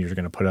really someone you're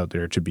going to put out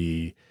there to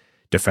be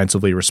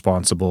defensively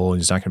responsible,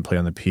 and he's not going to play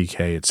on the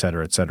PK, et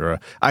cetera, et cetera.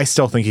 I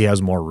still think he has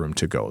more room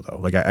to go, though.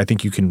 Like, I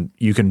think you can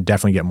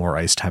definitely get more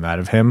ice time out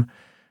of him.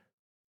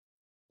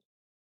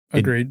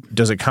 Agreed.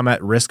 Does it come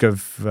at risk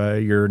of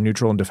your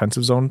neutral and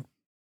defensive zone?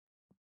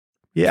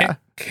 Yeah.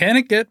 Can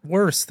it get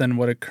worse than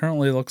what it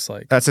currently looks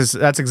like? That's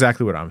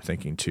exactly what I'm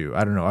thinking too.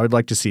 I don't know. I would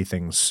like to see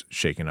things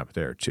shaken up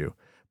there too.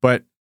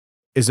 But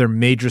is there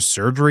major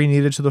surgery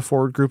needed to the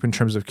forward group in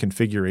terms of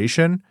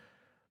configuration?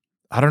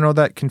 I don't know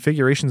that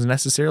configuration is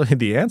necessarily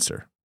the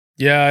answer.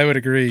 Yeah, I would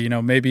agree.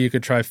 Maybe you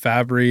could try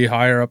Fabry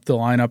higher up the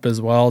lineup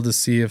as well to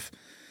see if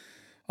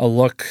a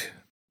look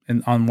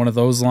on one of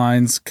those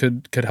lines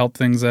could help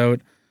things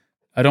out.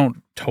 I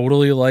don't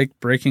totally like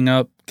breaking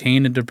up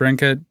Kane and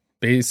DeBrincat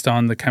based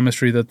on the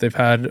chemistry that they've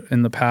had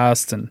in the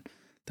past, and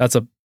that's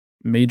a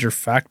major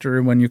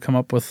factor when you come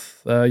up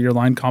with your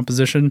line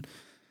composition.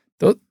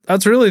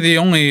 That's really the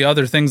only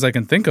other things I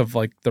can think of.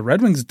 Like, the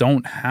Red Wings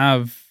don't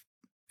have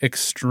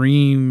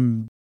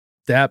extreme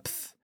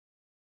depth.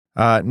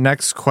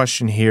 Next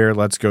question here.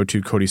 Let's go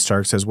to Cody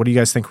Stark. Says, what do you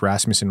guys think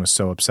Rasmussen was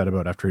so upset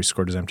about after he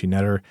scored his empty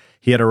netter?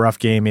 He had a rough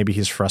game. Maybe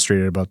he's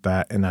frustrated about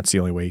that, and that's the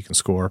only way he can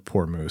score.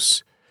 Poor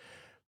Moose.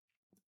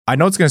 I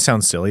know it's going to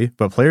sound silly,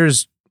 but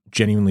players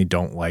genuinely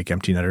don't like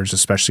empty netters,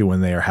 especially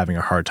when they are having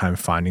a hard time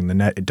finding the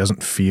net. It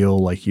doesn't feel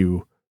like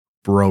you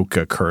broke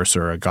a curse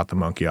or got the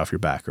monkey off your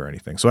back or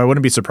anything. So I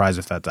wouldn't be surprised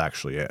if that's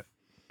actually it.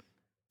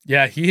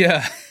 Yeah, he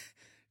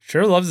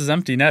sure loves his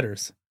empty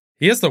netters.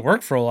 He has to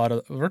work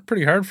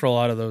pretty hard for a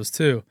lot of those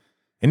too.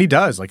 And he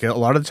does. Like, a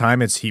lot of the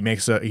time it's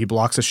he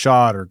blocks a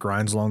shot or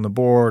grinds along the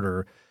board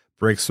or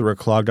breaks through a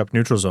clogged up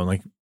neutral zone.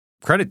 Like,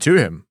 credit to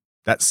him.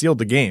 That sealed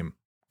the game.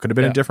 Could have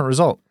been a different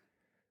result.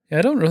 Yeah,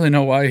 I don't really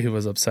know why he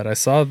was upset. I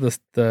saw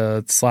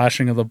the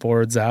slashing of the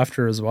boards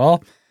after as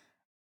well.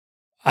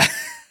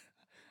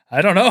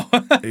 I don't know.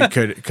 He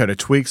could have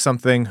tweaked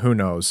something. Who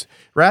knows?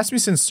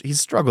 Rasmussen, he's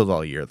struggled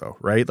all year though,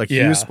 right? Like,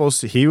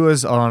 he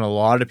was on a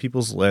lot of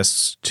people's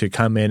lists to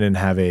come in and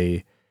have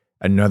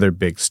another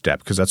big step,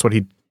 because that's what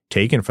he'd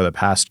taken for the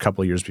past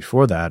couple of years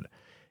before that.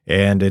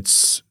 And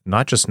it's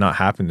not just not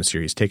happened this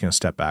year. He's taken a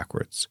step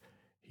backwards.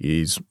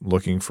 He's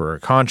looking for a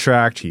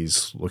contract.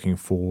 He's looking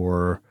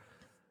for,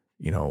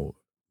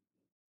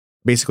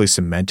 basically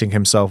cementing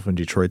himself in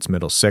Detroit's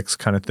middle six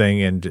kind of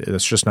thing. And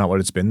that's just not what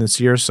it's been this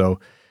year. So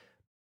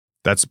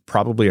that's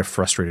probably a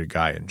frustrated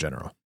guy in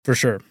general. For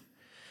sure.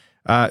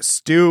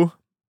 Stu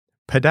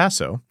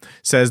Pedasso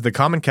says the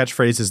common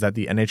catchphrase is that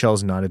the NHL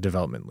is not a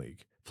development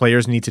league.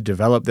 Players need to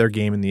develop their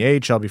game in the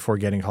AHL before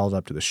getting called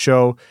up to the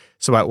show.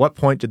 So at what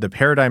point did the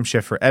paradigm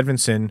shift for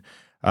Edvinsson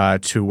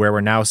to where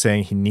we're now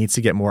saying he needs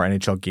to get more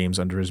NHL games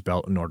under his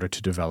belt in order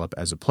to develop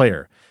as a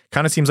player?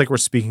 Kind of seems like we're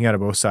speaking out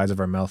of both sides of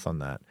our mouth on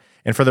that.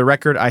 And for the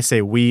record, I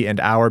say we and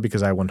our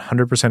because I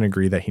 100%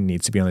 agree that he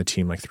needs to be on the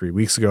team like 3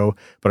 weeks ago,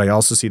 but I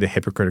also see the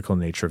hypocritical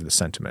nature of the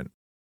sentiment.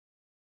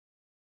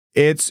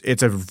 It's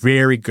a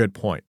very good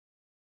point,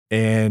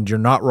 and you're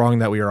not wrong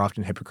that we are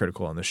often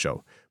hypocritical on the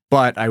show.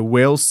 But I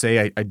will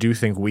say I do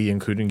think we,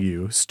 including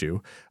you,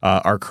 Stu,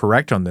 are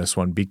correct on this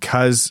one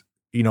because,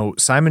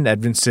 Simon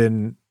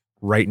Edvinsson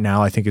right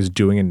now I think is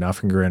doing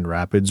enough in Grand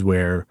Rapids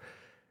where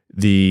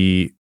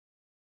the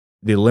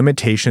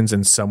limitations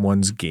in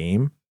someone's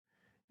game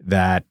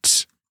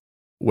that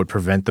would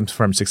prevent them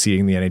from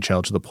succeeding in the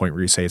NHL to the point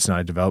where you say it's not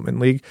a development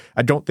league,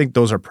 I don't think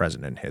those are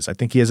present in his. I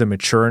think he has a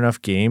mature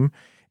enough game,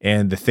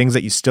 and the things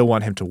that you still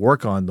want him to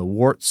work on, the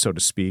warts, so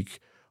to speak,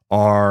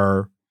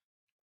 are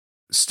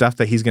stuff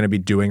that he's going to be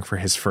doing for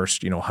his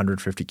first,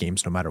 150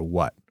 games no matter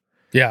what.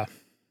 Yeah.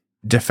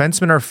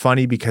 Defensemen are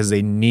funny because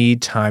they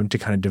need time to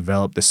kind of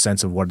develop the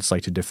sense of what it's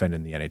like to defend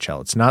in the NHL.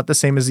 It's not the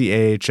same as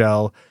the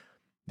AHL.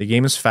 The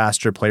game is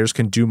faster. Players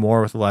can do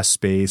more with less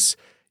space.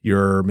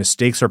 Your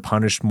mistakes are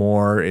punished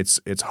more. It's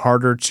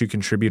harder to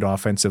contribute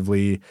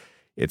offensively.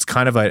 It's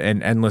kind of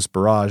an endless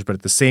barrage, but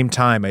at the same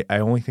time, I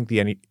only think the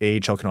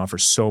AHL can offer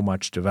so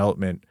much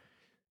development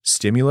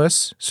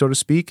stimulus, so to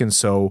speak. And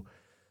so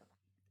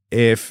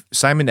if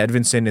Simon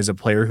Edvinsson is a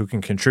player who can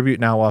contribute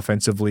now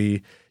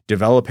offensively,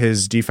 develop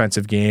his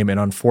defensive game, and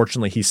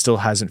unfortunately he still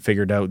hasn't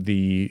figured out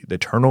the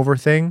turnover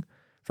thing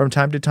from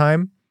time to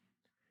time,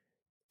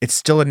 it's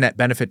still a net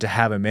benefit to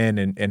have him in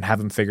and have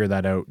him figure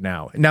that out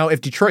now. Now, if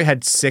Detroit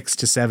had 6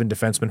 to 7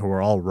 defensemen who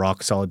are all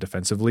rock solid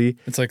defensively,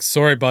 it's like,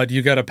 sorry, bud,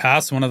 you got to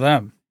pass one of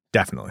them.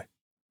 Definitely.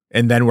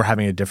 And then we're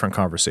having a different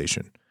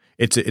conversation.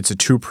 It's a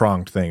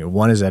two-pronged thing.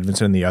 One is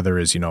Edvinsson, and the other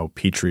is,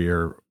 Petrie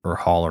or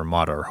Hall or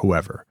Mata or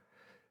whoever.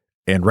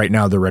 And right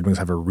now the Red Wings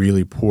have a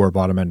really poor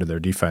bottom end of their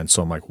defense.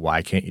 So I'm like,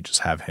 why can't you just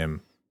have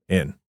him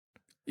in?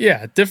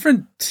 Yeah,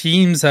 different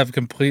teams have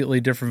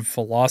completely different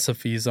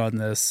philosophies on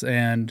this,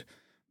 and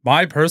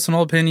my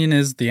personal opinion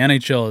is the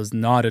NHL is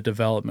not a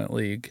development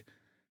league.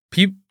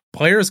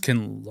 Players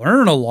can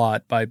learn a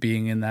lot by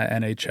being in that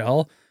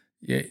NHL.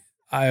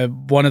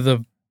 One of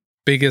the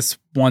biggest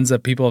ones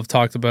that people have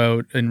talked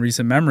about in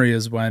recent memory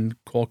is when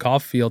Cole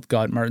Caulfield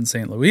got Martin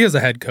St. Louis as a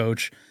head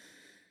coach.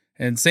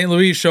 And St.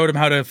 Louis showed him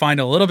how to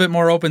find a little bit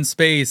more open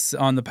space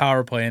on the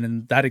power play. And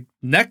in that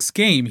next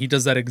game, he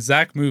does that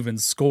exact move and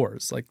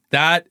scores. Like,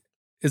 that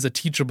is a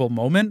teachable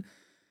moment.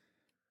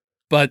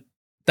 But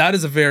that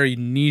is a very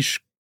niche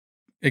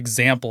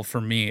example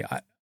for me.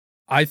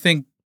 I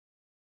think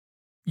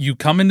you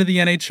come into the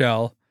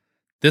NHL,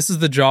 this is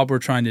the job we're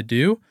trying to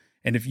do,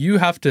 and if you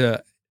have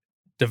to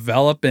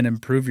develop and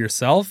improve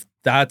yourself,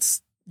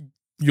 that's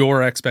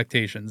your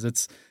expectations.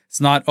 It's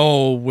not,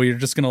 we're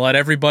just going to let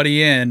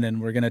everybody in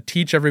and we're going to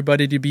teach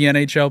everybody to be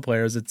NHL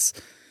players.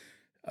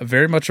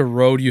 very much a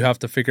road you have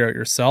to figure out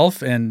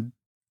yourself, and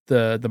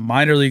the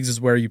minor leagues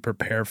is where you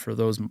prepare for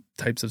those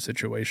types of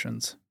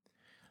situations.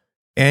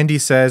 Andy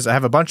says, I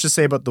have a bunch to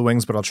say about the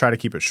Wings, but I'll try to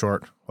keep it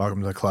short.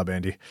 Welcome to the club,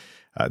 Andy.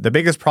 The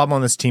biggest problem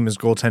on this team is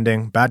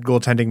goaltending. Bad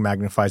goaltending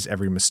magnifies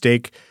every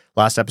mistake.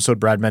 Last episode,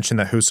 Brad mentioned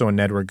that Husso and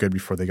Ned were good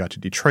before they got to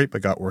Detroit,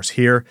 but got worse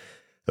here.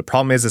 The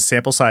problem is the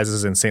sample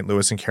sizes in St.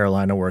 Louis and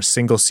Carolina were a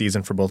single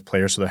season for both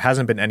players, so there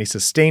hasn't been any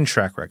sustained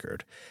track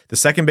record. The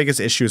second biggest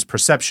issue is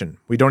perception.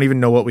 We don't even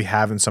know what we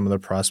have in some of the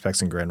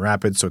prospects in Grand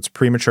Rapids, so it's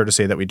premature to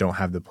say that we don't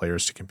have the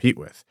players to compete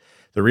with.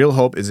 The real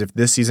hope is if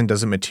this season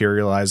doesn't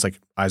materialize like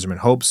Yzerman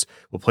hopes,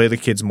 we'll play the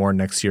kids more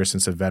next year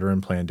since the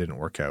veteran plan didn't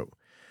work out.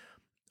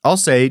 I'll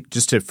say,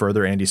 just to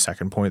further Andy's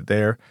second point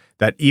there,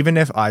 that even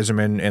if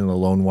Yzerman and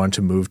Lalonde wanted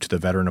to move to the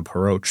veteran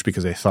approach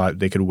because they thought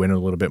they could win a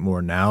little bit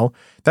more now,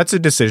 that's a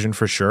decision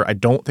for sure. I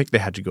don't think they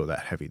had to go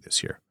that heavy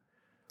this year.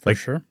 For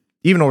sure.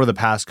 Even over the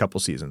past couple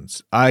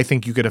seasons, I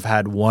think you could have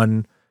had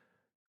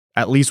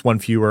at least one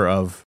fewer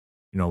of,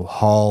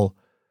 Hall,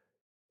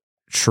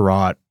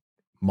 Sherratt,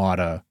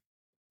 Mata,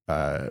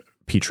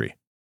 Petrie.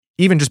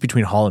 Even just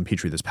between Hall and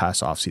Petrie this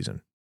past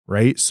offseason,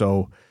 right?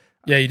 So...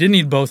 yeah, you did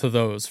need both of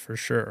those for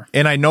sure.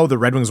 And I know the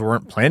Red Wings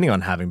weren't planning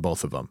on having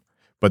both of them,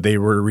 but they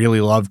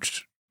really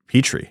loved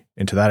Petrie.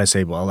 And to that I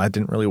say, well, that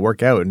didn't really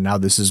work out. And now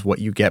this is what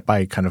you get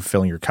by kind of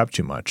filling your cup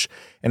too much.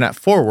 And at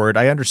forward,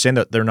 I understand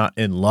that they're not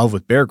in love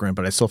with Berggren,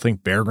 but I still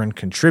think Berggren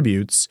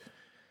contributes.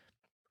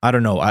 I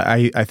don't know.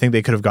 I think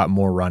they could have got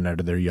more run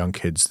out of their young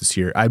kids this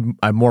year. I'm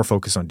more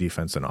focused on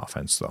defense than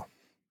offense, though.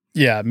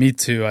 Yeah, me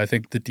too. I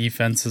think the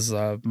defense is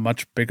a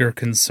much bigger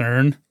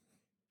concern.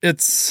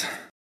 It's...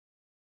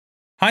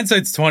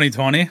 hindsight's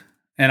 20/20,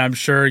 and I'm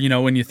sure,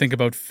 when you think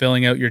about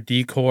filling out your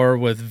decor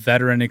with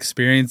veteran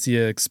experience,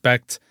 you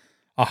expect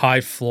a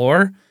high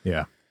floor.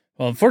 Yeah.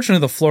 Well, unfortunately,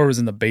 the floor was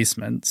in the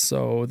basement,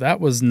 so that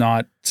was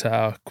not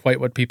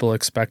quite what people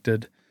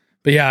expected.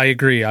 But yeah, I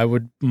agree. I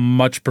would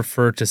much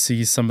prefer to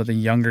see some of the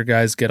younger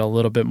guys get a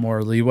little bit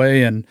more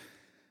leeway, and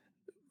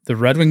the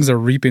Red Wings are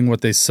reaping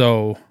what they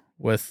sow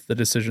with the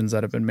decisions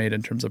that have been made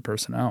in terms of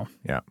personnel.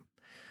 Yeah.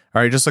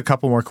 All right, just a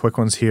couple more quick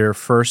ones here.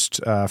 First,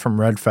 from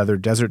Red Feather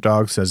Desert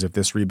Dog says, if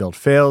this rebuild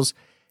fails,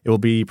 it will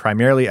be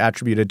primarily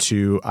attributed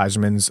to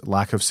Yzerman's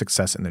lack of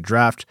success in the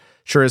draft.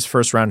 Sure, his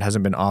first round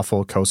hasn't been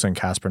awful, Kosa and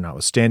Kasper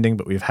notwithstanding,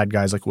 but we've had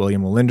guys like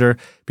William Wallinder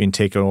being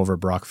taken over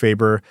Brock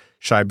Faber,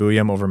 Shai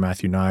Buyam over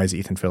Matthew Nyes,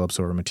 Ethan Phillips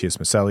over Matthias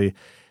Maselli.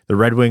 The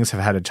Red Wings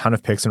have had a ton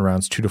of picks in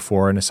rounds 2 to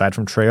 4, and aside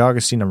from Trey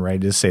Augustine, I'm ready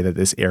to say that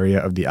this area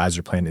of the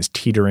Yzer plan is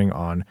teetering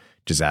on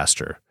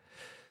disaster.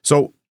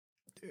 So,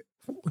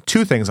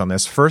 two things on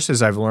this. First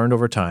is I've learned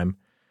over time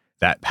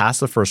that past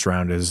the first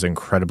round is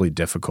incredibly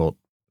difficult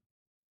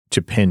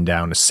to pin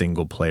down a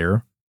single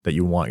player that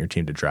you want your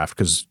team to draft,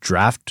 because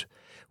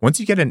once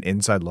you get an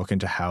inside look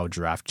into how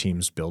draft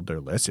teams build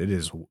their lists, it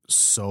is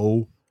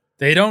so...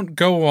 They don't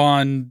go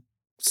on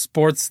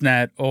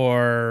Sportsnet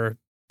or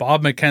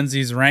Bob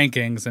McKenzie's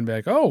rankings and be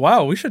like, oh,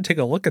 wow, we should take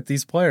a look at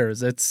these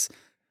players.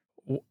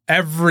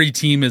 Every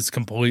team is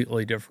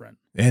completely different.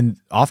 And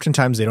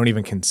oftentimes they don't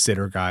even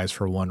consider guys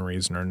for one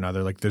reason or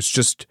another. Like there's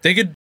just... they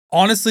can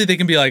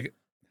be like,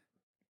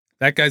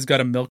 that guy's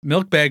got a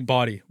milk bag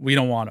body. We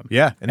don't want him.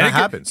 Yeah, and that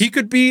happens. He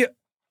could be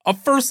a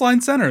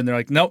first-line center, and they're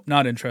like, nope,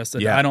 not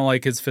interested. Yeah. I don't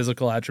like his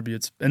physical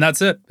attributes. And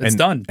that's it. It's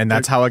done. And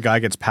that's how a guy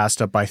gets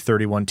passed up by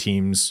 31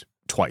 teams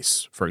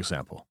twice, for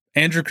example.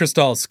 Andrew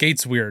Cristal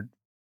skates weird.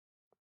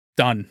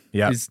 Done.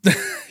 Yeah.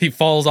 He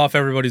falls off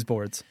everybody's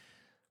boards.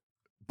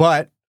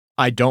 But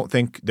I don't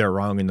think they're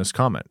wrong in this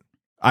comment.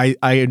 I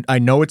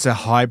know it's a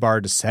high bar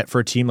to set for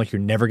a team. Like,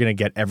 you're never going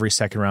to get every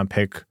second round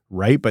pick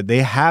right, but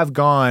they have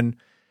gone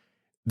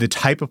the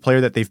type of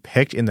player that they've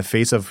picked in the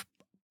face of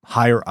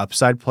higher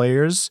upside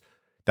players.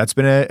 That's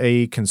been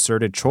a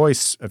concerted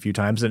choice a few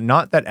times. And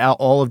not that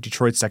all of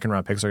Detroit's second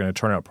round picks are going to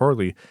turn out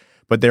poorly,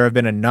 but there have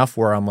been enough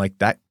where I'm like,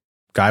 that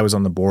guy was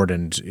on the board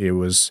and it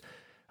was...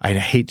 I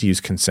hate to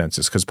use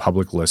consensus because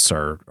public lists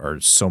are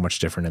so much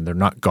different and they're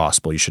not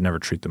gospel. You should never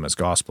treat them as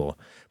gospel.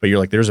 But you're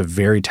like, there's a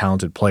very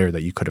talented player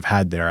that you could have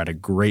had there at a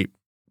great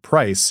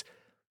price.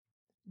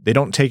 They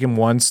don't take him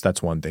once.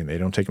 That's one thing. They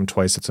don't take him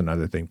twice. That's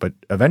another thing. But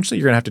eventually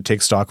you're going to have to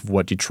take stock of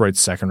what Detroit's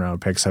second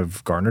round picks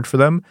have garnered for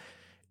them.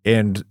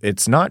 And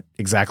it's not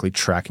exactly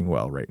tracking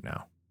well right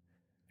now.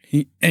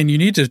 And you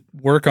need to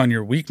work on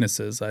your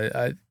weaknesses.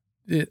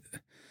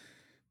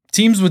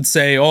 Teams would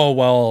say, oh,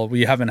 well,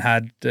 we haven't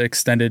had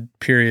extended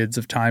periods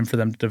of time for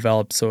them to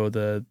develop, so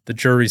the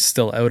jury's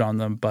still out on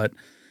them. But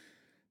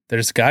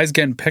there's guys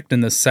getting picked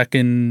in the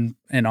second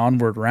and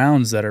onward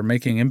rounds that are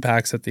making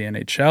impacts at the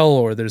NHL,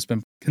 or there's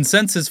been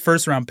consensus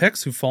first-round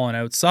picks who've fallen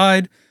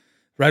outside.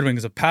 Red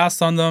Wings have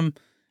passed on them,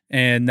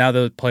 and now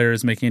the player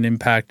is making an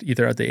impact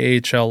either at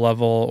the AHL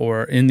level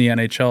or in the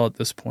NHL at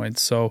this point.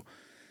 So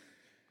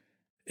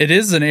it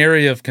is an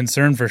area of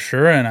concern for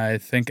sure, and I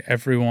think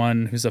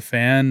everyone who's a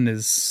fan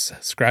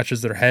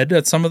scratches their head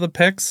at some of the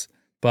picks,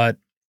 but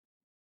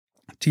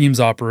teams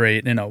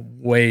operate in a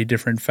way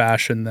different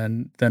fashion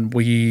than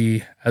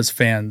we as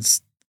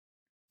fans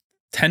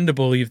tend to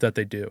believe that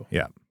they do.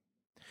 Yeah.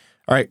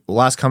 All right,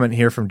 last comment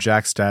here from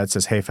Jack's dad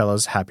says, "Hey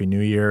fellas, Happy New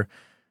Year.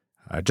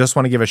 I just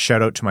want to give a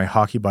shout out to my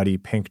hockey buddy,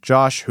 Pink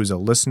Josh, who's a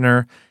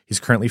listener.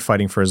 He's currently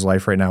fighting for his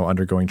life right now,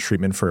 undergoing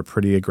treatment for a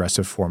pretty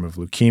aggressive form of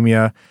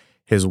leukemia.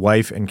 His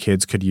wife and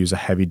kids could use a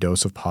heavy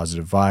dose of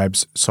positive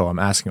vibes. So I'm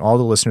asking all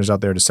the listeners out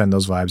there to send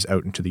those vibes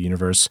out into the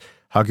universe.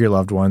 Hug your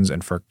loved ones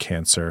and for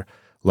cancer.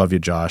 Love you,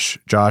 Josh."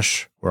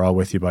 Josh, we're all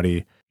with you,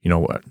 buddy. You know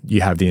what?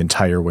 You have the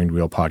entire Winged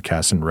Wheel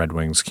podcast and Red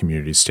Wings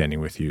community standing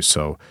with you.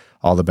 So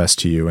all the best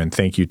to you. And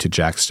thank you to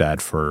Jack's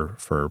dad for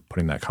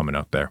putting that comment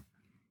out there.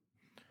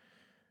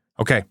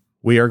 Okay,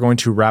 we are going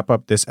to wrap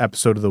up this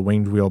episode of the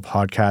Winged Wheel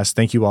podcast.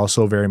 Thank you all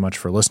so very much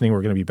for listening.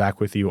 We're going to be back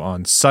with you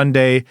on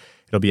Sunday.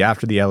 It'll be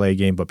after the LA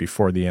game, but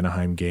before the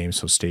Anaheim game,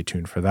 so stay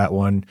tuned for that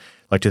one.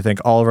 I'd like to thank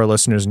all of our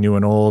listeners, new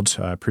and old.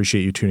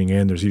 Appreciate you tuning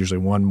in. There's usually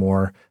one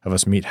more of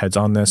us meatheads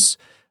on this,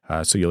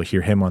 so you'll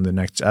hear him on the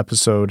next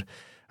episode.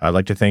 I'd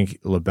like to thank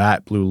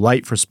Labatt Blue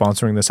Light for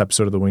sponsoring this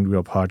episode of the Winged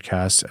Wheel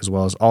podcast, as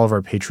well as all of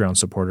our Patreon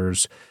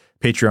supporters.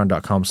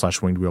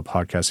 Patreon.com/Winged Wheel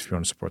Podcast if you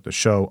want to support the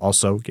show.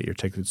 Also, get your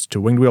tickets to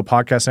Winged Wheel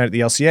Podcast Night at the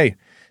LCA,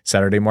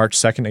 Saturday, March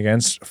 2nd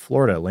against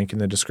Florida. Link in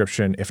the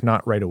description, if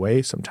not right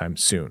away, sometime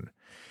soon.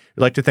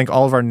 We'd like to thank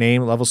all of our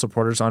name-level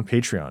supporters on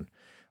Patreon.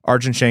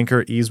 Arjun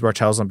Shankar, Yves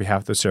Bartels on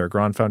behalf of the Sarah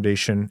Grand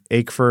Foundation,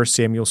 Aikfer,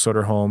 Samuel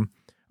Soderholm,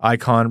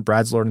 Icon,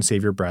 Brad's Lord and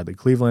Savior, Bradley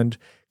Cleveland,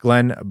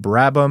 Glenn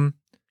Brabham,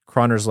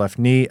 Croner's Left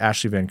Knee,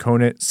 Ashley Van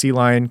Conant, Sea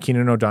Lion,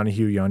 Keenan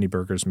O'Donohue, Yanni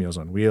Burgers, Meals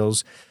on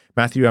Wheels,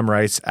 Matthew M.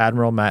 Rice,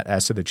 Admiral Matt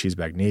S. of the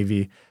Cheesebag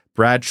Navy,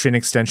 Brad Shin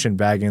Extension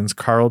Baggins,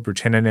 Carl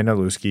Brutanen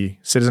Nanaluski,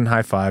 Citizen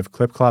High Five,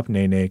 Clip Clop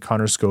Nene,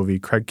 Connor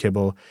Scovey, Craig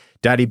Kibble,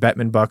 Daddy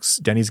Bettman Bucks,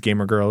 Denny's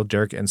Gamer Girl,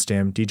 Derek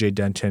Enstam, DJ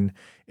Denton,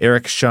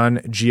 Eric Shun,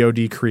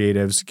 GOD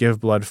Creatives, Give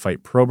Blood,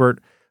 Fight Probert,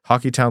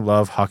 Hockeytown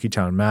Love,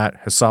 Hockeytown Matt,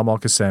 Hassam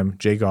Al-Qassem,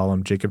 Jay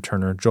Gollum, Jacob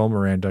Turner, Joel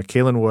Miranda,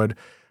 Kaylin Wood,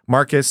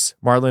 Marcus,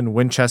 Marlon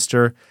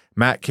Winchester,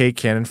 Matt K.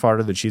 Cannon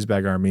Fodder, the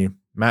Cheesebag Army,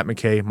 Matt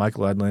McKay,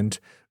 Michael Edlund,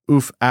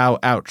 Oof, Ow,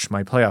 Ouch,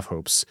 My Playoff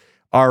Hopes,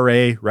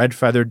 R.A., Red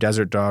Feather,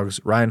 Desert Dogs,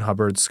 Ryan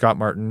Hubbard, Scott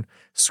Martin,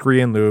 Scree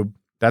and Lube,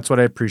 That's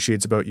What I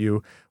Appreciate About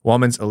You,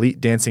 Wallman's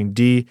Elite Dancing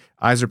D,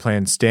 Eyes Are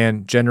Playing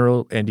Stan,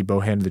 General Andy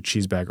Bohan of the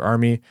Cheesebag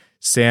Army,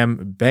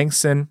 Sam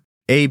Bankson,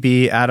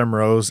 A.B., Adam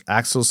Rose,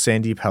 Axel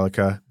Sandy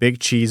Pellikka, Big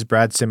Cheese,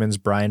 Brad Simmons,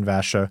 Brian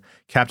Vasha,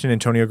 Captain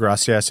Antonio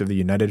Gracias of the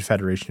United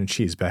Federation of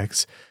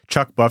Cheesebags,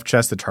 Chuck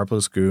Buffchest, the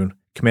Tarpless Goon,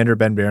 Commander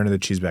Ben Barron of the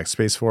Cheesebag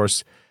Space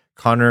Force,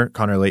 Connor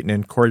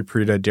Leighton, Corey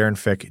Prida, Darren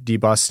Fick,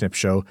 D-Boss Snip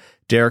Show,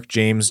 Derek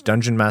James,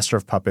 Dungeon Master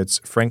of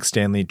Puppets, Frank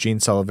Stanley, Gene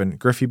Sullivan,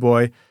 Griffey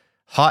Boy,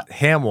 Hot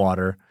Ham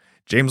Water,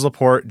 James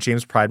Laporte,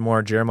 James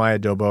Pridemore, Jeremiah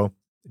Dobo,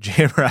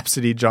 Jam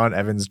Rhapsody, John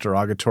Evans,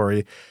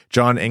 Derogatory,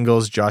 John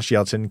Ingalls, Josh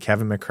Yelton,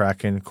 Kevin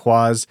McCracken,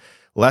 Quaz,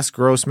 Les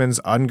Grossman's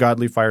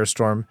Ungodly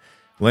Firestorm,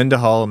 Linda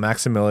Hull,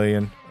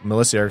 Maximilian,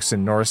 Melissa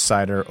Erickson, Norris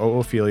Sider,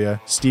 Ophelia,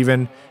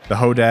 Steven, The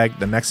Hodag,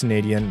 The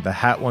Mexinadian, The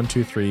Hat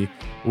 123,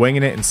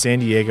 Winging It in San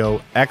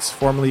Diego,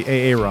 formerly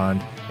AA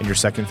Ron, and your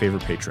second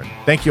favorite patron.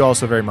 Thank you all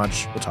so very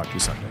much. We'll talk to you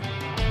Sunday.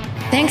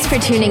 Thanks for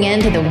tuning in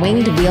to the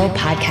Winged Wheel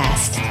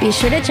Podcast. Be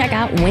sure to check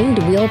out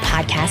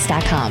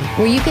wingedwheelpodcast.com,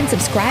 where you can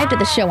subscribe to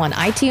the show on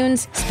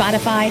iTunes,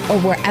 Spotify, or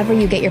wherever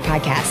you get your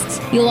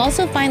podcasts. You'll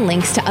also find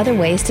links to other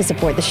ways to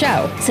support the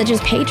show, such as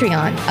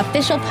Patreon,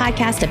 official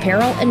podcast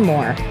apparel, and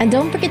more. And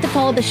don't forget to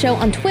follow the show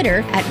on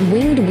Twitter at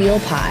Winged Wheel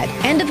Pod.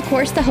 And of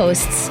course, the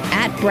hosts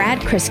at Brad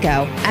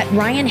Crisco, at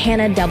Ryan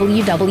Hanna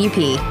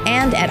WWP,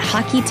 and at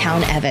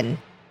Hockeytown Evan.